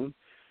can.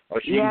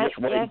 Or she can just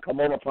wait and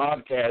come on a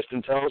podcast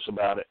and tell us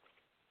about it.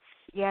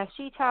 Yeah,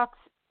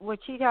 when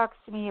she talks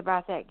to me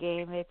about that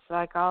game, it's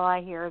like all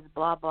I hear is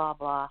blah, blah,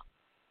 blah.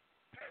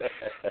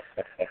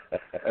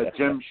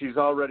 Jim, she's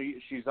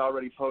already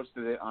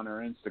posted it on her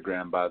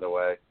Instagram, by the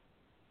way.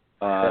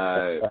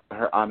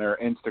 On her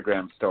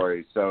Instagram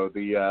story. So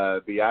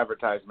the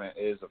advertisement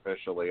is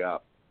officially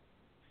up.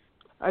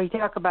 Are you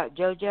talking about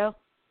JoJo?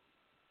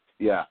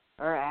 Yeah.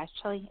 Or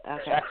Ashley?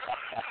 Okay.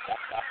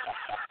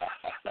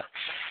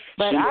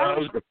 But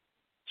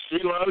she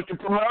loves to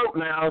promote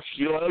now.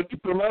 She loves to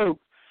promote.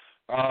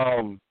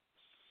 I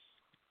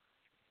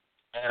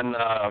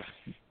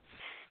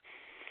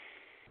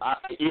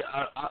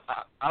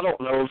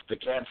don't know if the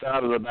cat's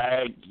out of the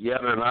bag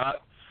yet or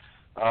not.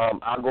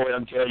 I'll go ahead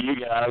and tell you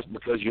guys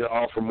because you're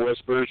all from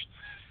Whispers,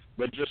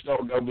 but just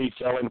don't go be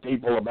telling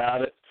people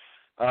about it.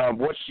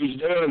 What she's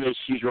doing is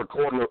she's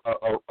recording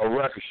a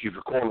record. She's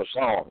recording a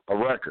song, a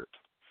record.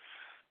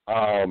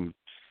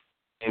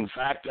 In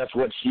fact, that's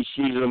what she's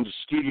in the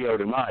studio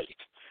tonight.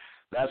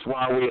 That's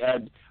why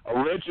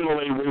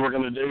originally we were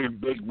going to do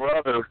Big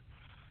Brother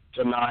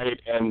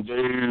tonight and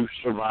do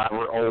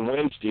Survivor on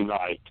Wednesday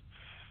night.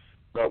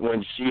 But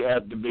when she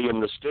had to be in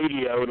the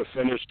studio to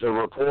finish the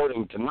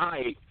recording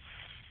tonight,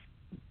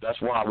 that's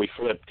why we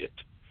flipped it.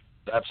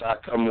 That's how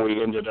come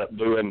we ended up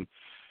doing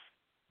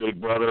Big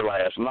Brother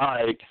last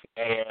night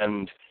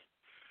and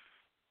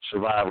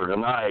Survivor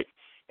tonight.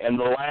 And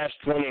the last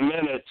 20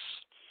 minutes,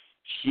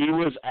 she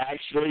was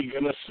actually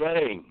going to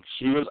sing.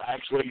 She was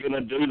actually going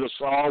to do the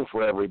song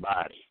for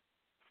everybody.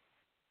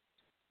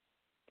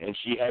 And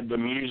she had the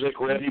music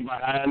ready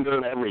behind her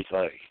and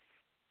everything.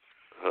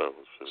 Oh,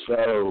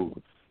 so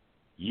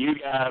you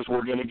guys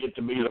were going to get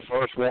to be the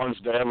first ones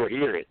to ever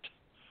hear it.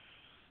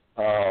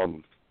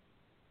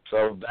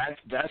 So that's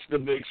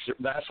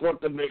what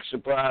the big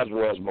surprise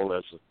was,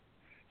 Melissa.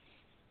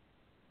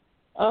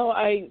 Oh,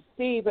 I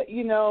see, but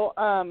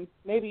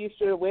maybe you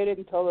should have waited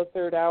until the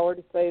third hour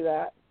to say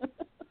that.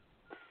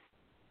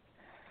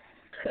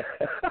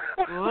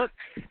 Look.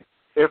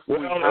 If we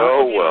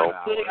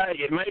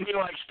it may be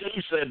like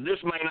Steve said,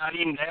 this may not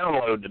even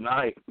download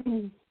tonight.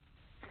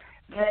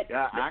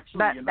 Yeah,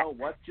 actually, you know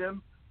what,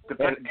 Jim?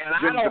 I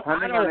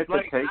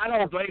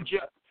don't think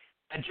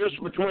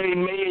just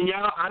between me and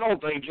y'all, I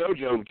don't think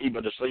JoJo can keep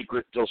it a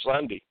secret till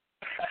Sunday.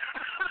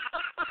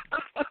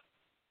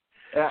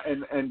 Yeah,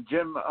 and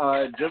Jim,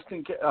 just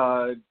in case,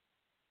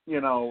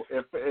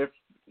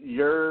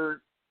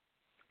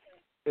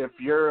 if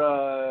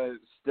you're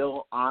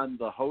still on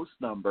the host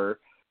number,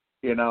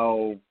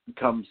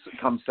 come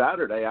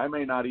Saturday, I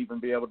may not even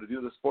be able to do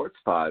the sports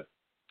pod.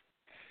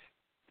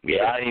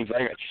 Yeah, I didn't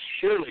think.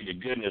 Surely to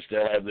goodness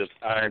they'll have this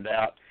ironed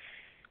out.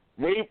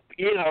 The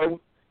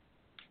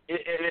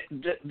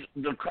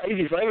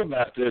crazy thing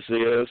about this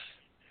is,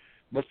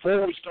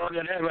 before we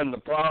started having the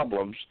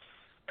problems,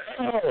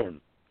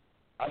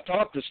 I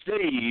talked to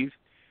Steve,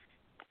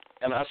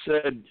 and I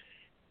said,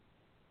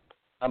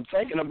 I'm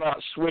thinking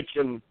about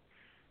switching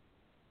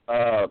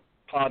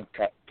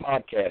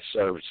podcast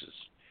services.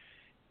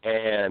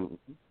 And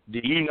do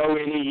you know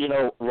any,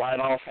 right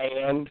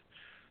offhand?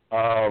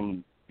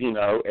 And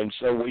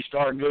so we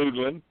start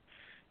Googling,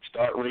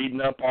 start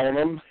reading up on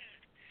them,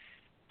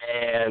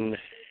 and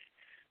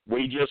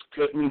we just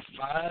couldn't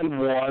find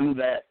one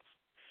that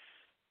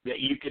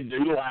you could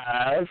do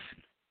live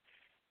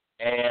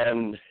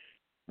and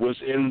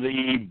was in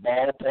the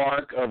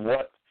ballpark of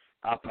what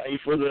I pay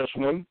for this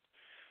one,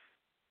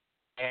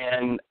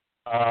 and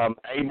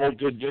able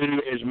to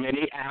do as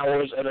many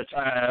hours at a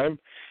time.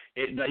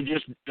 They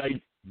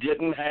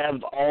didn't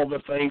have all the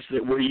things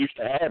that we're used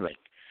to having.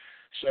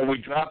 So we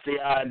dropped the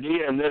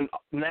idea, and then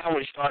now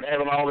we start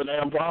having all the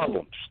damn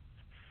problems.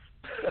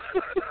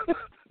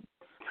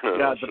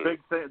 Yeah,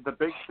 the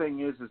big thing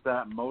is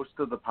that most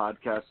of the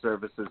podcast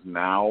services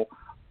now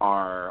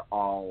are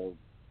all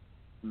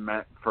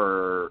meant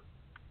for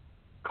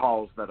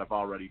calls that have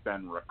already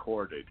been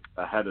recorded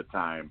ahead of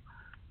time,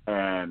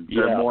 and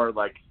they're more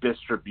like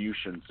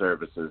distribution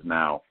services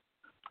now.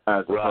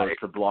 as Right. opposed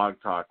to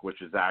Blog Talk,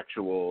 which is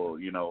actual,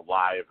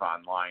 live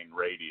online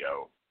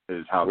radio,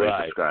 is how they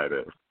Right. describe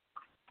it.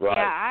 Right.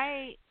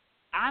 Yeah,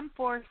 I'm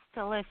forced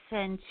to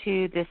listen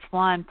to this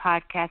one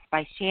podcast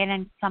by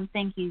Shannon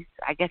something. He's,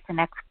 I guess, an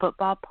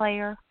ex-football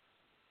player.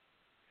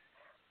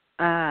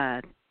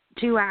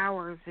 2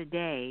 hours a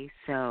day,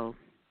 so.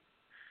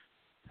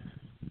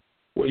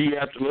 What do you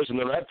have to listen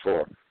to that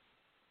for?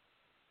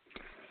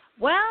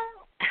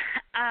 Well,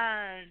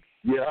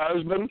 Your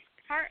husband?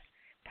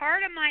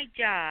 part of my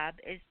job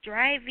is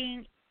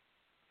driving.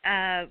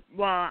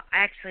 Well,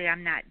 actually,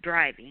 I'm not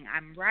driving.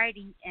 I'm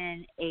riding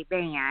in a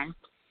van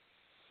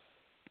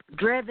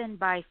driven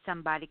by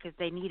somebody because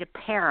they need a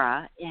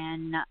para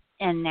in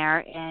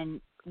there,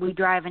 and we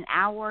drive an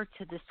hour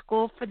to the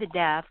school for the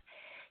deaf,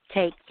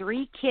 take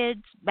 3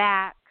 kids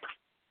back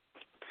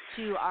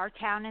to our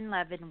town in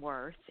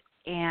Leavenworth,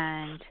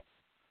 and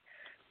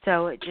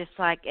so it just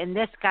and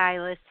this guy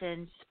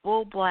listens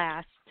full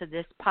blast to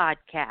this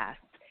podcast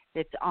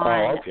that's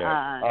on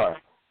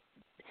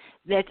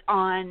that's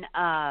on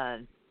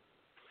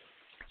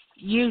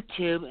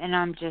YouTube, and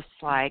I'm just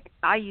I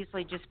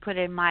usually just put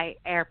in my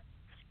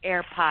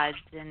AirPods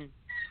and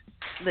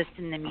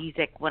listen to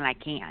music when I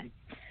can.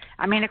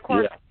 I mean, of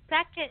course,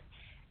 second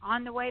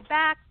on the way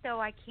back,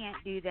 though, I can't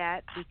do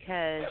that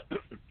because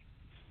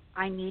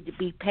I need to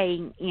be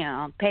paying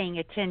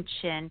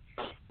attention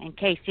in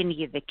case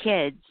any of the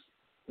kids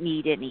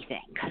need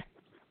anything.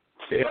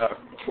 Yeah.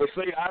 Well,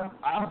 see,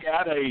 I've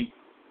got a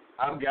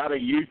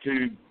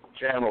YouTube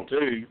channel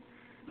too.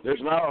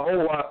 There's not a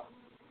whole lot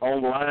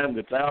online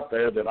that's out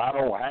there that I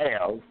don't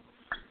have.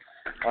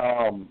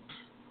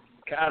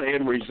 Kind of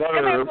in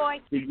reserve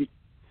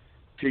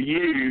to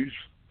use.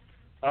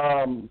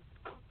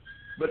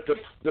 But the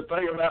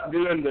thing about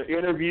doing the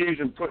interviews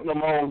and putting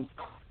them on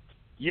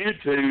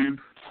YouTube,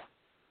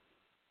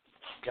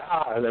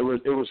 God, there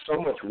was so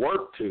much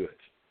work to it.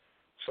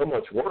 So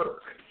much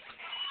work.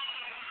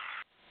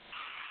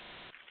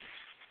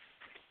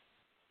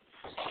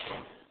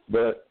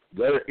 But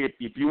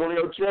if you want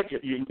to go check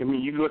it,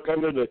 you look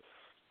under the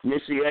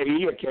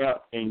Missyae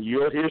account and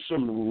you'll hear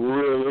some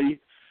really,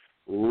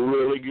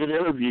 really good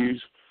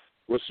interviews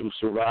with some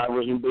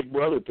survivors and Big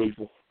Brother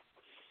people.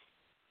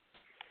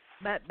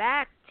 But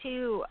back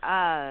to,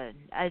 as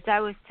I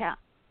was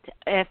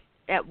if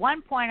at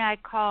one point I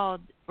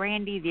called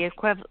Randy the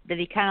equivalent, that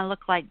he kind of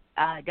looked like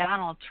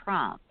Donald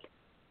Trump,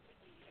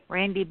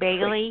 Randy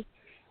Bailey,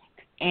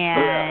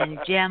 and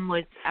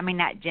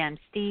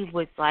Steve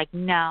was like,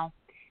 no.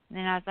 And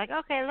then I was like,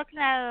 okay, looking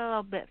at it a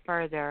little bit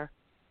further,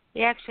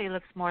 he actually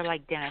looks more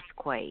like Dennis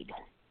Quaid.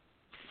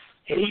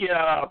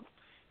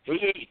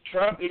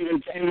 Trump even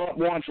came up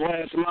once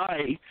last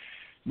night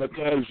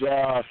because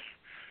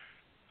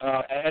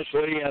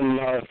Ashley and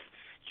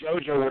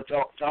JoJo were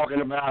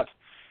talking about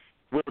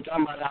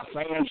our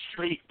fan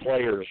street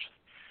players,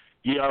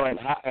 and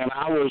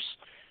I was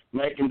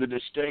making the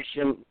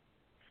distinction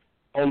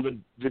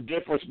on the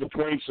difference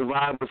between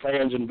Survivor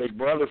fans and Big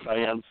Brother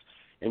fans,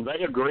 and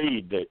they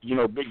agreed that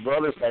Big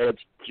Brother fans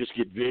just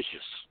get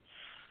vicious,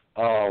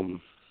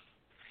 and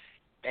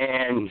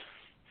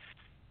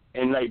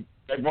they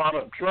brought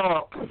up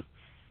Trump.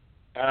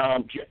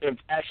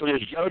 Actually,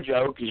 it's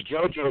JoJo, because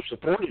JoJo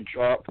supported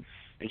Trump,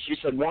 and she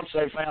said once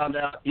they found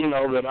out,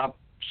 that I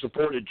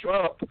supported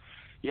Trump,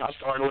 I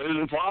started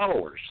losing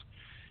followers.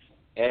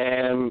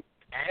 And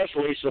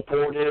Ashley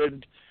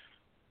supported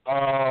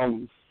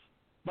Biden.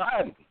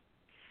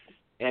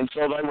 And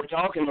so they were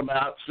talking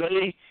about,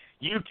 see,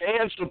 you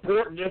can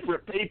support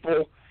different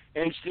people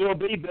and still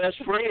be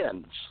best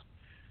friends,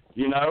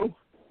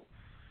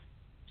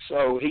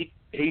 So he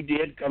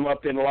did come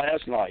up in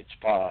last night's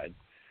pod.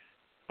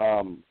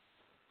 And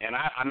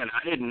I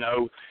didn't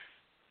know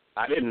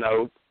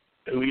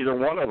who either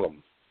one of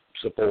them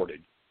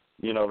supported.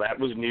 That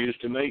was news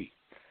to me.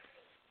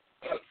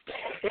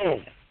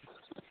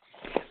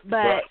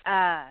 But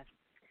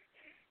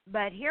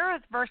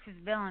Heroes versus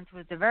Villains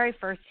was the very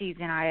first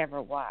season I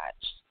ever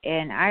watched,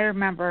 and I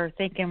remember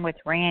thinking with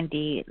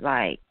Randy,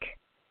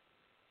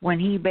 when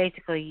he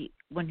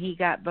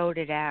got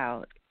voted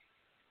out,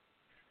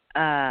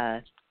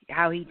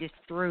 how he just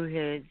threw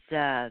his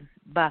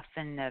buff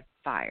in the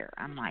fire.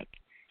 I'm like,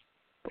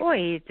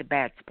 boy, he's a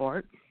bad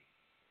sport.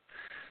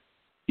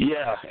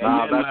 Yeah,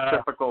 that's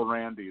typical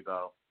Randy,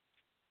 though.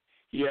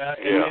 Yeah,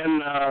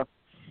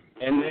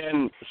 and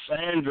then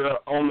Sandra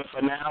on the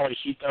finale,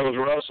 she throws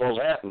Russell's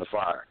hat in the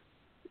fire.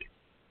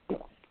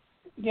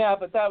 Yeah,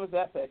 but that was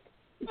epic.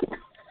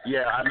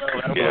 Yeah, I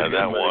know.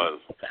 That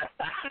was.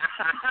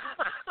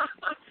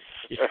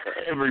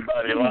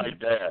 Everybody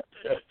liked that.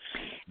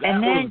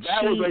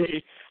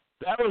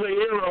 That was a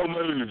hero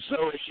move.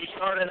 So if she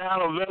started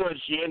out a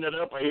villain, she ended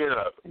up a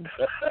hero.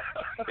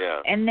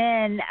 Yeah. And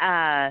then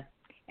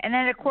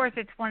of course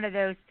it's one of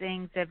those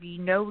things. Have you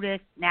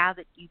noticed now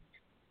that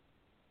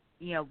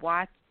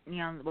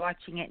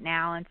watching it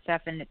now and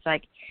stuff, and it's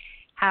like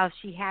how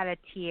she had a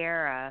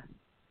tiara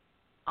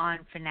on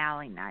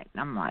finale night,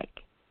 and I'm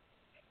like,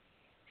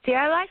 see,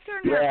 I liked her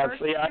in her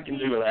first I can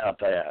do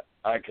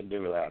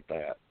without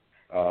that.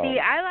 See,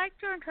 I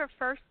liked her in her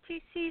first 2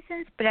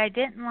 seasons, but I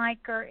didn't like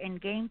her in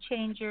Game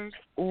Changers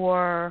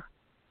or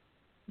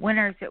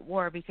Winners at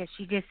War because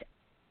she just,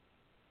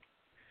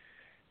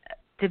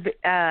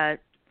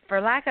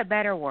 for lack of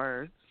better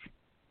words,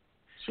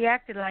 she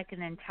acted like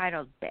an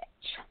entitled bitch.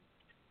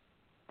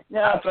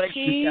 No, I think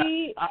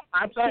she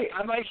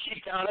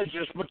kind of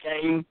just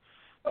became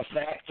a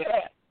fat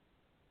cat.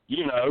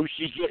 You know,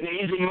 she's getting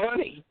easy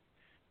money.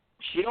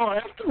 She don't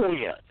have to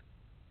win.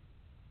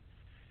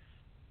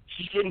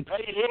 She's getting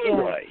paid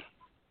anyway.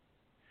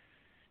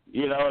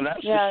 You know, and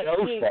that's the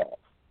show's fault.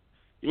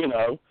 You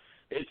know,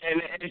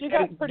 and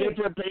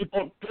different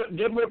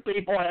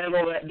people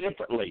handle that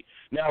differently.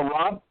 Now,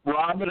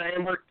 Rob and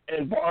Amber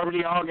and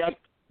Barbie all got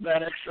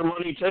that extra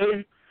money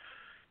too,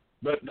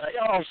 but they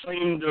all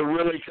seem to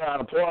really try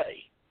to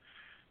play.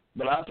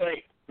 But I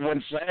think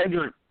when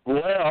Sandra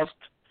left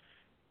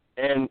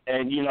and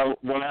you know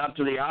went out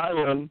to the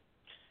island,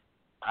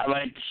 I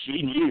think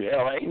she knew,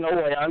 hell, ain't no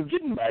way I'm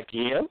getting back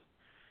in.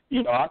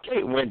 You know, I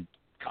can't win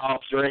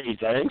comps or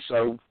anything,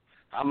 so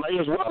I may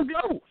as well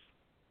go.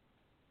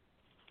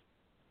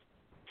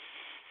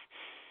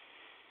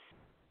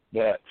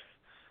 But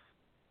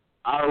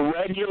our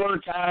regular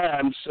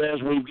time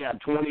says we've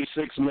got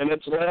 26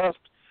 minutes left.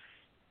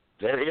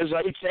 There is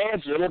a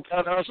chance it'll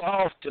cut us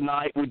off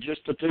tonight with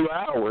just the 2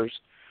 hours,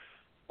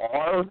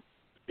 or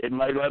it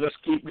may let us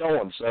keep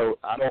going. So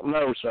I don't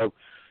know. So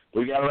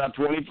we got about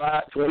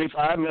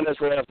 25 minutes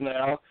left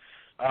now.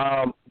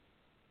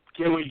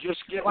 Can we just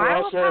skip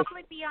Russell?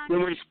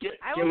 Can we skip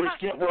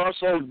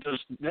Russell?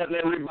 Doesn't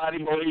everybody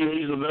believe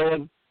he's a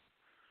villain?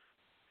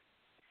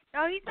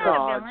 No, he's not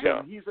a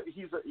villain. Jim,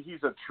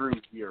 he's a true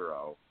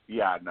hero.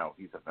 Yeah, no,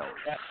 he's a villain.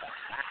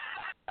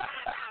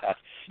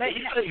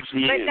 He thinks he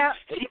is.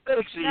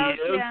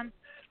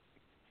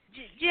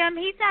 Jim,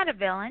 he's not a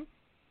villain.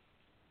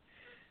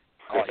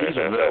 Oh, he's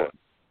a villain.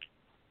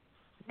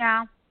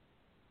 No.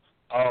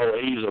 Oh,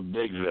 he's a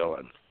big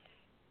villain.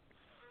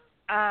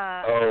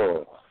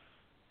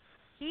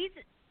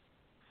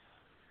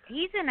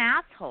 He's an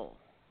asshole.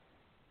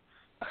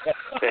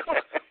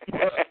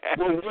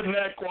 Well, wouldn't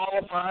that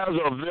qualify as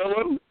a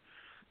villain?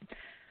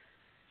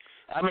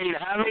 I mean,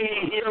 how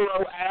many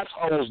hero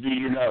assholes do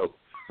you know?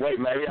 Wait,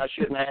 maybe I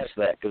shouldn't ask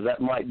that because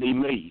that might be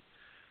me.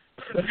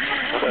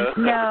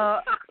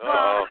 No.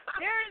 Well,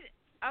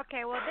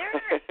 okay,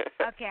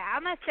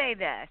 I'm going to say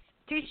this.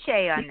 Touche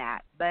on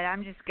that. But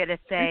I'm just going to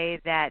say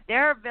that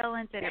there are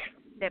villains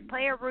that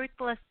play a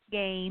ruthless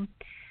game.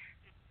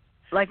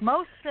 Like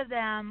most of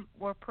them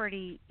were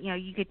pretty, you know,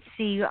 you could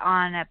see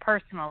on a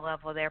personal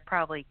level they're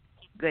probably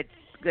good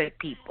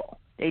people.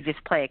 They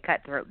just play a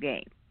cutthroat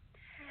game.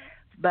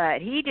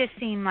 But he just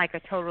seemed like a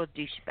total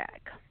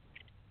douchebag.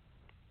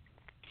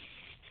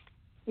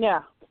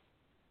 Yeah,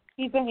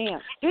 he's a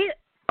ham. He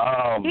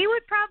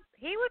would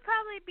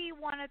probably be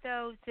one of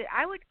those that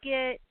I would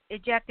get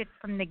ejected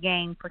from the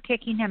game for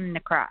kicking him in the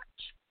crotch.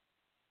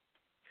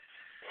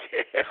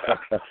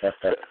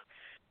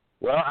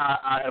 Well,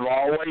 I have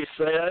always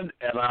said,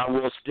 and I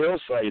will still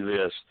say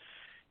this,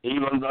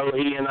 even though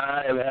he and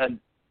I have had,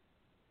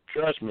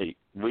 trust me,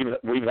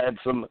 we've had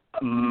some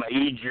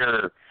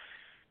major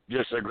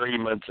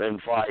disagreements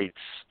and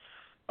fights.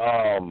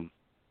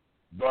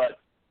 But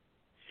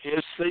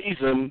his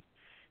season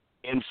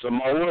in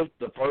Samoa,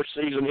 the first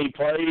season he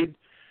played,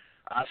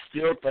 I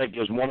still think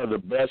is one of the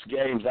best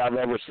games I've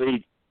ever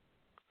seen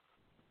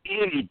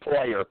any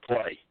player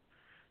play,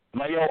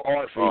 male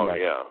or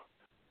female.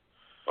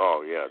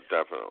 Oh yeah,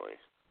 definitely.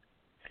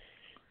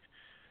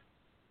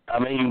 I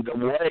mean,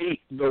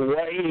 the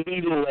way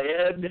he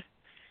led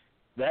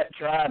that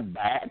tribe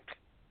back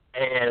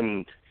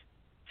and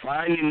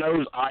finding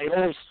those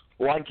idols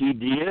like he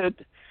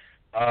did,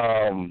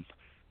 but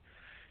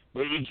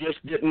he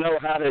just didn't know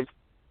how to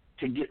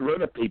get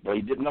rid of people.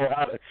 He didn't know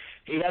how to.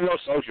 He had no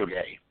social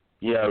game,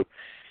 you know.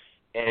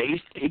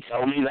 And he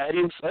told me that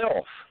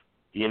himself.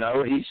 You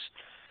know, he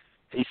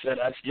said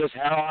that's just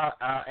how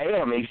I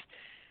am.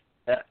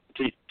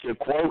 To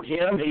quote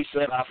him, he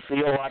said, "I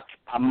feel like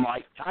I'm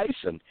Mike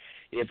Tyson.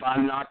 If I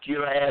knock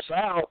your ass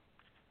out,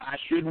 I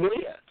should win."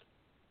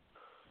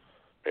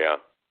 Yeah.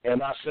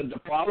 And I said, the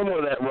problem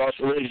with that,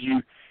 Russell, is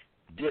you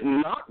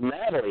didn't knock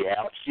Natalie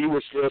out. She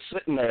was still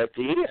sitting there at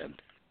the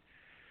end.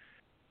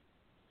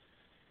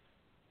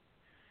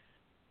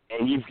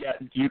 And you've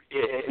got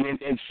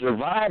in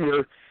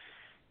Survivor,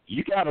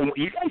 you got to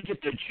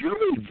get the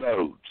jury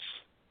votes.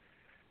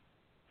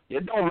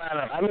 It don't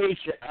matter how many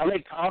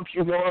comps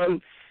you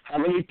won, how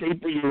many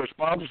people you're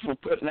responsible for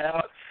putting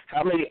out,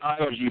 how many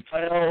idols you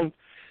found.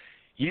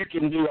 You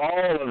can do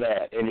all of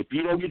that, and if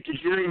you don't get the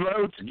jury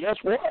votes, guess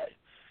what?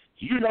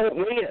 You don't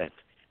win.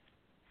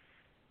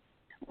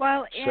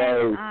 Well,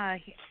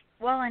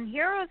 in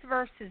Heroes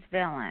versus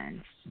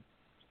Villains,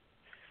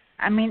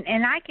 I mean,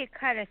 and I could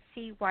kind of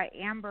see why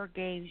Amber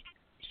gave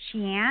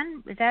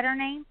Sheehan, is that her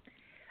name?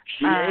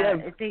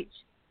 Sheehan?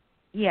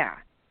 Yeah.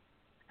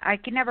 I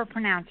can never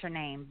pronounce her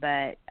name,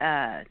 but...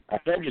 I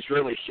think it's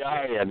really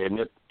Cheyenne, isn't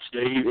it,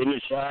 Steve? Isn't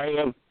it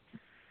Cheyenne?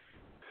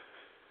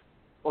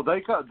 Well,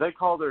 they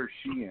called her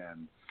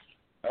Sheehan.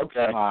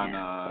 Okay. On,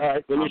 all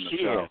right, then it's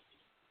Sheehan.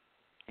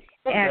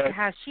 And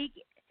how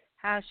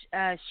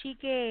she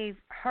gave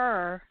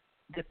her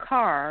the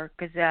car,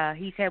 because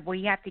he said, well,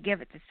 you have to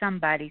give it to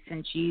somebody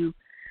since you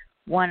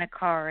won a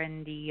car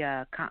in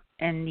the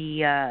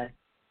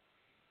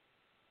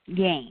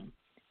game.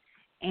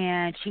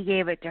 And she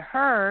gave it to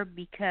her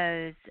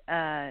because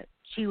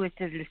she was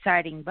the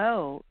deciding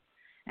vote.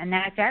 And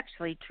that's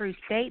actually a true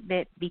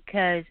statement,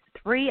 because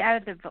 3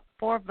 out of the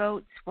 4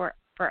 votes for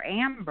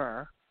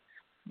Amber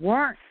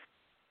weren't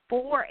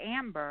for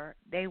Amber.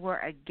 They were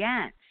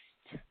against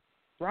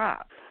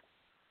Rob,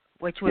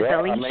 which was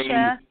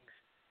Alicia,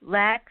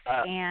 Lex,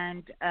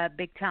 and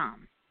Big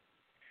Tom.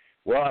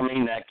 Well, I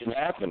mean, that can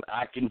happen.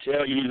 I can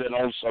tell you that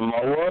on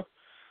Samoa,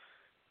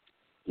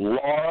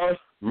 Laura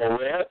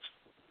Moret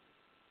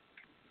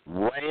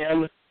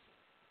ran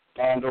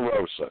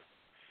Ponderosa.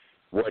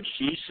 What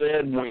she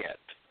said went.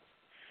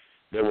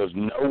 There was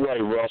no way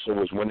Russell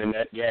was winning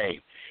that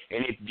game.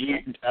 And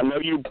I know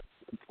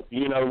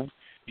you know,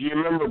 do you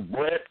remember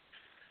Brett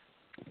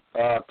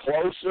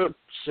Closer,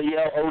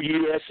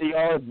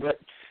 Clouser, Brett,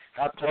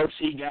 how close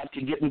he got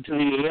to getting to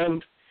the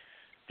end?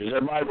 Does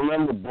everybody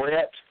remember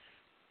Brett?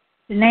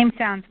 The name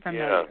sounds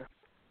familiar.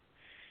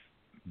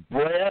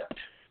 Yeah.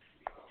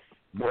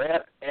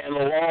 Brett and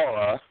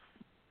Laura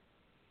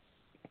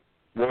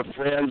were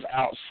friends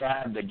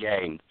outside the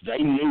game. They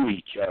knew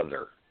each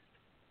other.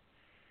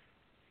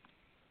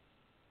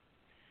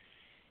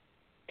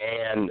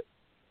 And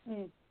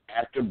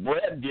after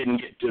Brett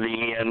didn't get to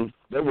the end,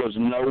 there was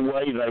no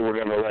way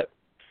Laura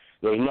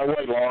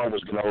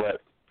was going to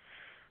let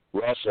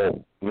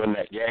Russell win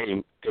that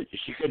game.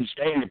 She couldn't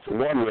stand it for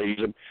one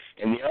reason,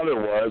 and the other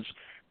was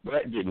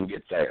Brett didn't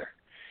get there.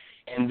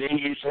 And then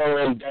you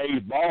throw in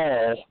Dave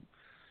Ball.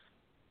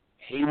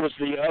 He was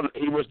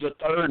the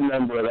third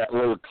member of that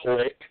little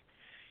clique.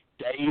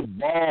 Dave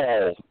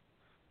Ball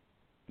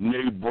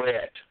knew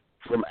Brett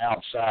from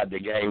outside the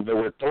game. There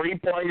were 3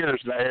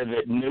 players there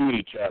that knew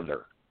each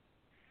other.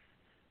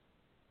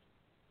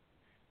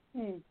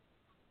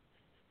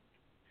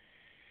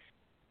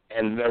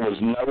 And there was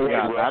no way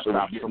Russell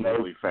was getting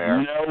those.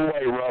 No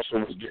way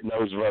Russell was getting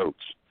those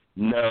votes.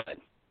 None.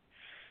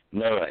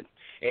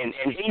 And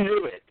he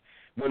knew it.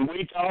 When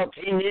we talked,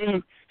 he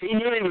knew he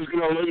was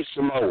going to lose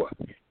Samoa.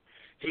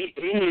 He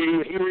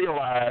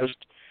realized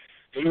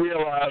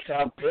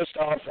how pissed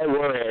off they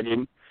were at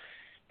him,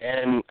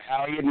 and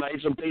how he had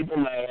made some people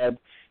mad,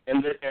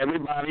 and that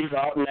everybody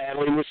thought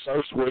Natalie was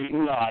so sweet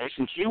and nice,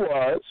 and she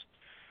was.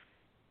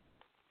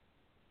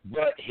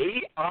 But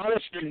he,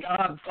 honest to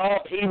God,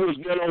 thought he was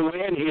going to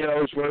win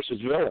Heroes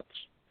versus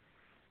Villains.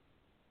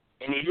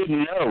 And he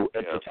didn't know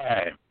at the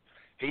time.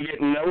 He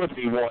didn't know if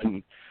he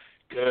won,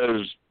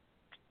 because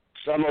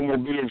some of them were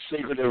being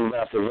secretive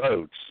about the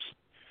votes,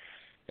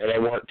 and they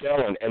weren't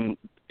telling. And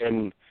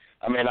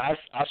I mean, I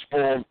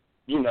spoiled,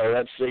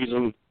 that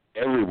season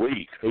every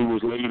week. Who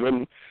was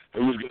leaving?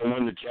 Who was going to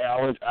win the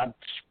challenge?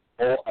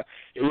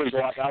 It was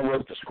like I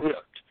wrote the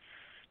script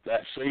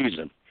that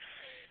season.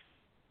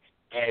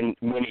 And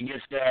when he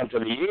gets down to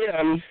the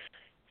end,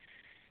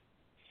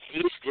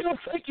 he's still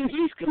thinking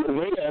he's going to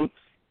win.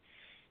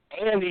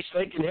 And he's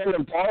thinking him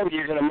and Parvati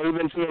are going to move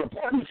into an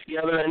apartment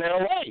together in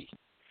L.A.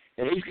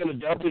 And he's going to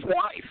dump his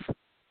wife.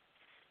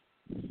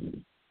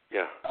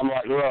 Yeah. I'm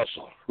like,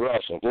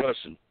 Russell,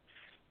 listen.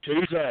 2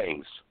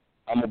 things.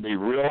 I'm going to be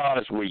real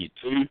honest with you.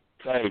 2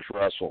 things,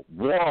 Russell.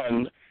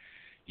 One,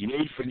 you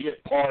need to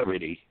forget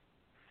Parvati.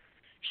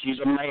 She's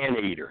a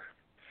man-eater.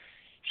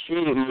 She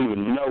ain't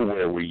moving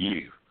nowhere with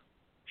you.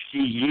 She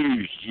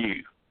used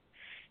you.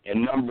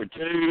 And number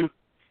 2,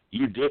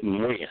 you didn't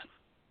win.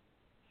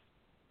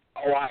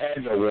 Oh, I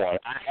had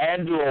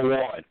to have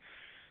won.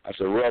 I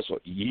said, Russell,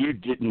 you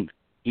didn't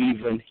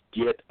even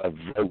get a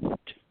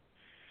vote.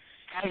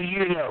 How do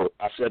you know?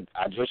 I said,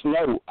 I just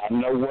know. I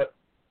know what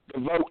the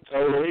vote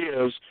total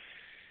is,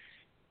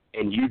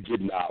 and you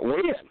did not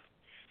win.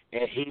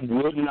 And he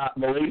would not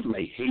believe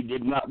me. He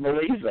did not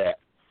believe that.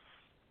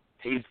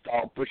 He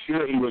thought for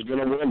sure he was going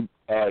to win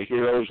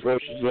Heroes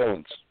versus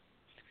Villains.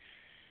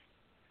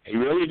 He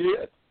really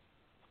did.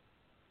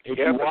 If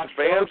yeah, but the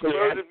fans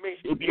voted me.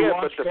 Yeah,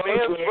 but the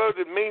fans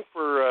voted me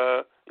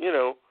for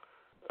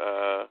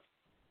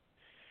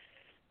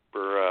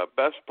for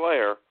best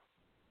player.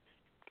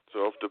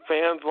 So if the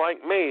fans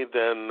like me,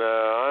 then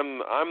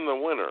I'm the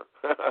winner.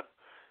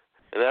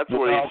 And that's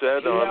what he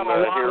said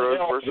on Heroes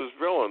versus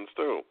Villains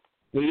too.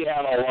 We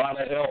had a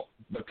lot of help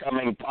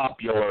becoming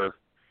popular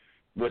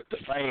with the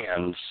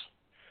fans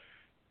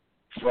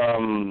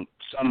from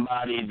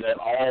somebody that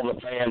all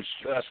the fans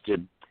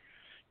trusted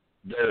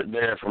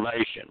their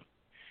information.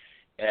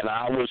 And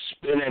I was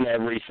spinning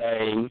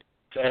everything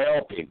to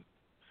help him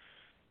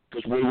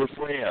because we were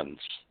friends.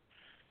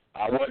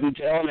 I wasn't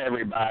telling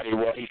everybody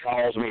what he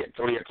calls me at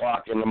 3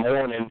 o'clock in the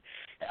morning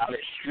out at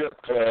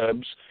strip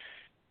clubs,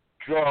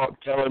 drunk,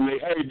 telling me,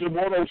 hey, the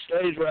one on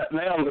stage right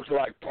now looks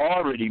like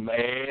Parvati,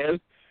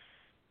 man.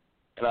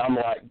 And I'm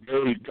like,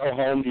 dude, go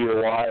home to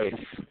your wife.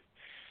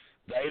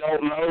 They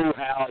don't know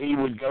how he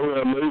would go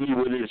to a movie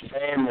with his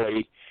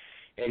family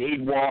and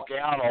he'd walk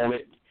out on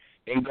it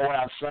and go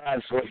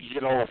outside so he could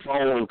get on the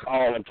phone and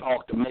call and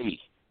talk to me.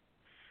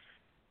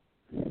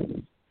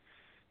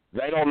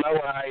 They don't know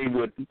how he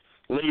would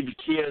leave the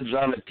kids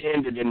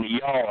unattended in the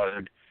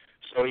yard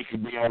so he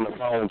could be on the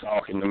phone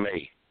talking to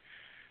me.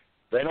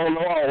 They don't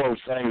know all those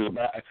things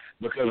about it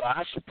because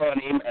I spun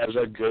him as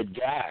a good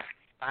guy.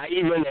 I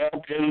even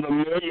helped him the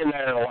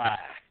millionaire lie.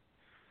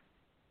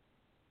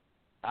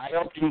 I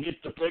helped him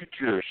get the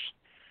pictures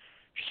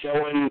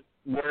showing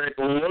where it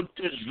looked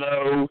as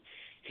though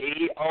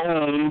he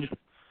owned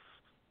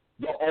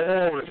the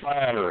oil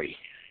refinery,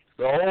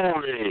 the oil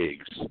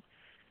rigs.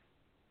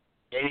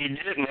 And he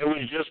didn't.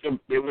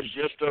 It was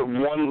just a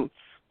one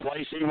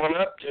place he went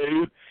up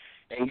to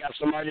and got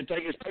somebody to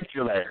take his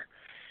picture there.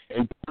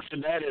 And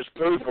posted that as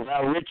proof of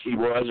how rich he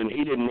was, and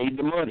he didn't need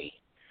the money.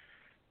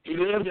 He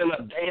lived in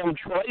a damn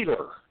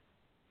trailer.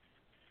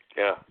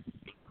 Yeah.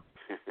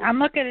 I'm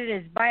looking at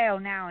his bio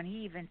now, and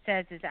he even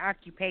says his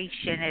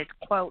occupation is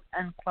quote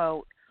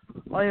unquote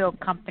oil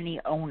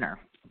company owner.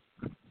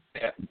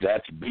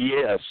 That's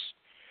BS.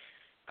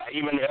 I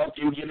even helped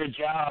him get a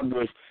job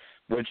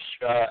with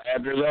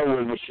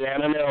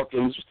Shannon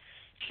Elkins.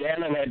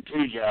 Shannon had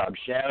 2 jobs.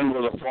 Shannon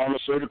was a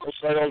pharmaceutical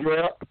sales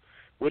rep,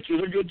 which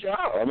is a good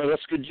job. I mean,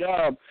 that's a good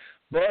job.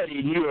 But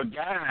he knew a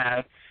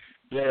guy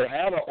that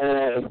had an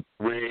oil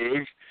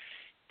rig,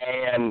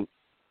 and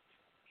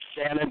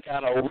Shannon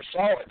kind of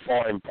oversaw it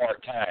for him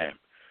part-time.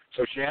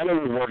 So Shannon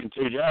was working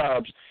 2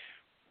 jobs.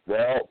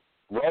 Well,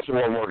 Russell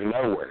wasn't working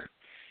nowhere.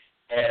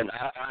 And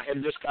I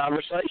had this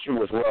conversation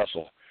with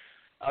Russell.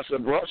 I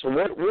said, Russell,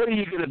 what are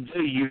you going to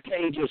do? You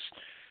can't just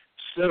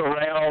sit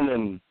around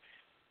and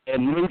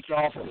mooch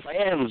off of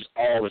fans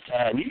all the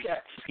time. You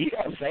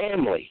got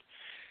family.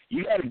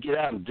 You got to get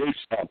out and do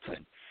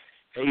something.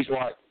 He's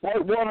like, what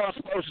am I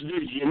supposed to do,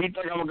 Jim? You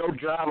think I'm going to go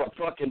drive a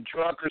fucking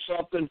truck or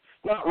something?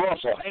 Not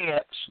Russell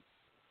Hance.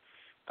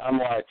 I'm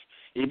like,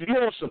 if you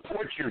want to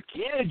support your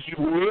kids, you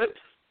would.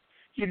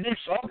 You'd do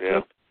something.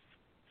 Yeah.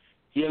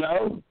 You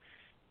know?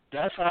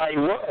 That's how he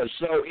was.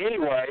 So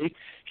anyway,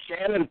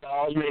 Shannon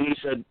calls me and he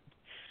said,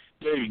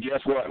 dude,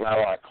 guess what? And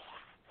I'm like,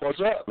 what's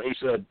up? And he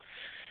said,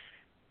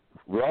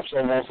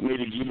 Russell wants me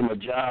to give him a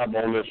job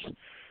on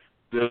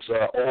this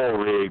oil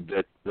rig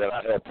that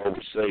I help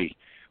oversee.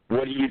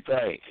 What do you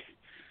think?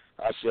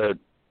 I said,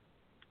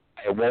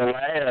 it won't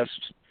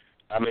last.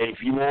 I mean,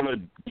 if you want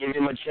to give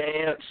him a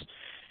chance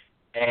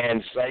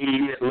and say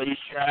he at least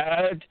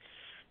tried,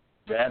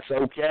 that's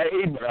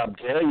okay. But I'm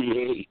telling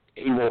you,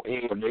 he won't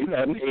do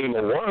nothing. He ain't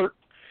gonna work.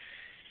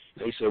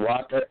 He said,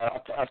 well,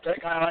 I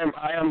think I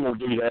am going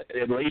to do that.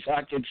 At least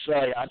I could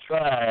say I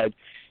tried,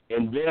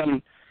 and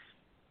then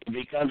if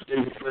he comes to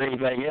me for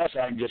anything else,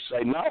 I can just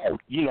say no,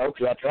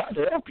 because I tried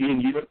to help you,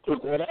 and you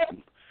look what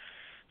happened.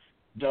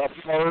 The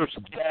first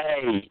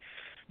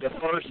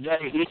day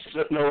he's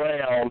sitting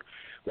around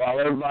while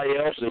everybody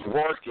else is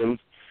working,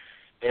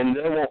 and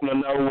they're wanting to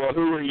know, well,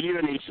 who are you?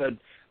 And he said,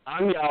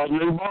 I'm y'all's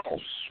new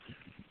boss.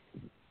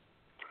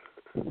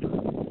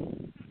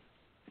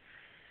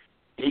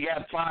 He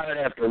got fired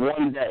after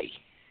 1 day.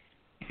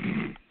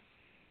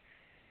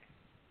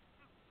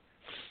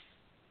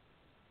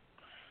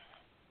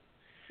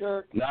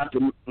 Sure. Not to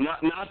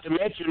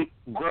mention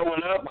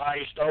growing up, how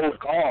he stole a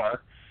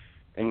car,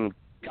 and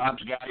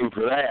cops got him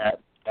for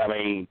that. I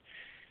mean,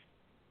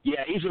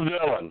 yeah, he's a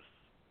villain.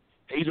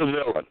 He's a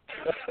villain.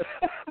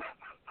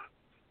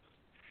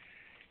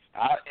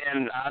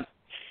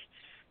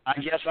 I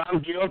guess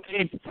I'm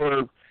guilty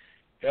for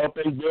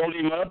helping build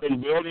him up,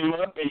 and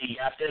he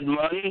got that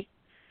money.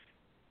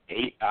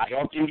 I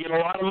helped him get a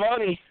lot of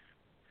money,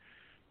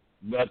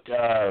 but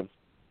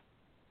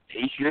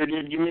he sure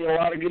did give me a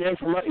lot of good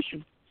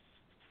information.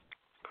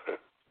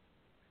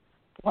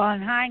 Well,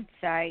 in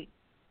hindsight,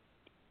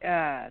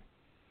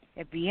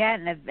 if he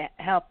hadn't have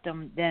helped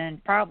him,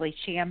 then probably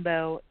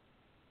Shambo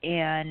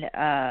and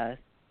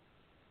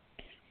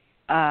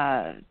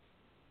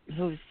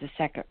who's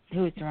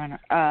the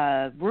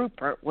runner?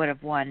 Rupert would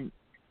have won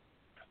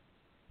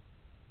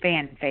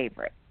fan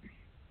favorite.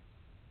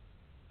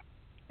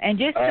 And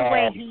just the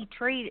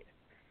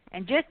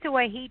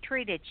way he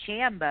treated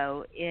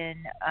Shambo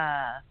in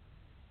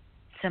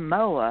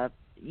Samoa,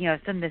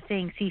 some of the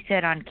things he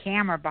said on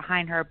camera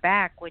behind her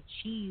back, when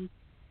she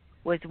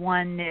was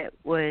one that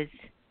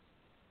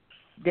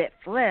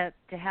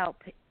flipped to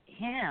help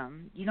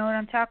him. You know what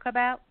I'm talking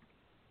about?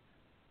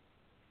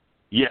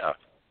 Yeah.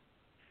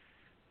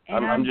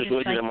 And I'm just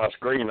looking at my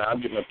screen.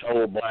 I'm getting a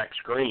total black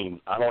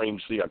screen. I don't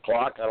even see a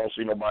clock. I don't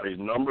see nobody's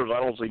numbers. I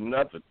don't see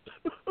nothing.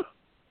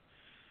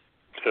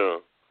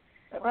 So.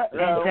 And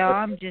so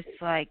I'm just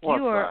like, what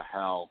you are. the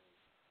hell?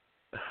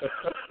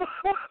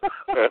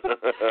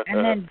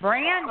 And then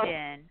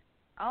Brandon,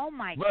 oh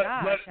my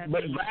gosh!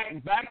 But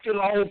back to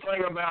the whole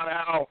thing about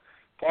how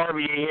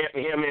Harvey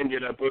and him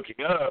ended up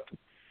hooking up.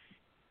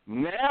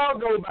 Now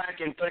go back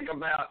and think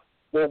about,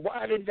 well,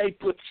 why did they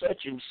put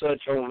such and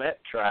such on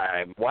that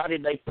tribe? Why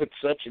did they put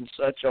such and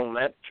such on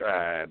that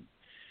tribe?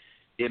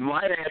 it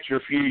might answer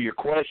a few of your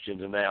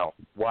questions now,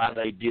 why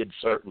they did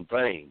certain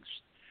things.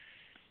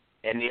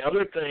 And the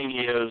other thing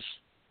is,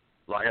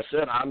 like I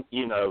said, I'm,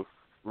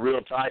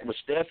 real tight with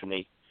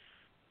Stephanie.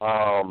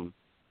 And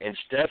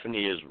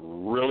Stephanie is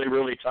really,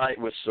 really tight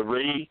with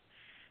Sari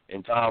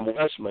and Tom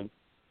Westman.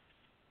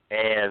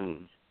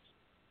 And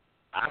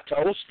I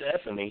told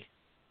Stephanie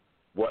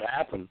what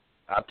happened.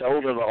 I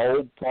told her the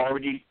whole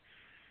Parvati,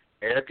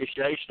 Erica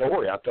Shea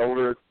story. I told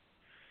her.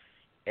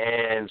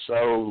 And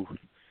so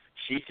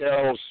she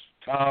tells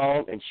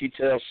Tom and she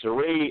tells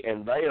Sari,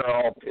 and they are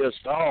all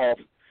pissed off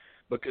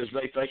because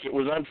they think it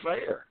was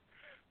unfair.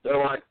 They're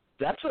like,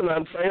 that's an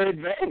unfair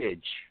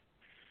advantage.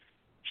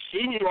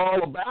 She knew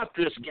all about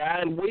this guy,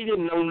 and we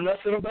didn't know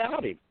nothing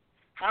about him.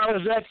 How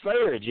is that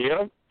fair,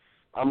 Jim?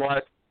 I'm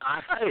like,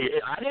 I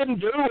didn't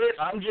do it.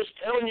 I'm just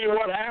telling you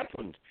what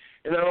happened.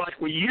 And they're like,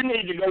 well, you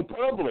need to go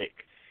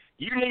public.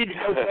 You need to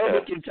go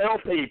public and tell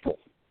people.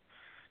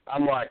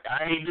 I'm like,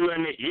 I ain't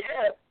doing it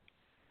yet.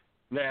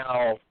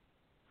 Now,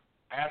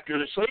 after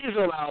the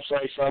season, I'll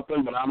say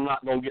something, but I'm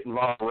not going to get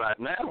involved right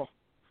now.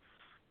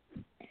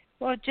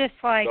 Well, just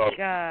like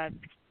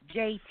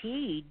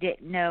JT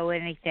didn't know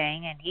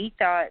anything, and he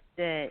thought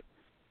that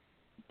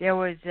there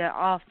was an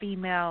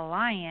all-female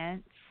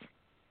alliance,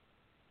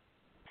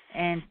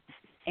 and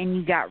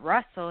you got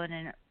Russell in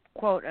a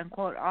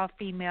quote-unquote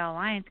all-female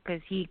alliance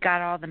because he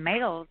got all the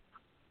males,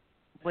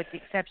 with the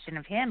exception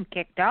of him,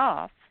 kicked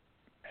off.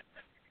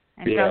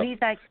 And so he's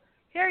like,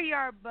 here you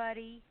are,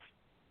 buddy.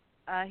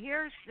 Let me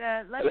help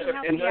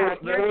you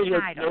out.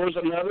 There was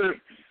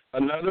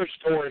another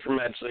story from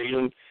that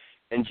season,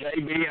 and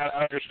JB,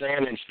 I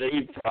understand, and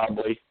Steve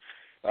probably.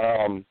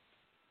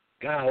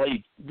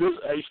 Golly,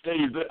 hey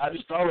Steve, I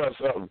just thought of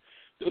something.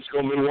 This is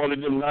gonna be one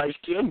of them nice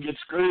Tim gets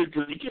screwed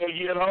because he can't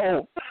get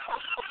home.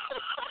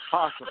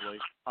 Possibly,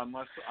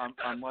 unless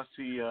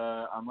he,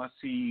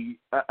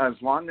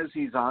 as long as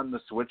he's on the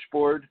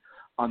switchboard,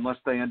 unless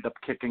they end up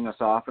kicking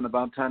us off in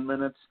about 10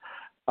 minutes.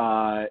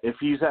 If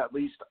he's at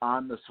least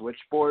on the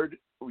switchboard,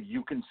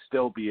 you can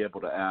still be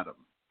able to add him.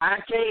 I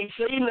can't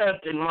see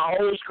nothing. My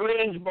whole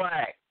screen's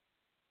black.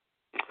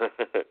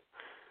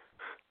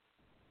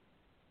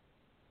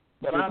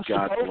 But I'm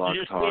supposed to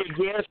just be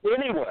a guest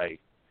anyway.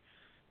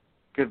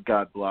 Good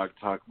God, Blog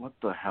Talk. What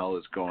the hell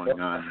is going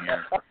on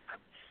here?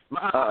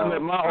 my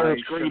whole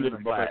screen is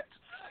black.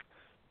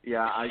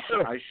 Yeah, I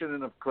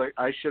shouldn't have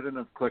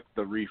clicked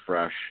the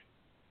refresh.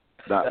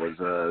 That was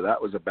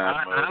a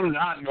bad move. I'm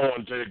not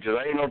going to, because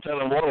ain't no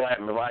telling what'll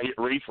happen if I hit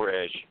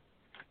refresh.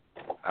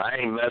 I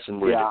ain't messing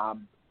with it. Yeah,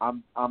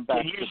 I'm back.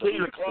 Can you see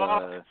the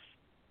clock?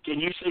 Can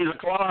you see the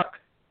clock?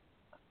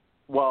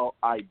 Well,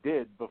 I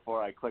did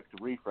before I clicked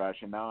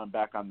refresh, and now I'm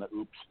back on the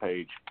oops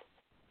page.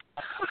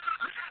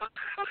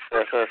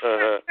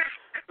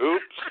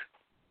 Oops.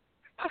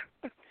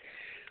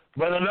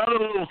 But another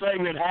little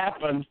thing that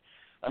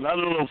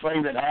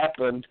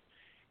happened,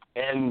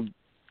 and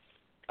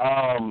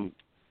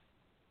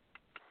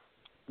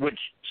which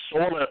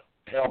sort of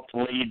helped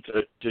lead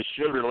to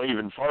Sugar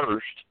leaving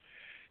first.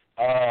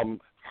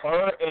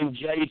 Her and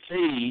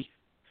JT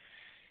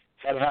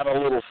had a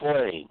little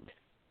fling.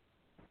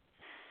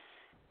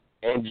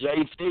 And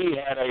JT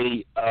had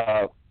a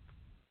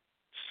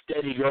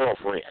steady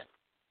girlfriend.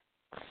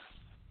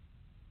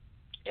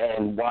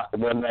 And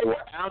when they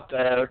were out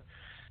there,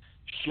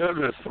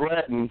 Sugar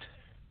threatened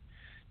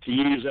to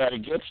use that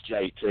against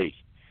JT.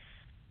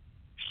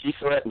 She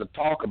threatened to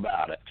talk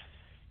about it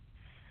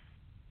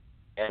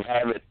and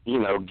have it,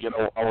 get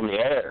on the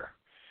air.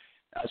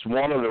 That's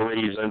one of the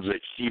reasons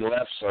that she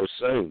left so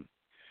soon,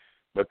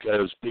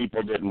 because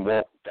people didn't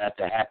want that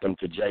to happen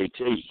to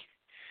JT.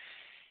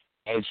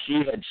 And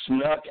she had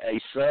snuck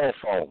a cell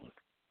phone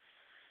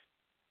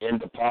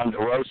into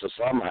Ponderosa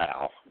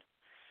somehow,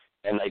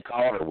 and they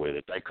caught her with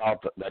it. They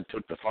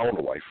took the phone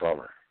away from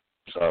her.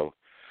 So,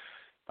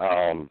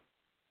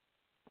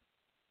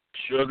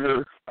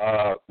 Sugar,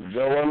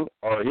 villain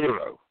or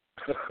hero?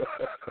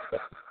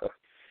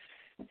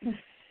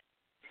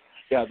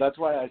 Yeah, that's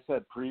why I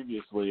said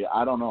previously,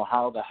 I don't know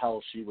how the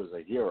hell she was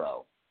a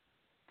hero,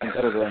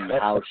 considering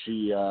how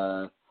she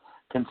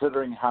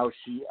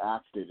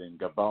acted in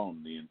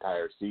Gabon the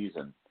entire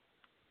season.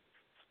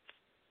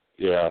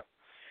 Yeah.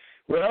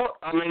 Well,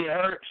 I mean,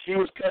 she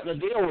was cutting a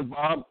deal with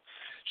Bob.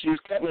 She was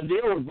cutting a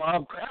deal with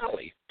Bob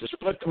Crowley to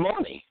split the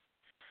money.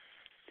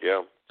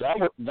 Yeah.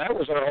 That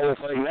was her whole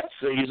thing that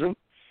season,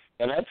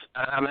 and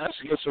that's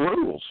against the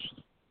rules.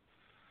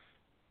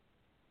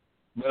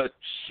 But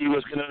she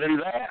was going to do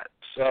that,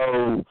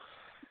 so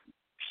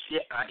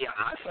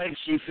I think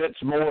she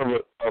fits more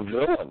of a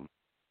villain.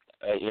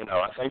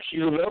 I think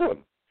she's a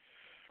villain.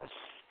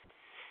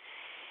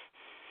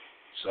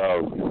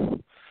 So,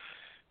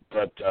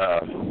 but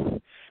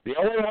the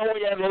only one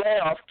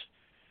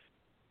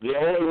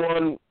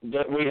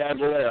that we had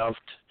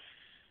left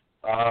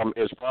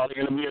is probably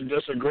going to be a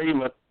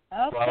disagreement.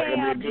 Okay, probably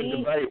going to be a good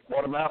debate.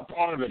 What about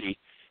Parvati?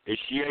 Is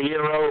she a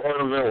hero or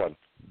a villain?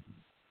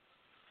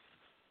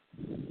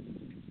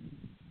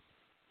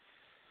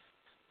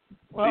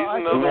 Well,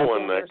 she's another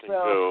one that can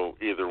go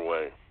either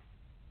way.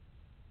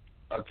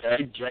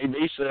 Okay,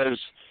 JB says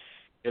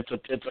it's a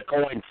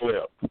coin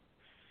flip.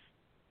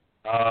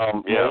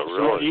 Melissa,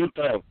 really. what do you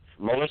think?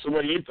 Melissa,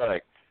 what do you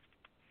think?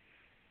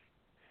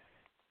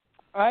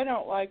 I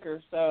don't like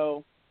her,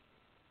 so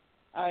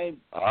All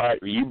right,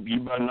 you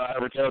better not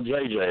ever tell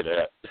JJ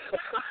that.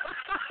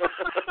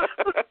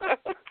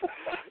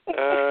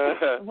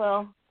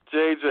 well,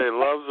 JJ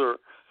loves her.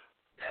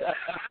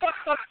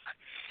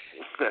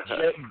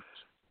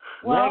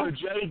 One of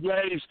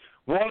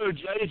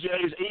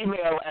JJ's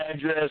email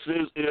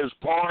addresses is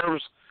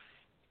Parv's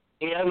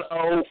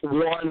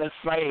NO1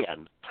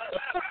 fan.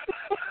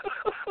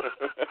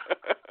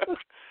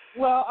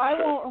 well, I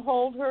won't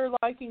hold her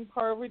liking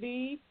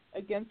Parvati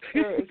against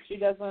her if she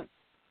doesn't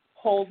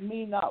hold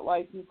me not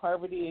liking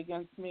Parvati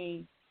against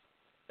me.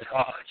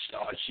 Oh,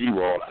 she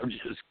won't. I'm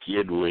just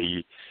kidding with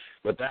you.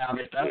 But that's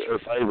her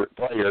favorite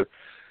player.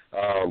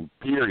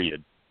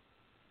 Period.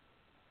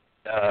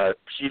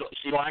 She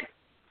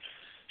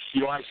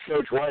likes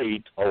Coach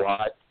Wade a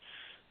lot.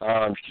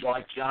 She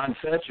likes John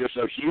Fetcher,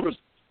 so she was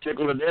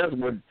tickled to death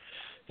when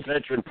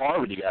Fetcher and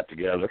Parvati got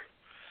together.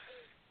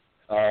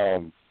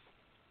 So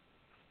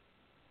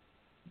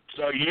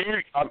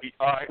all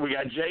right, we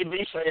got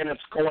JB saying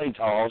it's coin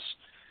toss.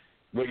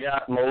 We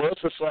got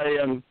Melissa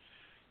saying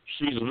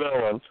she's a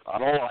villain. I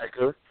don't like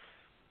her.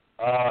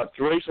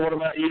 Teresa, what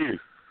about you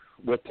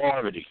with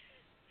Parvati?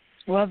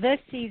 Well, this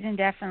season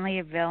definitely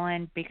a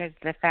villain because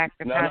of the fact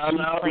that No,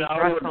 played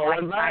we're Russell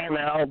going like back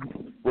violence.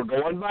 now. We're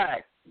going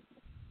back.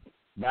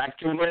 Back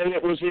to when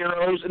it was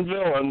heroes and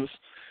villains.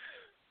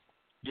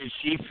 Did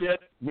she fit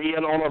being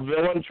on a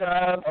villain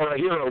tribe or a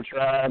hero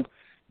tribe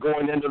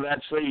going into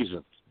that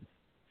season?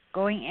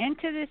 Going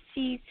into the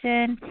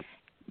season,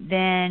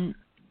 then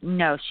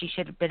no, she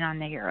should have been on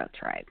the hero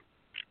tribe.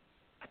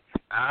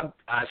 I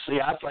see.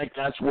 I think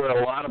that's where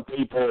a lot of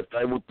people, if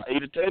they would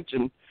paid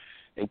attention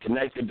and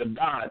connected the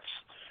dots,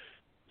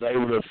 they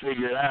would have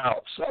figured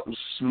out something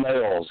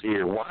smells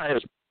here. Why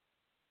is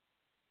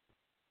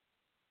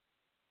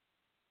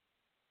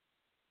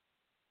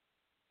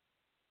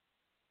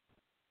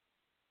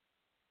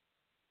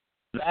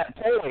that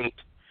point?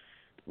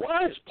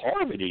 Why is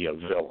Parvati a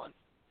villain?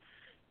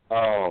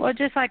 Well,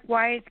 just like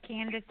why is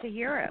Candace a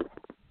hero?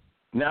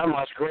 Now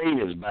my screen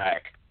is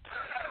back.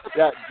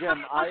 Yeah,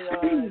 Jim,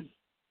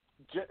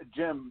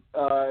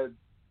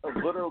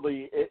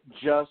 literally it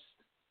just,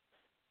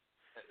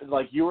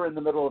 like you were in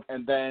the middle of,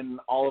 and then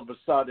all of a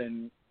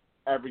sudden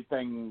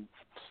everything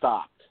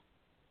stopped.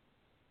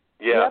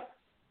 Yeah, Yep.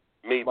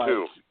 me Like,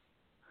 too.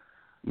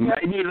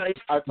 Maybe they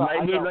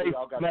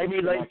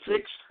got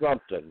fixed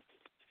something.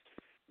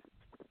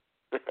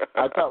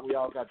 I thought we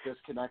all got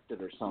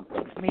disconnected or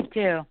something. Me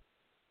too.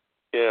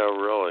 Yeah,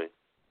 really.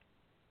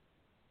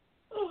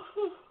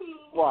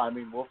 Well, I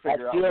mean, we'll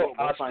figure out. We'll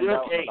find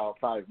out in about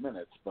 5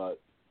 minutes, but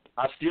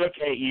I still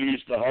can't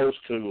use the host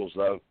tools,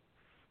 though.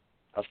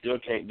 I still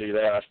can't do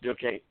that. I still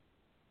can't.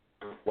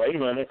 Wait a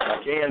minute.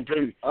 I can,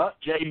 too.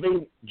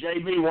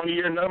 JB, one of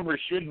your numbers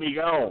should be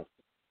gone.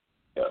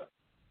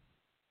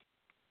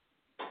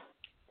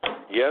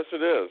 Yes,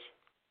 it is.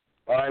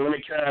 All right, let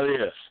me try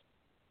this.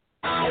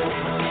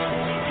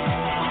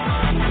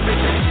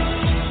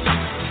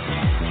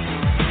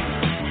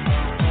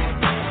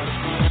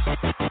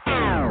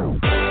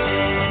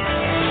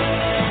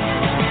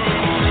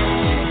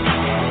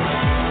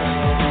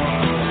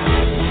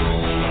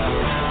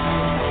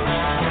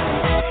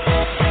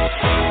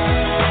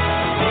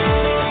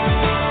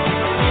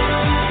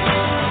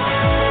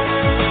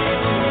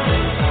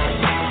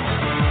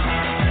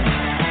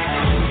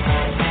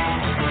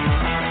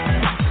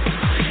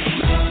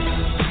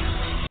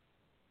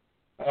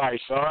 All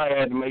right, sorry I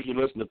had to make you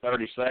listen to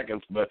 30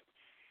 seconds, but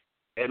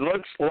it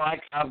looks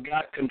like I've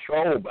got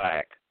control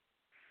back.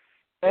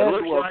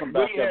 and welcome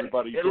back,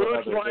 everybody, to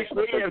another edition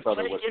of Big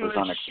Brother taken Whispers the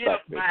Unexpected.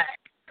 shit back.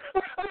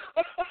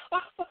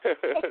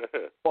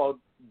 Well,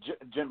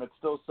 Jim, it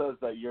still says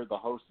that you're the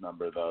host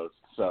number, though,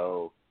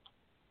 so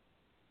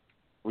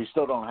we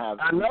still don't have.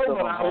 I know,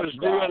 but I was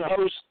doing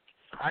host.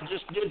 I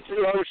just did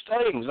 2 host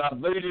things. I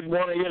booted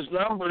one of his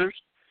numbers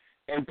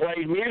and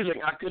played music.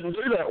 I couldn't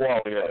do that a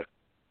while ago.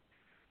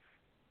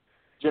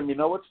 Jim, you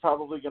know what's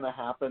probably going to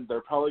happen?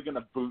 They're probably going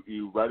to boot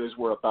you right as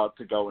we're about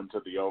to go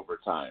into the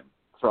overtime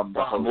from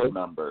the host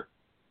number.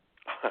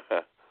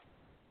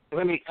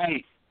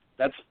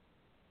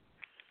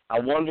 I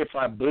wonder if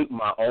I boot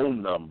my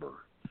own number.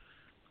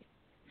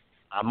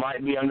 I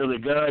might be under the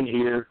gun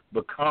here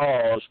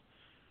because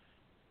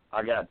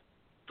I got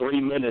 3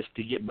 minutes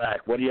to get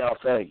back. What do y'all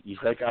think? You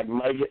think I can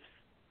make it?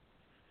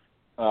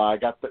 I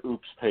got the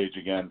oops page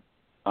again.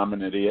 I'm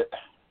an idiot.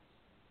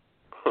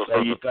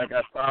 So you think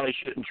I probably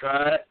shouldn't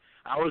try it?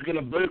 I was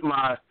gonna boot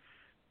myself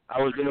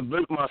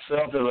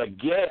as a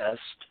guest.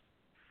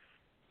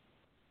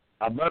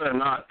 I better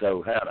not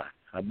though, had I?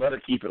 I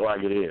better keep it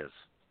like it is.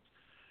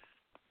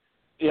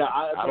 Yeah,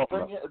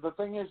 the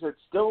thing is, it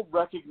still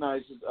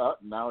recognizes.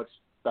 Now it's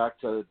back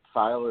to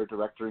file or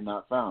directory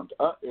not found.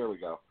 Here we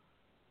go.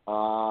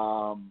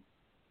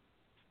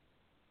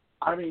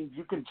 I mean,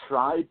 you can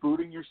try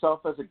booting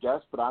yourself as a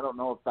guest, but I don't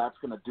know if that's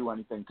going to do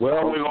anything to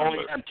Well, the we've host only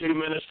number. got 2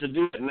 minutes to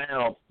do it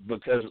now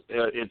because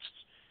it's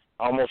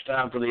almost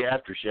time for the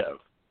after show.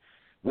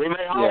 We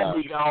may all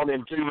be gone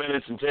in 2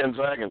 minutes and 10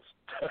 seconds.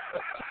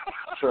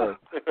 Sure.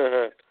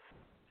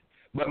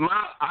 But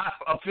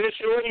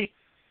officially,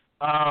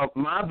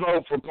 my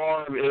vote for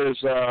Barb is,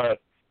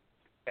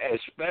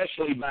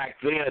 especially back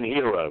then,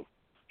 Hero.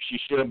 She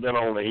should have been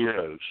on the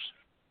Heroes.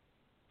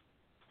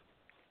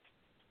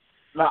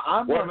 Now,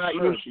 I'm what not about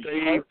sure you,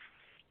 Steve?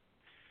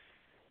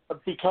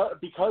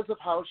 because of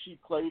how she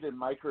played in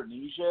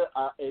Micronesia,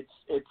 it's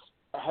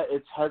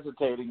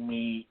hesitating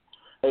me.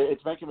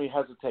 It's making me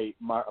hesitate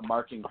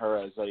marking her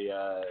as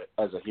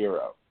a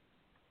hero,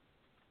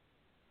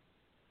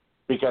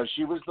 because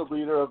she was the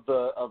leader of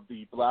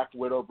the Black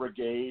Widow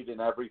Brigade and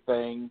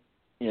everything.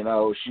 You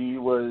know, she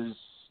was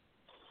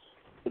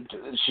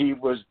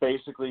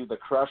basically the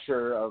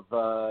crusher of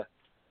the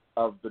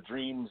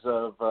dreams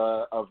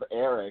of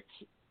Eric,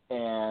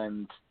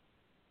 and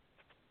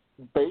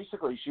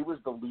basically she was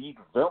the lead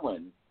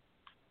villain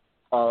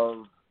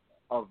of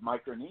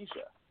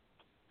Micronesia.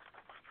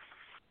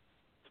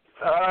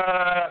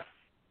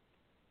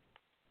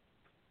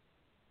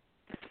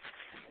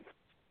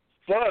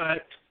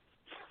 But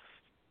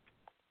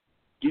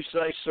you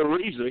say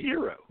Cerie's a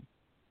hero.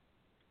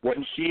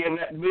 Wasn't she in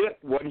that bit?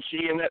 Wasn't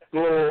she in that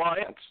little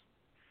alliance?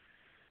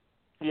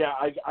 Yeah,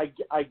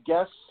 I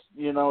guess,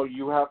 you know,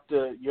 you have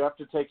to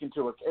take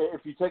into,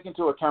 if you take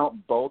into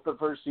account both of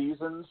her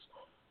seasons,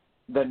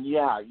 then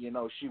yeah, you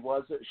know, she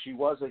was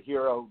a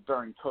hero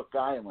during Cook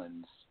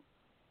Islands.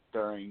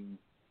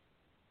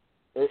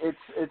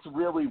 It's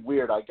really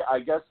weird. I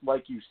guess,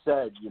 like you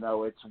said, you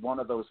know, it's one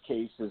of those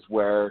cases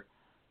where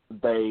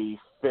they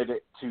fit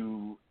it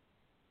to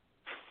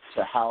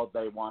how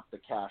they want the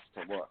cast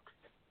to look.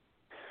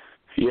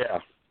 Yeah.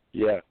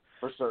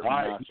 For certain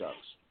matchups.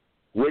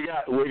 We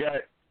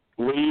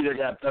either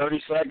got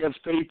 30 seconds,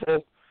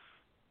 people,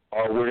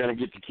 or we're going to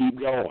get to keep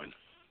going.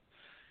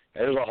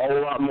 There's a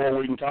whole lot more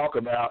we can talk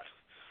about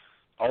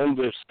on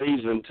this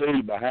season,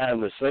 too,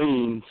 behind the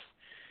scenes.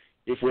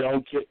 If we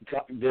don't get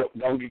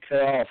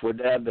cut off, we're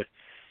down to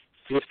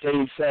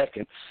 15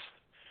 seconds.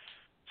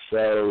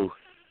 So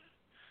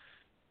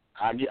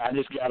I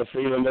just got a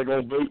feeling they're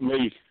going to boot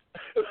me.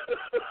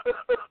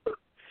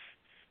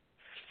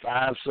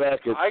 5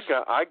 seconds.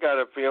 I got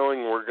a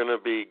feeling we're going to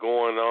be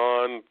going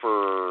on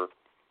for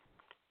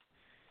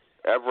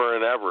ever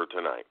and ever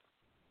tonight.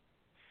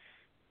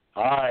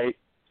 All right,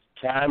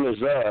 time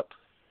is up,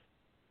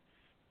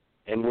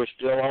 and we're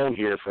still on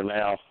here for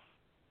now.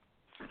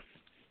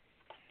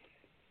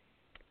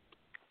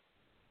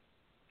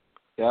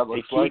 Yeah,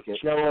 looks like it.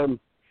 Showing,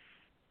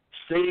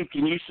 Steve,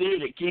 can you see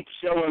it? It keeps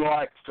showing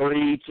like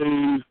 3,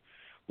 2,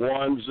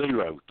 1,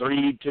 0,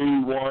 3,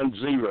 2, 1,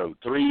 0,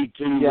 3,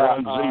 2,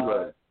 1,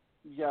 0.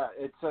 Yeah,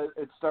 it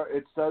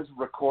says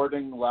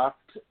recording left,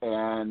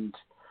 and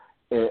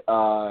it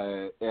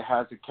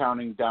has it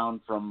counting down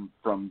from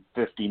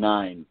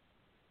 59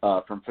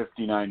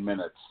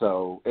 minutes.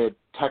 So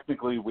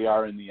technically we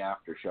are in the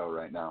after show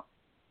right now.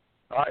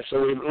 All right,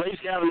 so we've at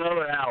least got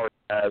another hour,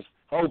 guys.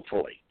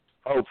 Hopefully.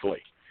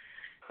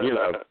 You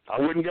know,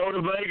 I wouldn't go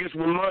to Vegas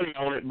with money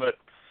on it, but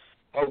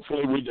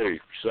hopefully we do.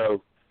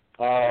 So,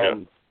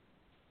 now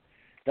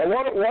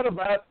what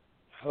about?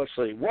 Let's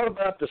see. What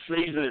about the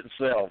season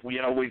itself?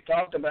 You know, we've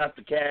talked about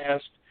the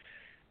cast.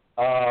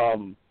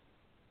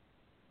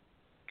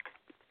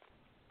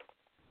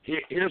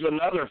 Here's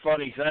another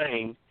funny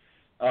thing.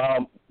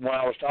 When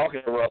I was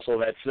talking to Russell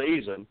that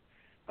season,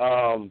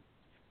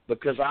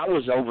 because I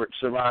was over at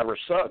Survivor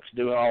Sucks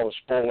doing all the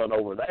spoiling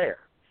over there.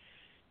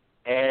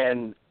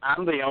 And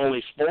I'm the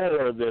only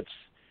spoiler that's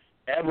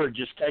ever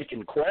just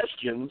taken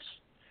questions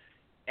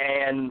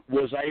and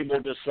was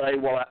able to say,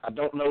 well, I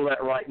don't know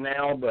that right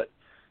now, but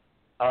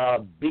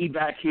be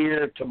back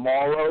here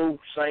tomorrow,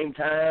 same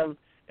time,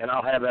 and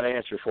I'll have that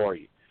answer for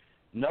you.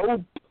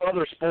 No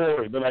other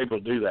spoiler has been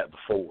able to do that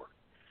before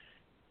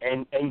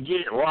and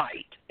get it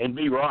right and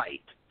be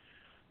right.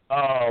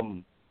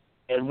 And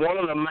one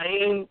of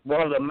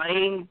the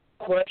main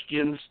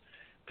questions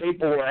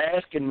people were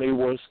asking me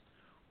was,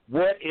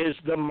 what is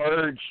the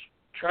merged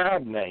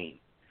tribe name?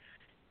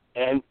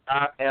 And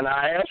I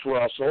asked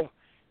Russell,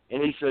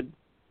 and he said,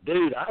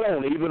 dude, I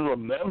don't even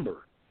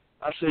remember.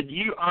 I said,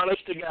 you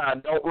honest to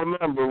God don't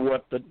remember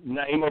what the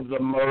name of the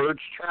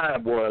merged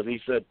tribe was? He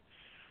said,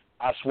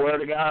 I swear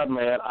to God,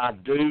 man, I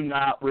do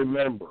not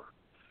remember.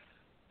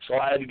 So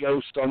I had to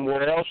go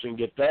somewhere else and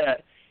get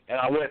that. And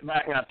I went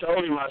back and I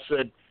told him, I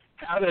said,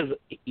 how does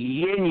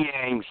yin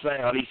yang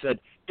sound? He said,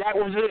 that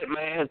was it,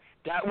 man.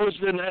 That was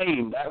the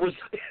name. That was.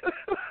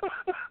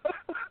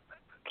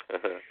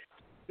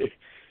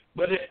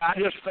 But I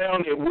just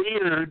found it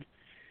weird.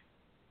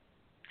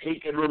 He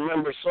could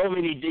remember so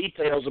many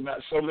details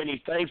about so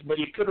many things, but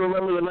he couldn't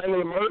remember the name of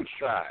the merge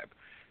tribe.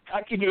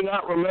 How can you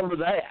not remember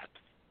that?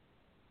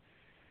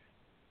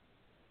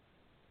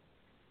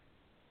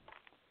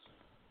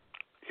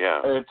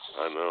 Yeah,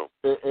 I know.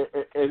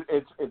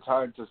 It's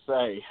hard to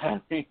say. I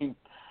mean,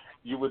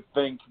 you would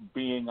think,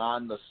 being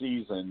on the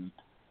season,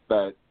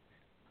 that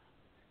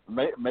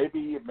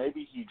maybe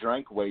he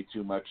drank way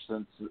too much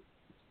since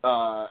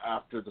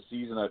after the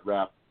season had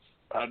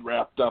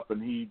wrapped up,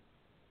 and he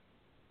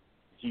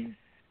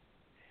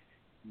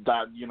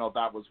that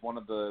was one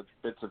of the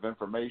bits of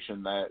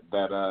information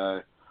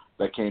that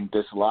came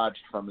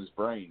dislodged from his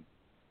brain.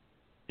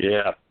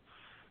 Yeah.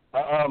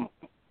 What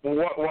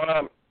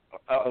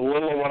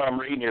I'm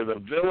reading here, the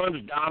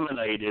villains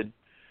dominated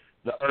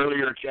the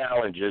earlier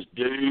challenges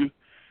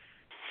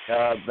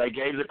they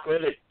gave the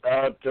credit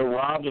to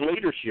Rob's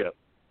leadership,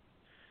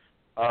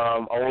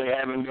 only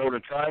having to go to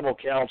tribal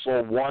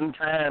council one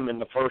time in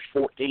the first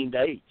 14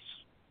 days.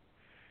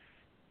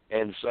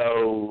 And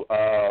so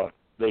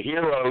the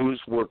heroes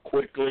were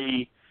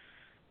quickly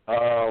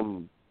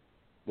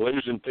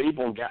losing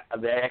people, and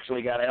they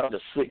actually got out to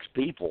 6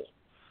 people.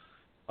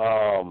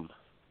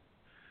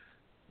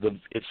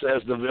 It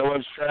says the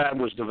villains tribe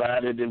was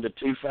divided into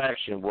 2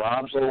 factions,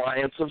 Rob's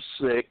alliance of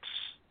 6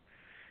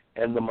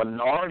 and the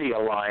minority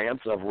alliance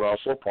of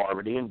Russell,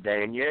 Parvati, and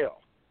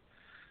Danielle.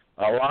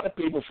 A lot of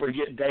people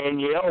forget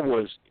Danielle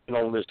was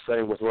on this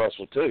thing with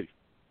Russell too.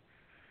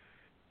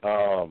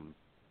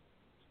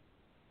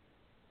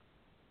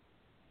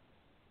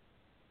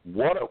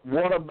 What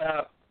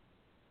about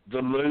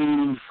the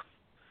move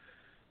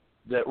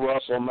that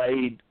Russell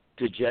made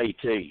to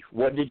JT?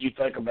 What did you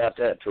think about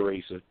that,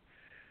 Teresa?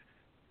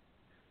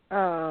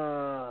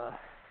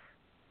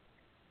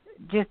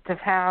 Just of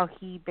how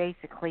he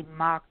basically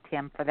mocked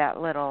him for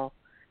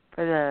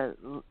the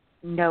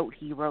note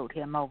he wrote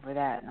him over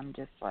that. And I'm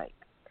just like,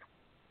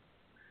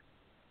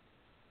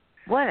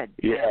 what a dick.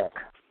 Yeah.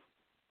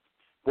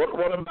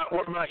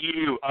 What about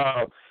you,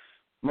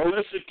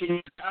 Melissa? Can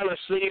you kind of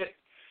see it?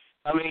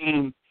 I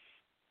mean,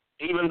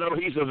 even though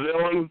he's a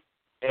villain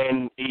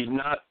and he's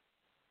not,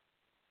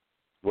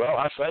 well,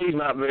 I say he's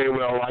not very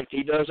well liked,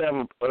 he does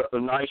have a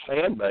nice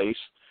fan base.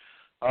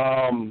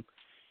 Can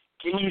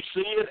you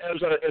see it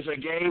as a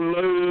game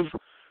move,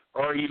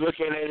 or are you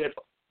looking at it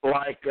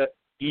like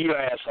you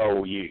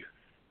asshole you?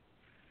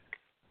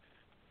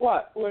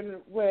 What,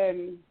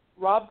 when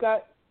Rob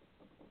got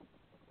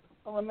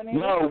eliminated?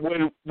 No,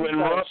 when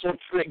Russell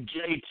tricked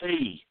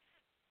JT.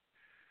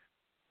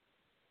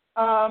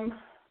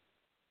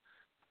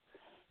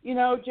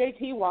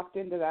 JT walked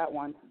into that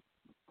one.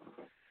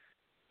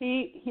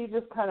 He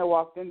just kind of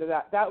walked into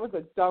that. That was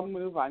a dumb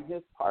move on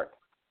his part,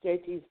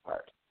 JT's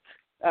part.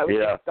 That was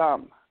just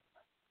dumb.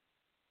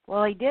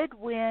 Well, he did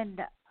win,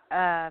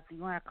 if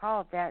you want to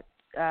call it that,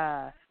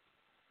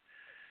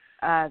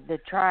 the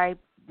tribe,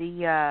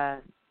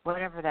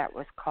 whatever that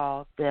was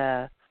called,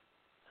 oh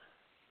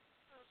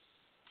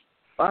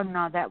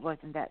no, that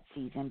wasn't that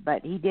season,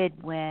 but he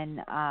did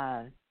win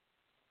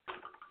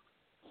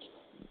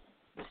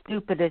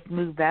stupidest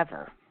move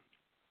ever.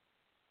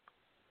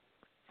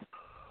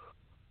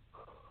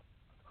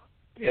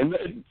 And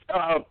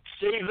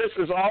Steve, this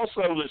is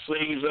also the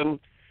season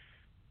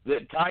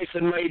that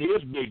Tyson made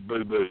his big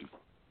boo-boo.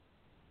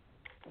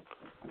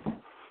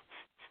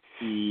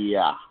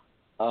 Yeah.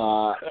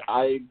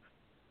 I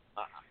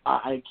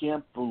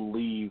can't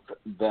believe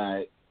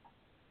that,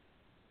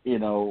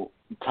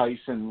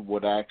 Tyson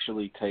would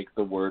actually take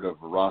the word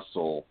of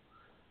Russell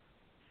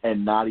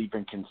and not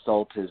even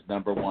consult his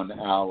number one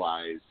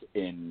allies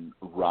in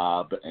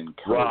Rob and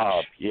Coach.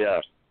 Rob,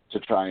 yeah. To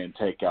try and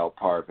take out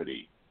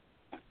Parvati.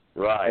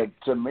 Right. And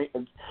to me,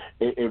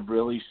 it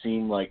really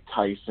seemed like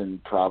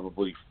Tyson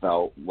probably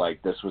felt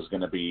like this was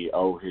going to be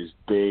his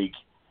big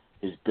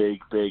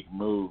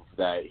move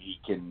that he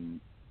can,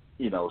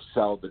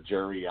 sell the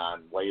jury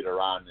on later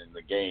on in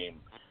the game.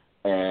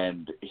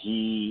 And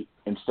he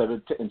instead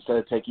of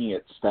taking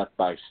it step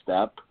by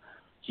step,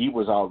 he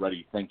was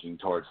already thinking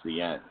towards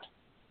the end.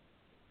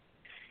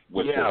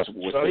 With this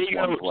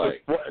one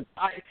play.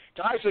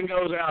 Tyson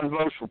goes out and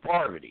votes for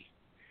Parvati.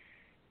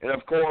 And,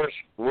 of course,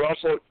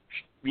 Russell,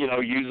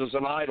 uses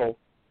an idol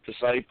to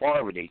save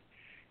Parvati,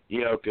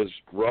 because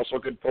Russell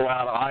could pull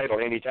out an idol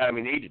anytime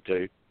he needed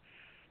to.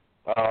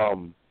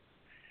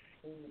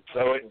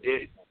 So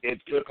it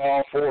took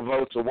all 4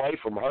 votes away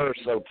from her,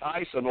 so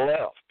Tyson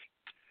left,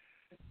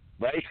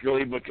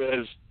 basically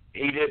because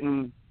he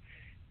didn't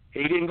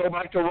go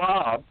back to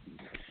Rob,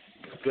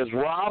 because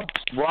Rob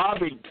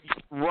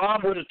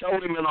would have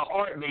told him in a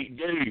heartbeat,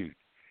 dude,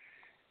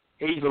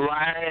 he's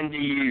lying to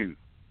you.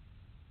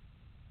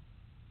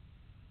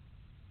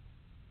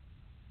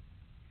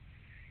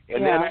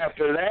 And then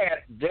after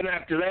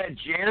that,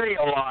 Jerry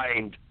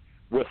aligned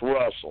with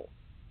Russell.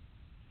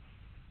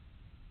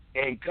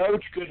 And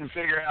Coach couldn't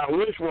figure out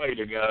which way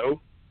to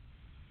go,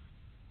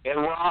 and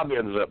Rob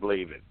ends up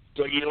leaving.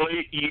 So you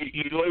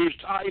lose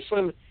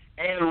Tyson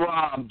and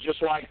Rob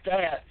just like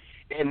that,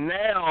 and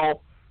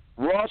now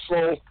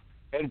Russell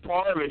and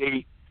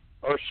Parvati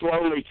are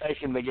slowly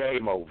taking the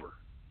game over.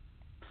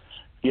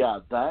 Yeah,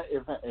 that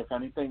if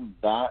anything,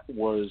 that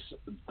was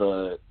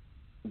the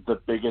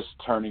biggest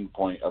turning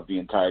point of the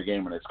entire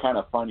game, and it's kind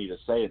of funny to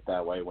say it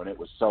that way when it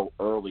was so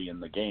early in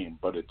the game,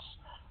 but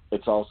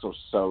it's also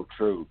so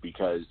true,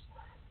 because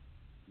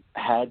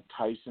had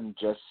Tyson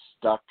just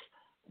stuck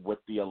with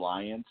the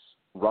alliance,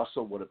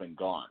 Russell would have been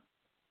gone.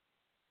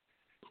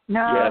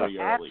 No, very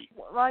early.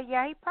 well,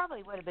 yeah, he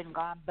probably would have been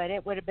gone, but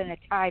it would have been a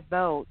tie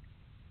vote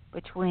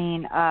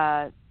between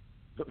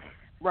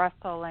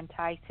Russell and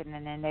Tyson,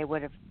 and then they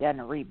would have done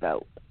a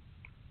revote.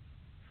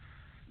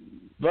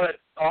 But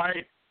all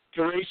right,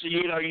 Teresa,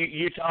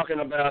 you talking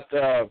about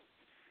the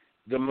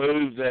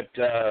move that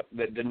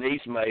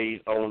Denise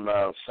made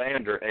on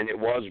Sandra, and it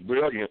was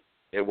brilliant.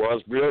 It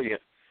was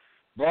brilliant.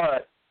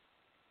 But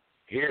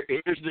here's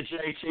the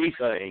JT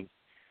thing.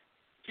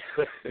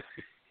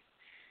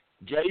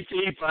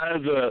 JT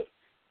finds a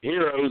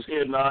hero's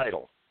hidden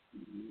idol,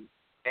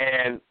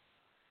 and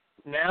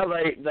now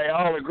they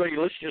all agree,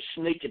 let's just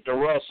sneak it to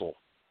Russell,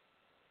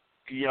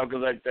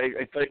 because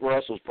they think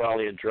Russell's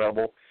probably in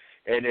trouble,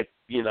 and if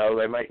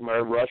they make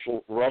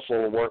Russell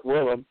will work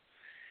with them.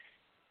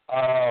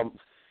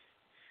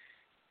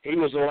 He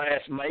was the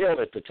last male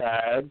at the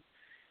time,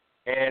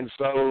 and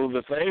so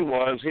the thing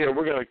was, here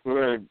we're gonna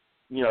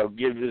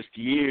give this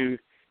to you.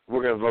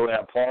 We're gonna vote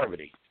out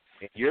Parvati,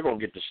 and you're gonna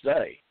get to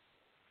stay.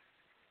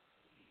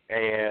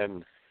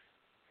 And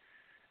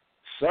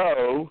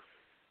so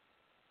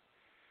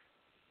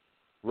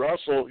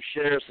Russell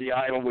shares the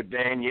idol with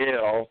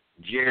Danielle,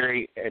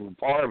 Jerry, and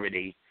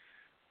Parvati,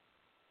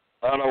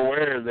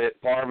 unaware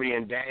that Parvati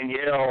and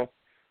Danielle,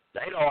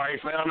 they'd already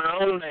found their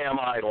own damn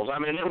idols. I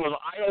mean, it was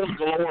idols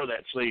galore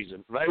that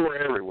season. They were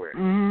everywhere.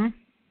 Mm-hmm.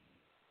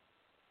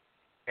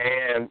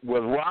 And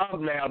with Rob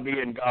now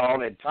being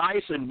gone and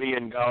Tyson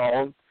being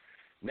gone,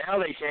 now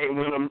they can't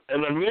win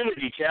an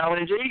immunity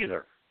challenge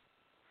either.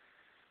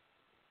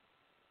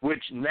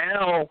 Which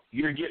now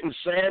you're getting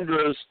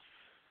Sandra's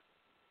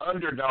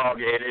underdog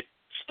edit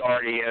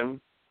start in,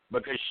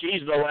 because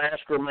she's the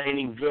last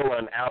remaining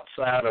villain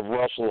outside of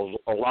Russell's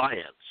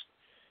alliance.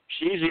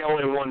 She's the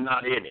only one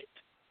not in it.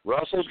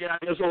 Russell's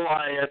got his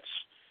alliance,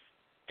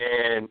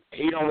 and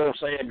he don't want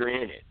Sandra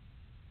in it.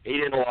 He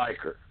didn't like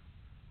her.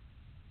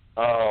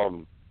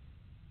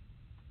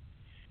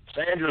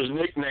 Sandra's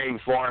nickname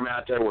for him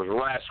out there was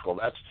Rascal.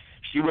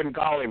 She wouldn't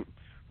call him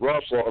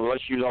Russell unless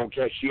you don't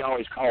care. She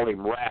always called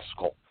him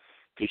Rascal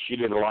because she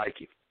didn't like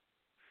him.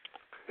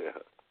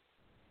 Yeah.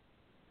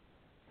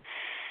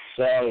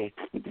 So,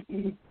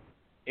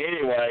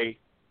 anyway,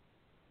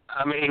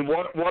 I mean,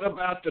 what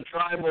about the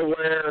tribal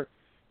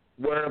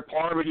where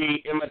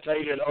Parvati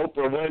imitated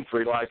Oprah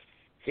Winfrey? Like,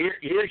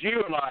 here's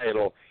you an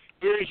idol.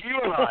 Here's you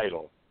an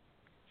idol.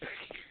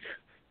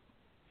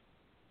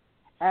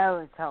 That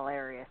was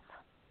hilarious.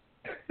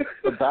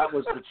 That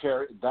was the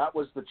cherry. That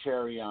was the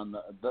cherry on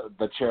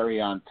the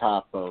cherry on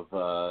top of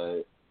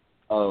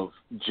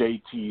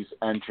JT's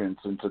entrance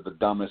into the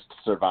dumbest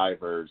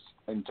survivors,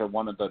 into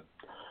one of the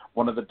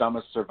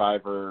dumbest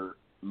survivor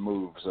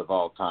moves of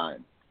all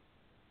time.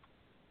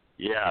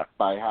 Yeah.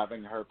 By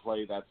having her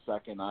play that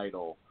second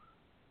idol,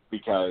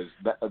 because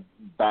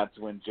that's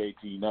when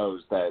JT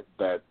knows that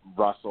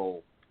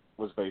Russell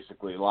was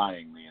basically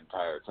lying the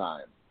entire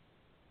time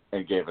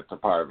and gave it to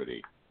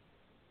Parvati.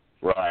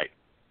 Right.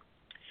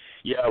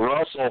 Yeah,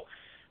 Russell,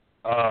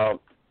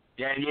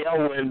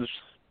 Danielle wins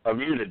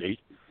immunity,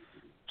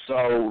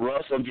 so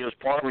Russell gives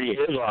Parvati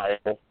his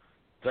idol,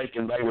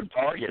 thinking they would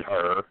target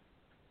her.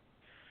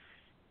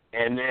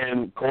 And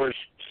then, of course,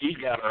 she's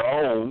got her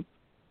own.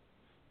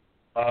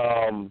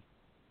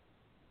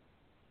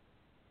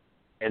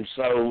 And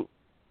so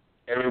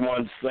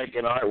everyone's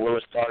thinking, all right, well,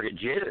 let's target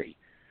Jerry.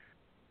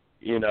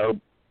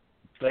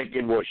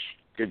 Thinking, well,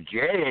 because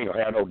Jerry ain't going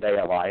to have no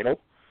damn idol.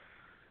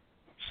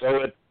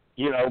 So,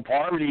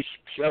 Parvati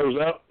shows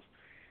up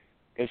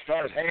and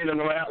starts handing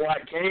them out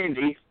like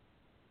candy.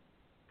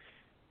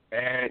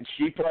 And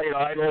she played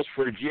idols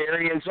for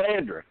Jerry and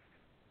Sandra,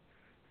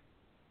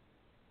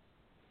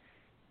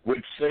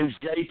 which sends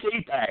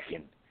JT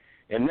packing.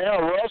 And now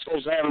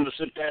Russell's having to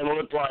sit there and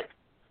look like,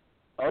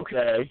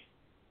 okay,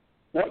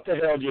 what the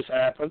hell just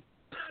happened?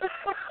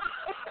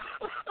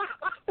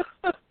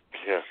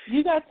 Yeah.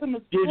 You got some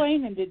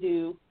explaining to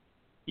do.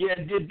 Yeah,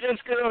 did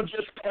this girl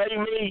just pay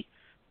me?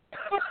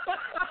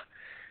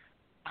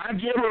 I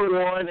give her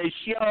one, and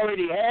she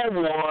already had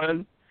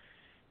one,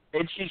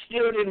 and she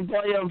still didn't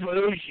play him for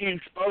who she was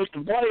supposed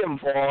to play him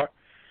for,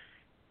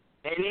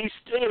 and he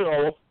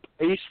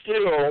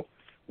still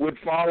would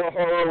follow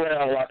her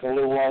around like a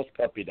little lost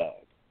puppy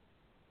dog.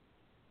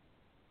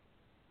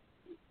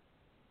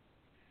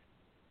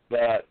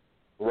 But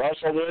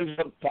Russell wins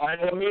the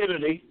final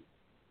immunity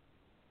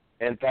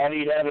and thought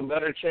he'd have a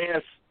better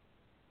chance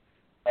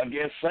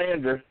against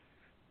Sandra,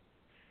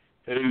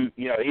 who,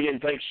 he didn't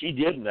think she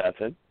did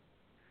nothing,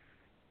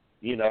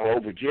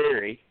 over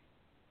Jerry.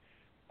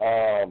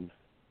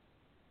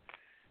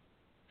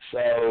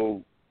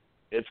 So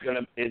it's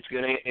gonna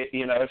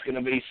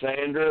be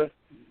Sandra,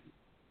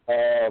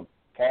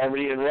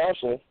 Parvati, and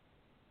Russell.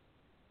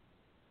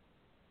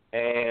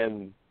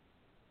 And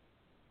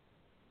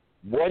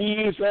what do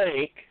you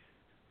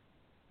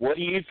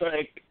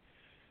think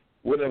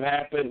would have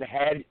happened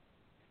had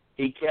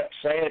he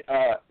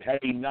had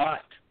he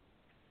not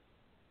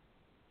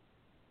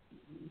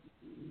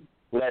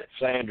let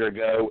Sandra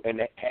go,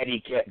 and had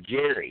he kept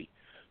Jerry,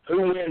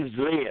 who wins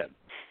then?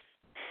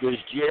 Does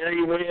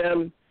Jerry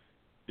win?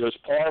 Does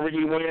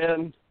Parvati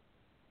win?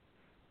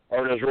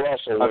 Or does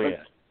Russell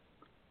win?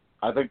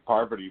 I think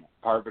Parvati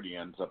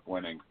ends up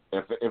winning.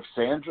 If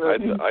Sandra,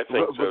 I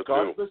think so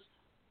too.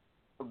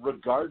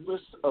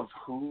 Regardless of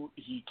who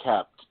he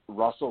kept,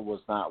 Russell was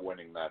not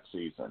winning that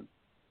season.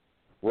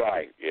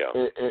 Right. Yeah.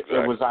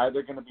 It was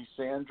either going to be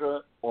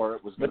Sandra or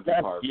it was going to be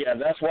Parvati. Yeah,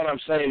 that's what I'm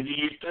saying. Do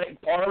you think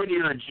Parvati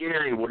or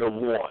Jerry would have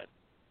won?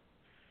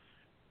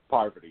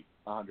 Parvati,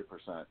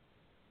 100%.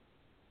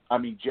 I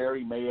mean,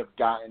 Jerry may have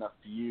gotten a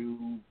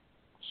few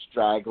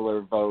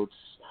straggler votes,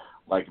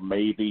 like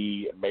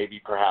maybe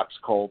perhaps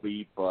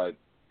Colby, but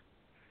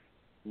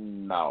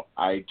no,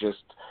 I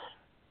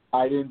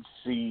didn't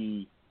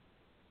see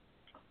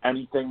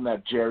anything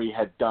that Jerry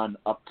had done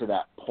up to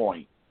that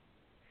point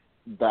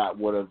that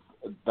would have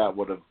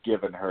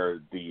given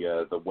her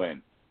the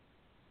win.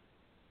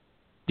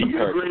 Do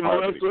you agree,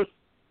 Melissa?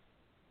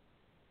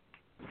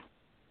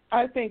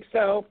 I think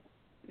so.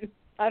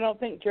 I don't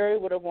think Jerry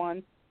would have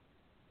won.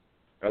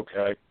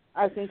 Okay.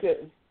 I think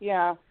it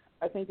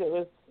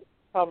was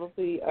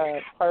probably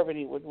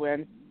Parvati would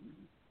win.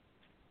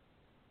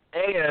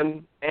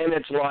 And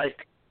it's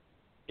like,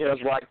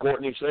 it's like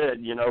Courtney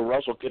said,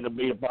 Russell couldn't have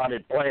been a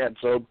potted plant,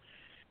 so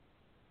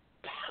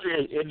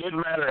it didn't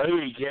matter who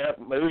he kept,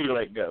 who he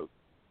let go.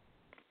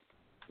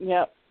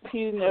 Yep,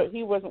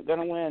 he wasn't going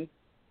to win.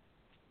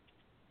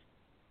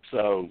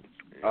 So,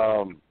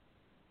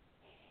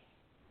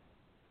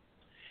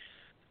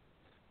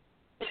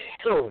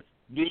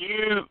 do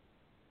you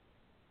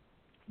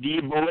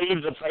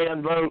believe the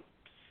fan vote?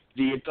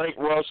 Do you think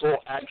Russell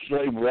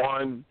actually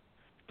won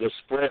the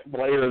Sprint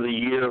Player of the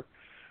Year,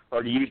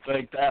 or do you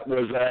think that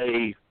was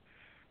a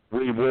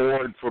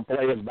reward for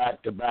playing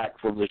back-to-back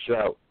from the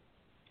show?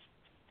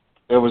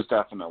 It was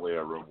definitely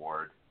a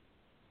reward.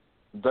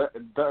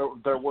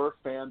 There were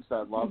fans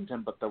that loved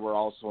him, but there were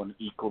also an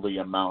equal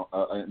amount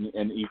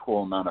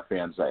of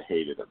fans that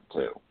hated him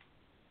too.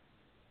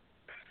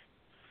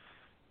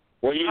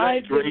 Well, you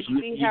think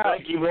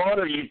he won,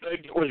 or you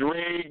think it was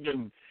rigged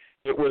and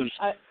it was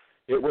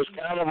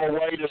kind of a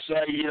way to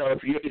say,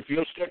 if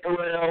you'll stick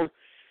around,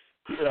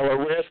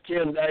 rest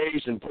 10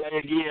 days and play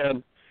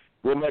again,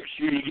 we'll make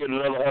sure you get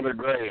another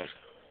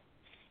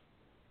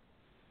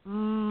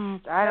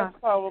 $100,000. I don't.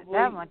 Probably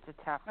that one's a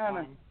tough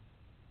one.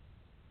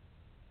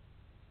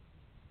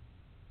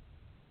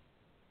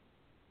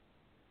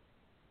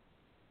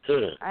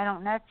 I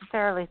don't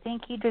necessarily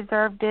think he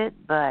deserved it,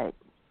 but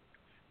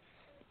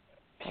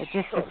it's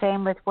just the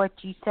same with what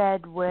you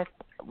said with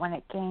when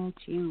it came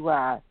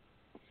to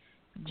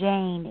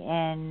Jane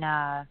in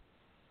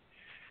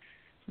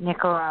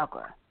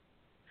Nicaragua.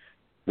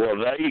 Well,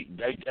 they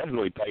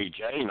definitely paid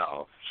Jane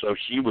off, so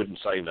she wouldn't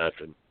say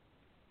nothing.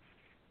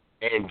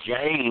 And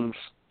James,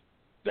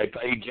 they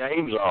paid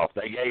James off.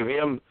 They gave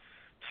him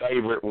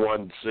favorite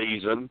one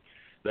season.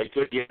 They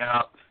took him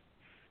out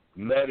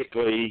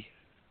medically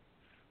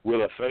with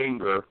a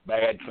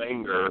bad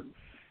finger,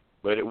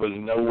 but it was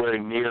nowhere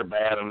near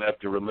bad enough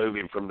to remove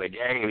him from the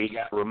game. He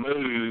got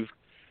removed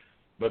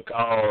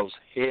because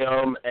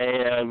him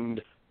and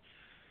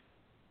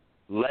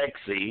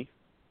Alexis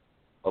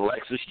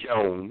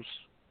Jones,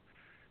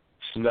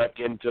 snuck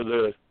into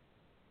the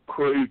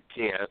crew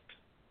tent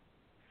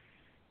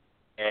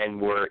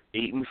and were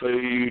eating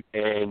food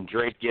and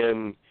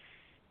drinking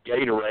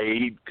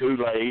Gatorade,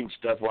 Kool-Aid,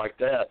 stuff like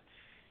that,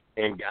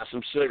 and got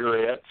some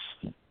cigarettes,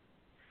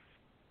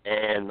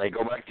 and they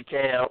go back to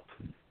camp,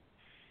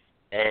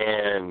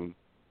 and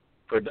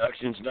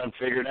production's done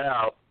figured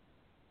out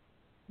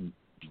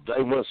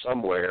they went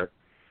somewhere.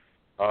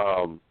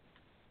 So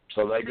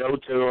they go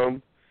to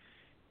them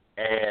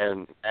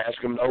and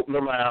ask them to open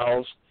their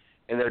mouths,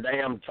 and their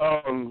damn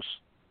tongues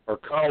are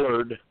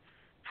colored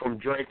from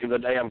drinking the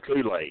damn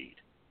Kool-Aid.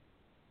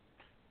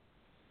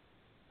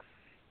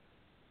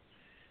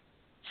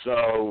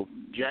 So,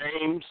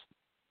 James,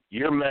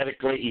 you're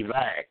medically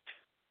evac'd.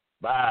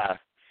 Bye.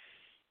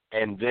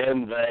 And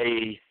then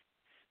they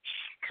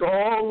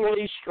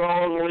strongly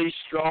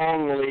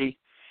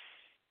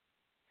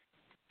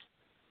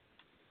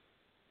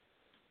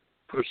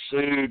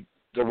pursued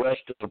the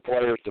rest of the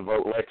players to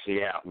vote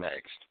Lexi out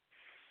next.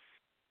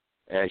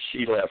 And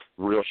she left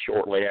real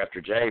shortly after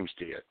James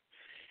did.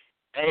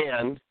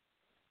 And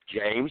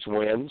James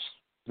wins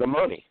the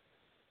money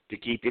to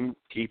keep him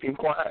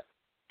quiet.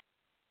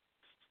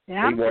 And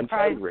I'm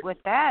surprised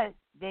with that.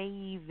 They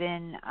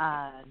even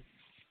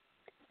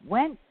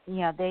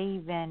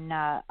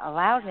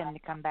allowed him to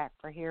come back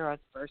for Heroes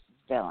versus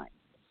Villains.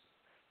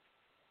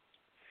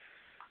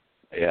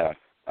 Yeah.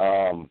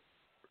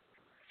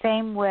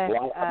 Same with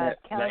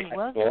Kelly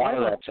Williams. A lot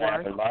of that's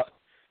happened.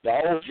 The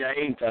whole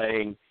Jane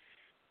thing,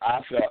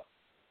 I felt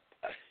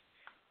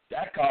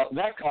that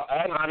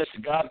honest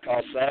to God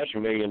cost Sash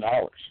 $1 million.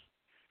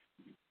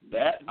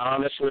 That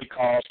honestly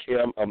cost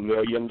him $1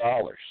 million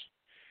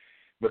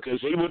because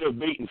he would have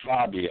beaten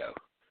Fabio.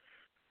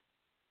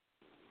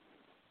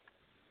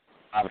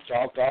 I've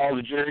talked to all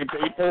the jury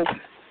people.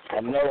 I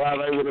know how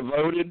they would have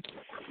voted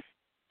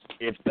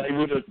if they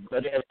would have,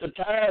 but at the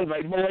time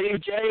they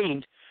believed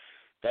Jane.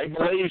 They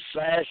believed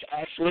Sash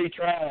actually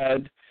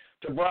tried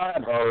to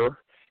bribe her,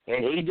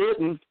 and he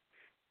didn't.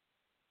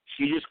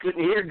 She just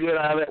couldn't hear good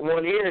out of that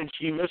one ear, and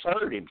she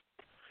misheard him.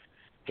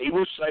 He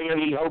was saying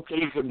he hoped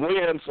he could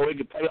win so he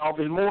could pay off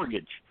his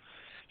mortgage.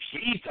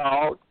 She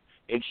thought,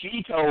 and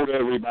she told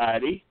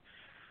everybody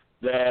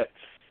that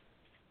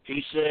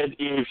he said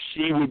if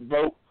she would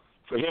vote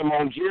for him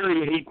on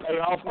jury, he'd pay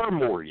off her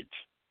mortgage.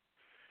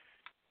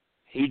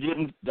 He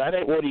didn't. That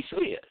ain't what he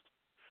said.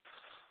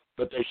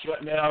 But they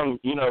shut down,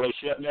 they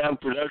shut down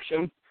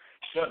production,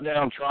 shut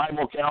down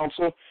tribal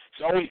council. It's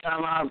the only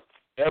time I've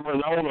ever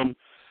known them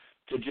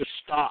to just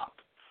stop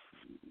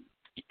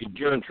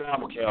during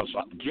tribal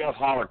council. Jeff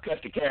Holler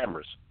cut the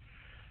cameras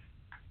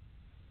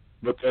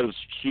because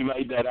she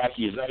made that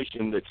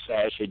accusation that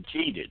Sash had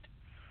cheated.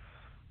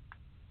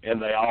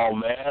 And they all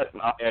met,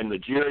 and the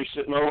jury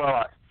sitting over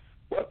like,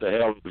 what the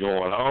hell is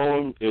going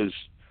on? Is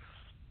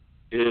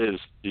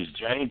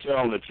Jane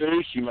telling the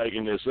truth? She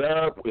making this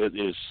up?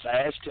 Is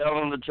Sash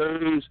telling the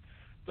truth?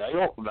 They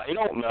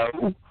don't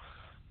know.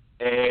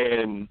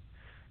 And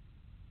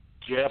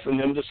Jeff and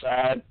them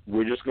decide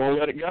we're just going to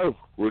let it go.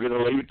 We're going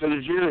to leave it to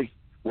the jury.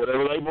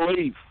 Whatever they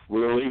believe,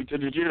 we're going to leave it to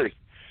the jury.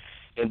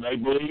 And they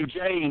believe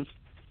Jane.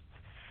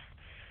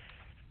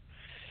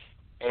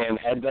 And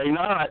had they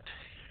not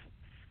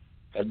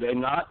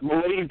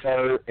believed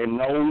her and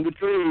known the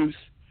truth,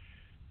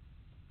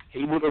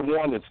 he would have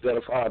won instead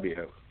of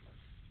Fabio.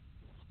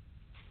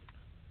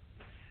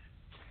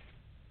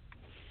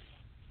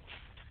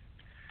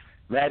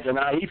 Imagine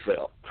how he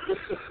felt.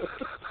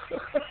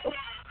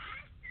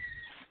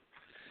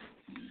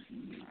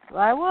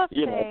 Well, I will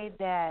say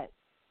that,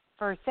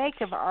 for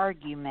sake of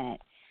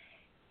argument,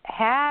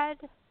 had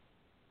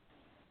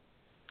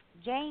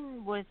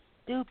Jane was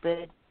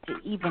stupid to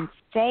even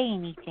say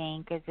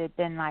anything, because it'd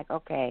been like,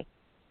 okay,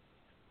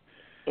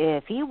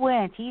 if he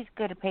wins, he's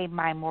going to pay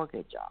my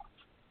mortgage off.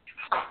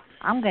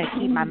 I'm going to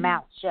keep my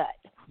mouth shut.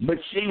 But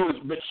she was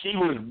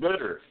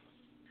bitter.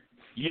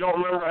 You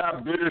don't remember how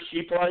bitter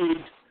she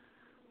played?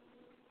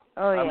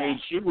 Oh, yeah. I mean,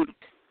 she was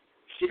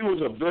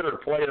a bitter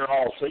player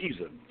all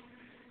season.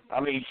 I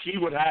mean, she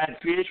would hide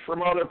fish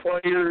from other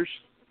players.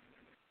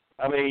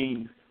 I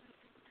mean,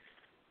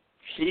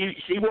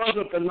 she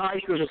wasn't the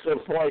nicest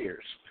of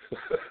players.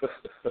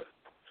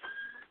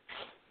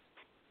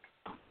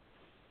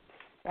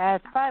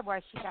 That's probably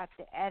why she got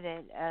the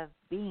edit of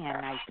being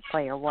a nice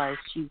player, was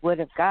she would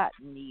have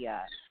gotten the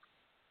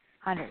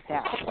 $100,000.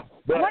 I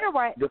wonder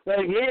why. The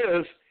thing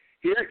is,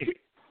 here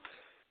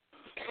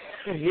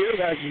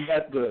that you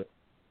got the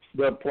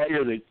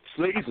player that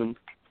season.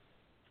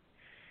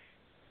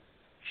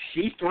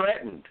 She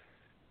threatened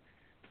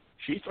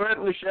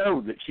the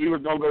show that she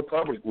was going to go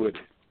public with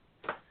it.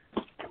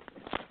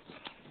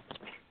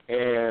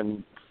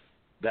 And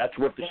that's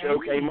what the show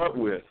came up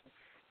with.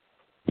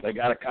 They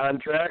got a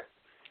contract.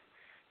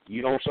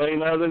 You don't say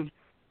nothing,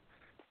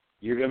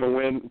 you're going to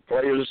win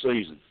Player of the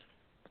Season.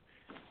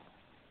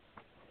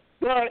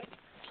 But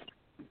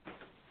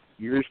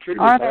yours truly.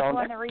 That's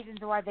one of the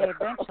reasons why they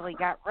eventually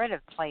got rid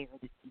of Player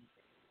of the Season.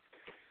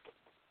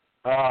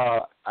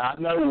 I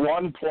know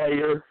one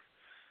player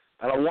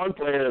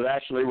that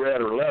actually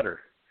read her letter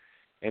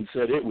and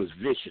said it was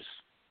vicious.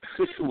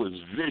 It was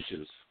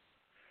vicious.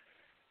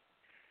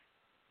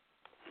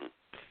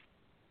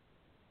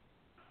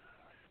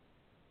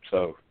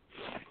 So.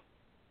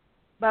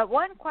 But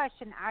one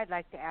question I'd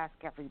like to ask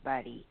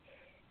everybody.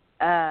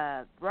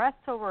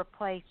 Russell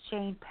replaced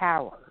Shane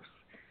Powers.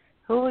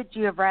 Who would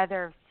you have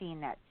rather have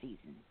seen that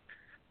season?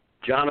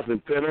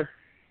 Jonathan Penner.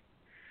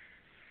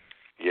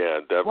 Yeah,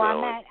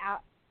 definitely.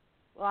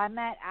 I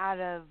meant out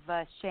of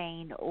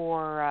Shane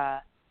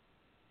or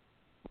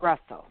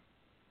Russell.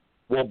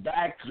 Well,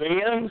 back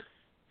then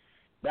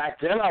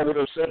I would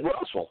have said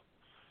Russell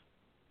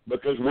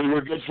because we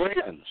were good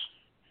friends,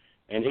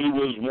 and he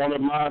was one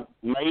of my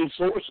main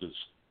sources.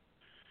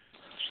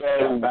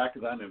 So back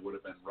then it would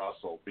have been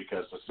Russell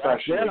because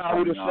especially back then I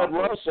would have said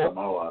Russell.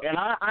 Samoa. And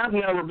I've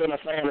never been a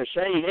fan of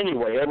Shane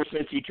anyway. Ever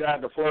since he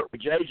tried to flirt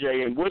with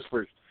JJ and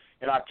Whispers,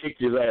 and I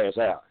kicked his ass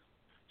out.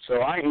 So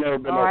I ain't never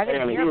been a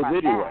fan of his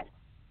anyway.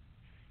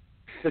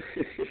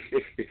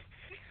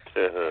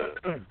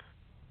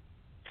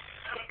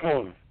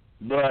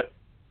 But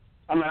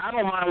I mean, I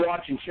don't mind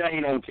watching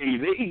Shane on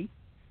TV.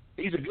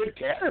 He's a good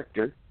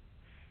character.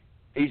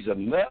 He's a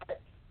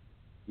nut,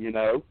 you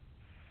know.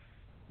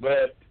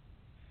 But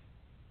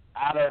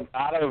out of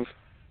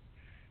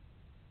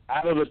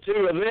the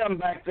two of them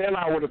back then,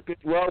 I would have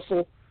picked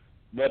Russell.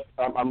 But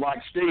I'm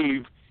like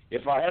Steve.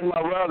 If I had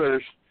my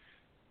brothers,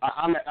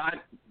 I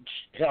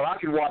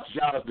could watch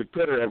Jonathan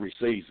Penner every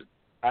season.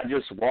 I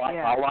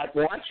like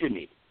watching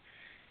him,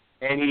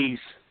 and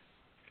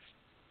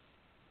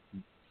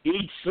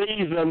each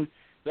season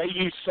they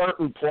use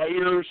certain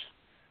players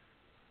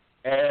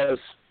as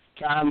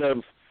kind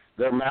of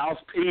their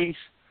mouthpiece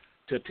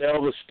to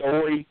tell the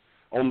story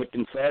on the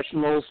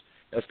confessionals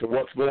as to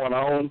what's going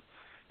on,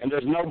 and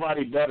there's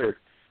nobody better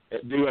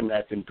at doing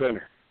that than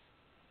Penner.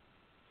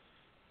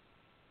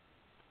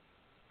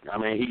 I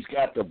mean, he's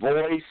got the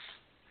voice.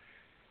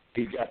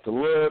 He's got the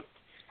look.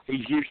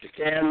 He's used to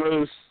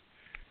cameras.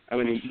 I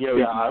mean, you know.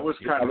 Yeah, I was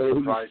kind of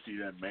surprised he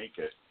didn't make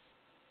it.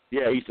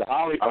 Yeah, he's the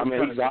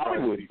Hollywood. He's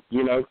Hollywood.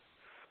 You know.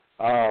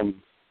 I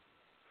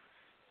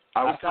was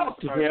kind of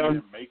talked to surprised he him.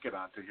 didn't make it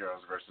onto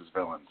Heroes versus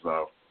Villains,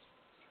 though.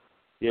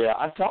 Yeah,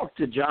 I talked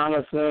to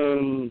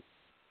Jonathan.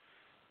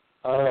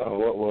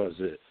 What was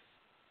it?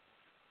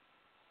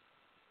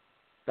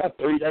 About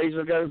 3 days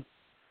ago,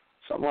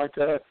 something like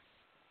that.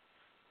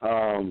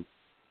 No,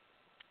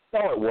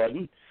 it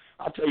wasn't.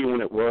 I'll tell you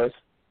when it was.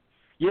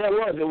 Yeah, it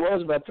was. It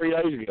was about 3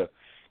 days ago,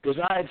 because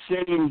I had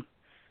sent him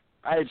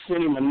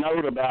a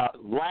note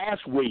about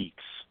last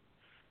week's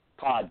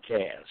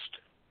podcast,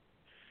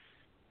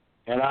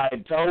 and I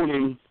had told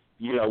him,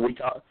 you know,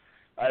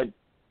 I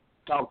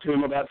talked to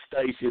him about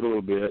Stacy a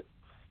little bit,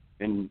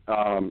 and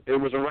it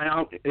was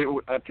around.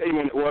 I tell you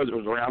when it was. It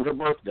was around her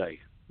birthday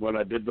when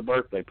I did the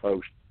birthday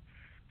post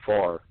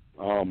for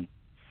her.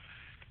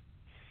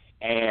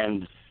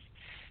 And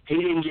he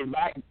didn't get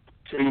back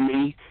to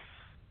me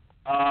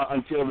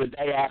until the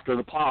day after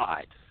the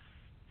pod.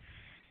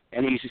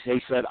 And he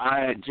said,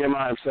 Jim,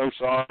 I'm so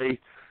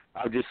sorry.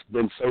 I've just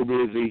been so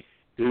busy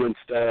doing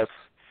stuff.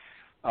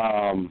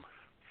 And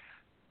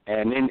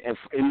then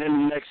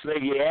the next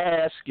thing he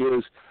asked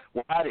is,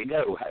 well, how'd it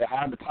go?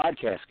 How'd the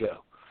podcast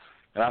go?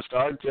 And I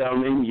started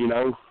telling him, you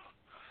know,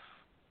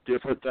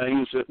 different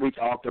things that we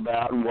talked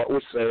about and what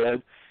was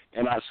said.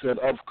 And I said,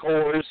 of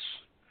course,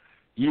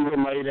 you were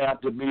made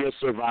out to be a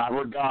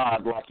survivor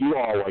god like you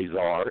always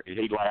are. And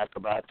he laughed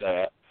about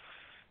that.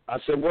 I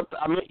said,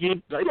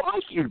 they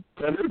like you,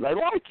 Pender. They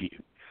like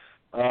you.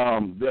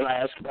 Then I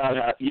asked about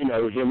how, you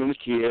know, him and his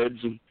kids,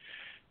 and,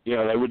 you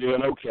know, they were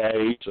doing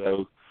okay.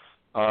 So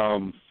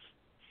I,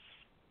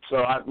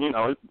 you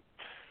know,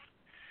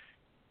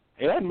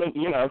 it hadn't been,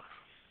 you know,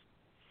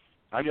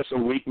 I guess a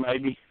week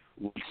maybe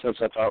since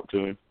I talked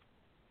to him.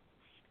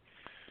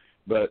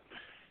 But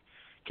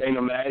can't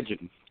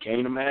imagine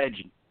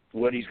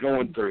what he's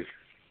going through.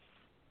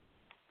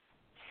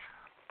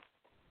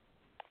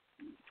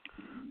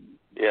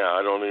 Yeah,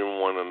 I don't even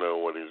want to know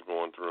what he's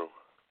going through.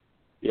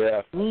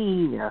 Yeah.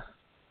 Yeah.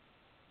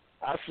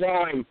 I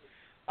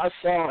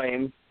saw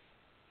him,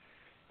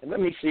 and let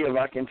me see if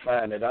I can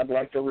find it. I'd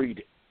like to read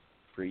it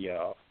for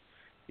y'all.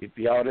 If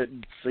y'all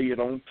didn't see it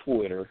on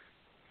Twitter,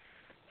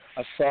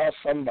 I saw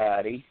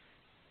somebody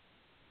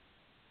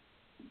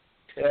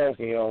tell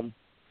him,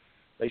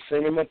 they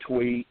sent him a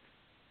tweet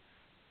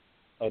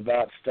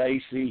about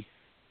Stacy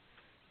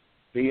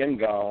being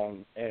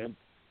gone, and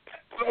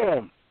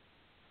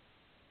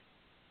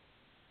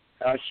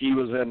how she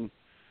was in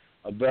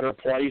a better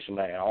place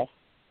now.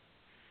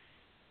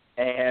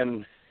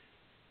 And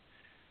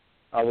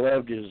I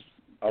loved his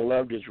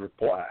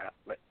reply,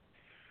 but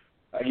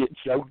I get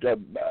choked up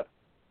about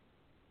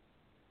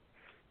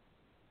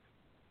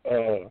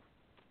it.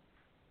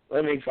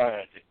 Let me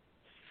find it.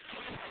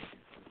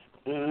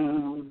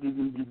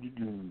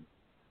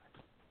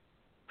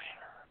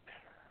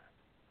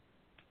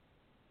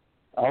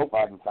 I hope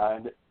I can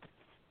find it.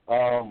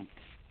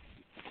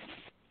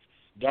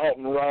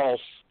 Dalton Ross,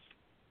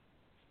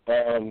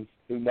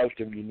 who most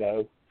of you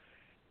know,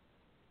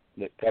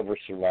 that covers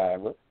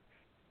Survivor.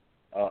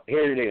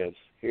 Here it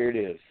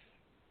is.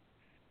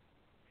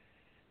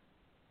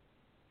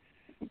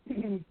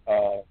 I'm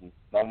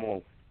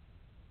going to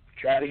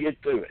try to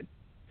get through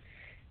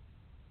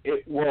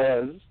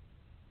it.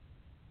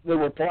 The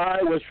reply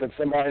was from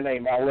somebody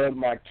named I Love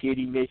My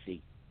Kitty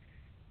Missy.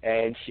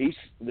 And she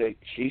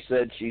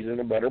said she's in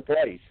a better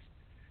place.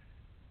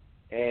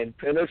 And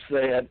Penner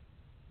said,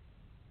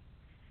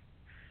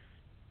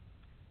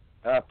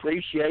 I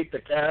appreciate the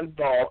kind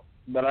thought,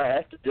 but I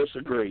have to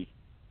disagree.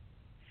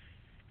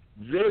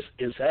 This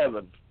is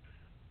heaven.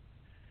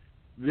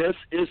 This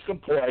is the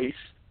place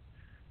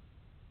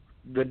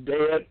the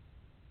dead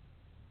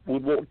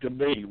would want to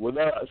be with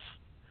us.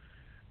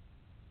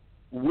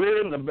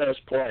 We're in the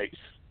best place.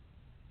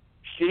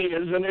 She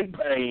isn't in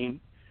pain,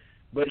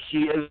 but she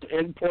is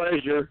in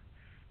pleasure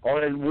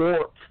or in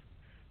warmth,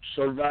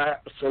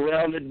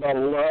 surrounded by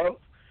love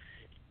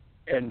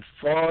and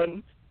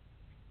fun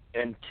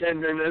and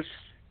tenderness.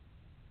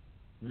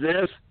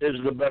 This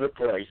is the better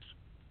place.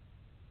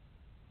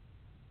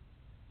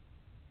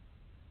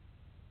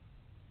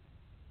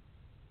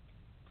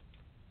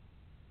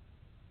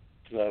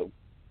 So,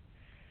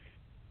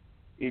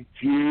 if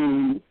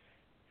you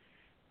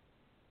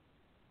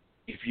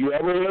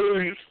ever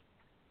lose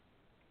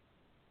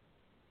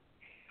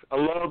a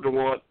loved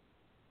one,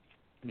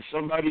 and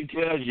somebody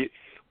tells you,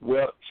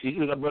 well, she's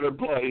in a better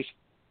place,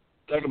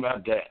 think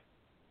about that.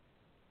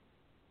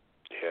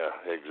 Yeah,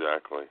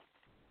 exactly.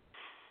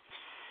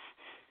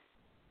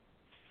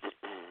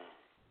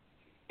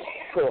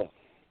 Cool.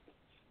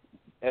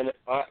 And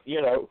I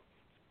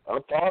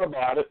thought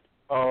about it,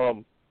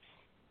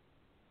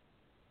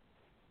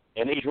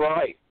 and he's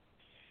right.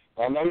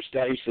 I know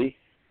Stacy.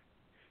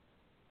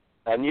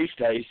 I knew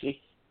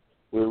Stacy.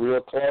 We were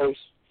real close.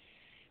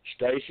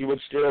 Stacy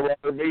would still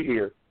rather be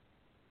here.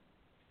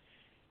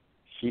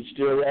 She'd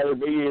still rather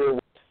be here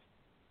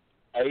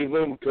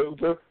Ava and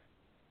Cooper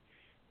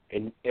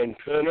and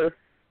Connor,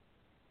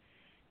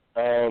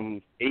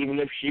 even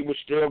if she was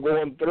still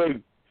going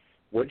through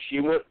what she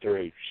went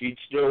through, she'd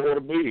still want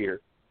to be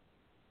here.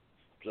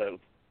 So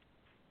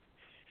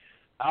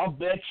I'll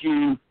bet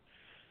you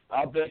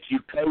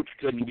Coach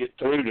couldn't get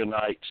through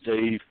tonight,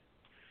 Steve.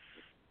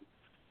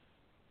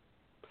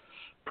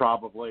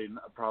 Probably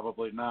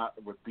not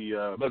with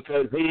the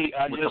because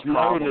I just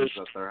noticed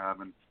that they're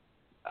having.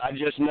 I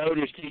just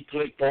noticed he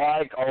clicked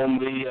like on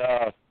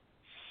the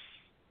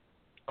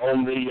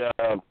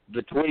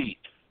tweet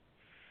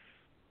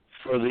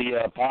for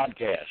the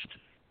podcast.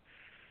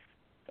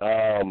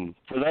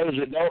 For those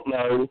that don't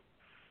know,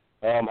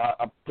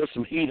 I put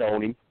some heat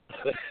on him.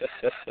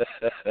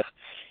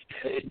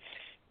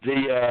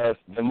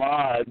 The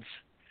mods,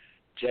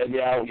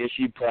 JB, I guess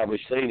you've probably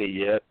seen it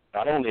yet.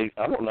 I don't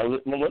know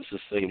that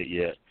Melissa's seen it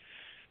yet,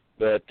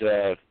 but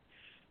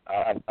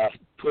I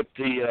put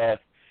the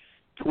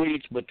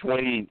tweets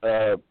between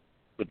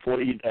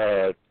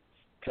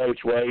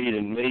Coach Wade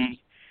and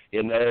me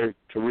in there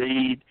to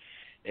read,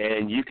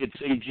 and you could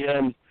see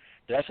Jim.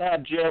 That's how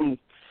Jim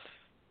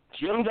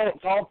don't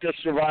talk to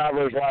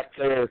survivors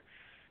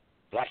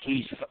like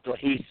he's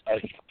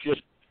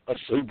just a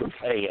super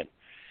fan,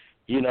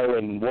 you know,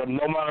 and no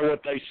matter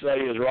what they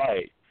say is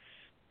right.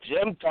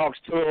 Jim talks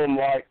to him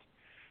like,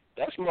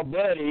 that's my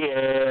buddy,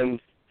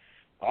 and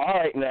all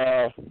right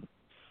now,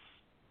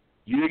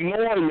 you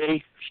ignore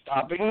me,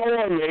 stop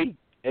ignoring me,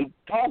 and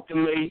talk to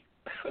me.